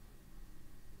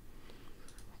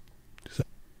 So,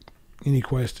 any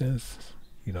questions,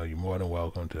 you're more than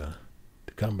welcome to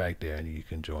come back there, and you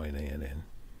can join in,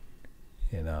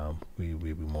 and we'll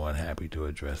be more than happy to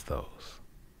address those.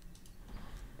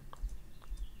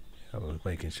 I was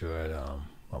making sure that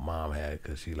my mom had,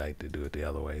 because she liked to do it the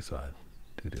other way, so I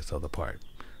do this other part.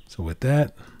 So with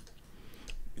that,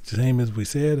 same as we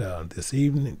said, this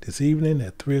evening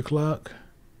at 3 o'clock,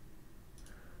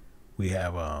 we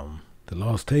have the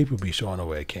lost tape will be showing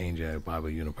over at King James Bible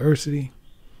University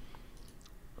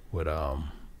with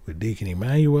Deacon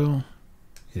Emmanuel.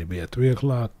 It'll be at 3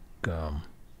 o'clock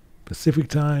Pacific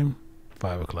time,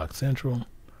 5 o'clock Central,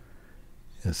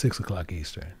 and 6 o'clock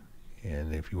Eastern.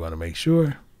 And if you want to make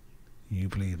sure, you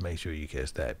please make sure you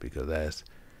catch that, because as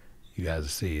you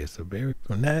guys see, it's a very,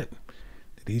 from that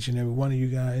each and every one of you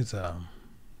guys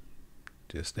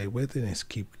just stay with it and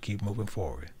keep moving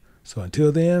forward. So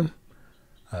until then,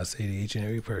 I say to each and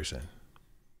every person,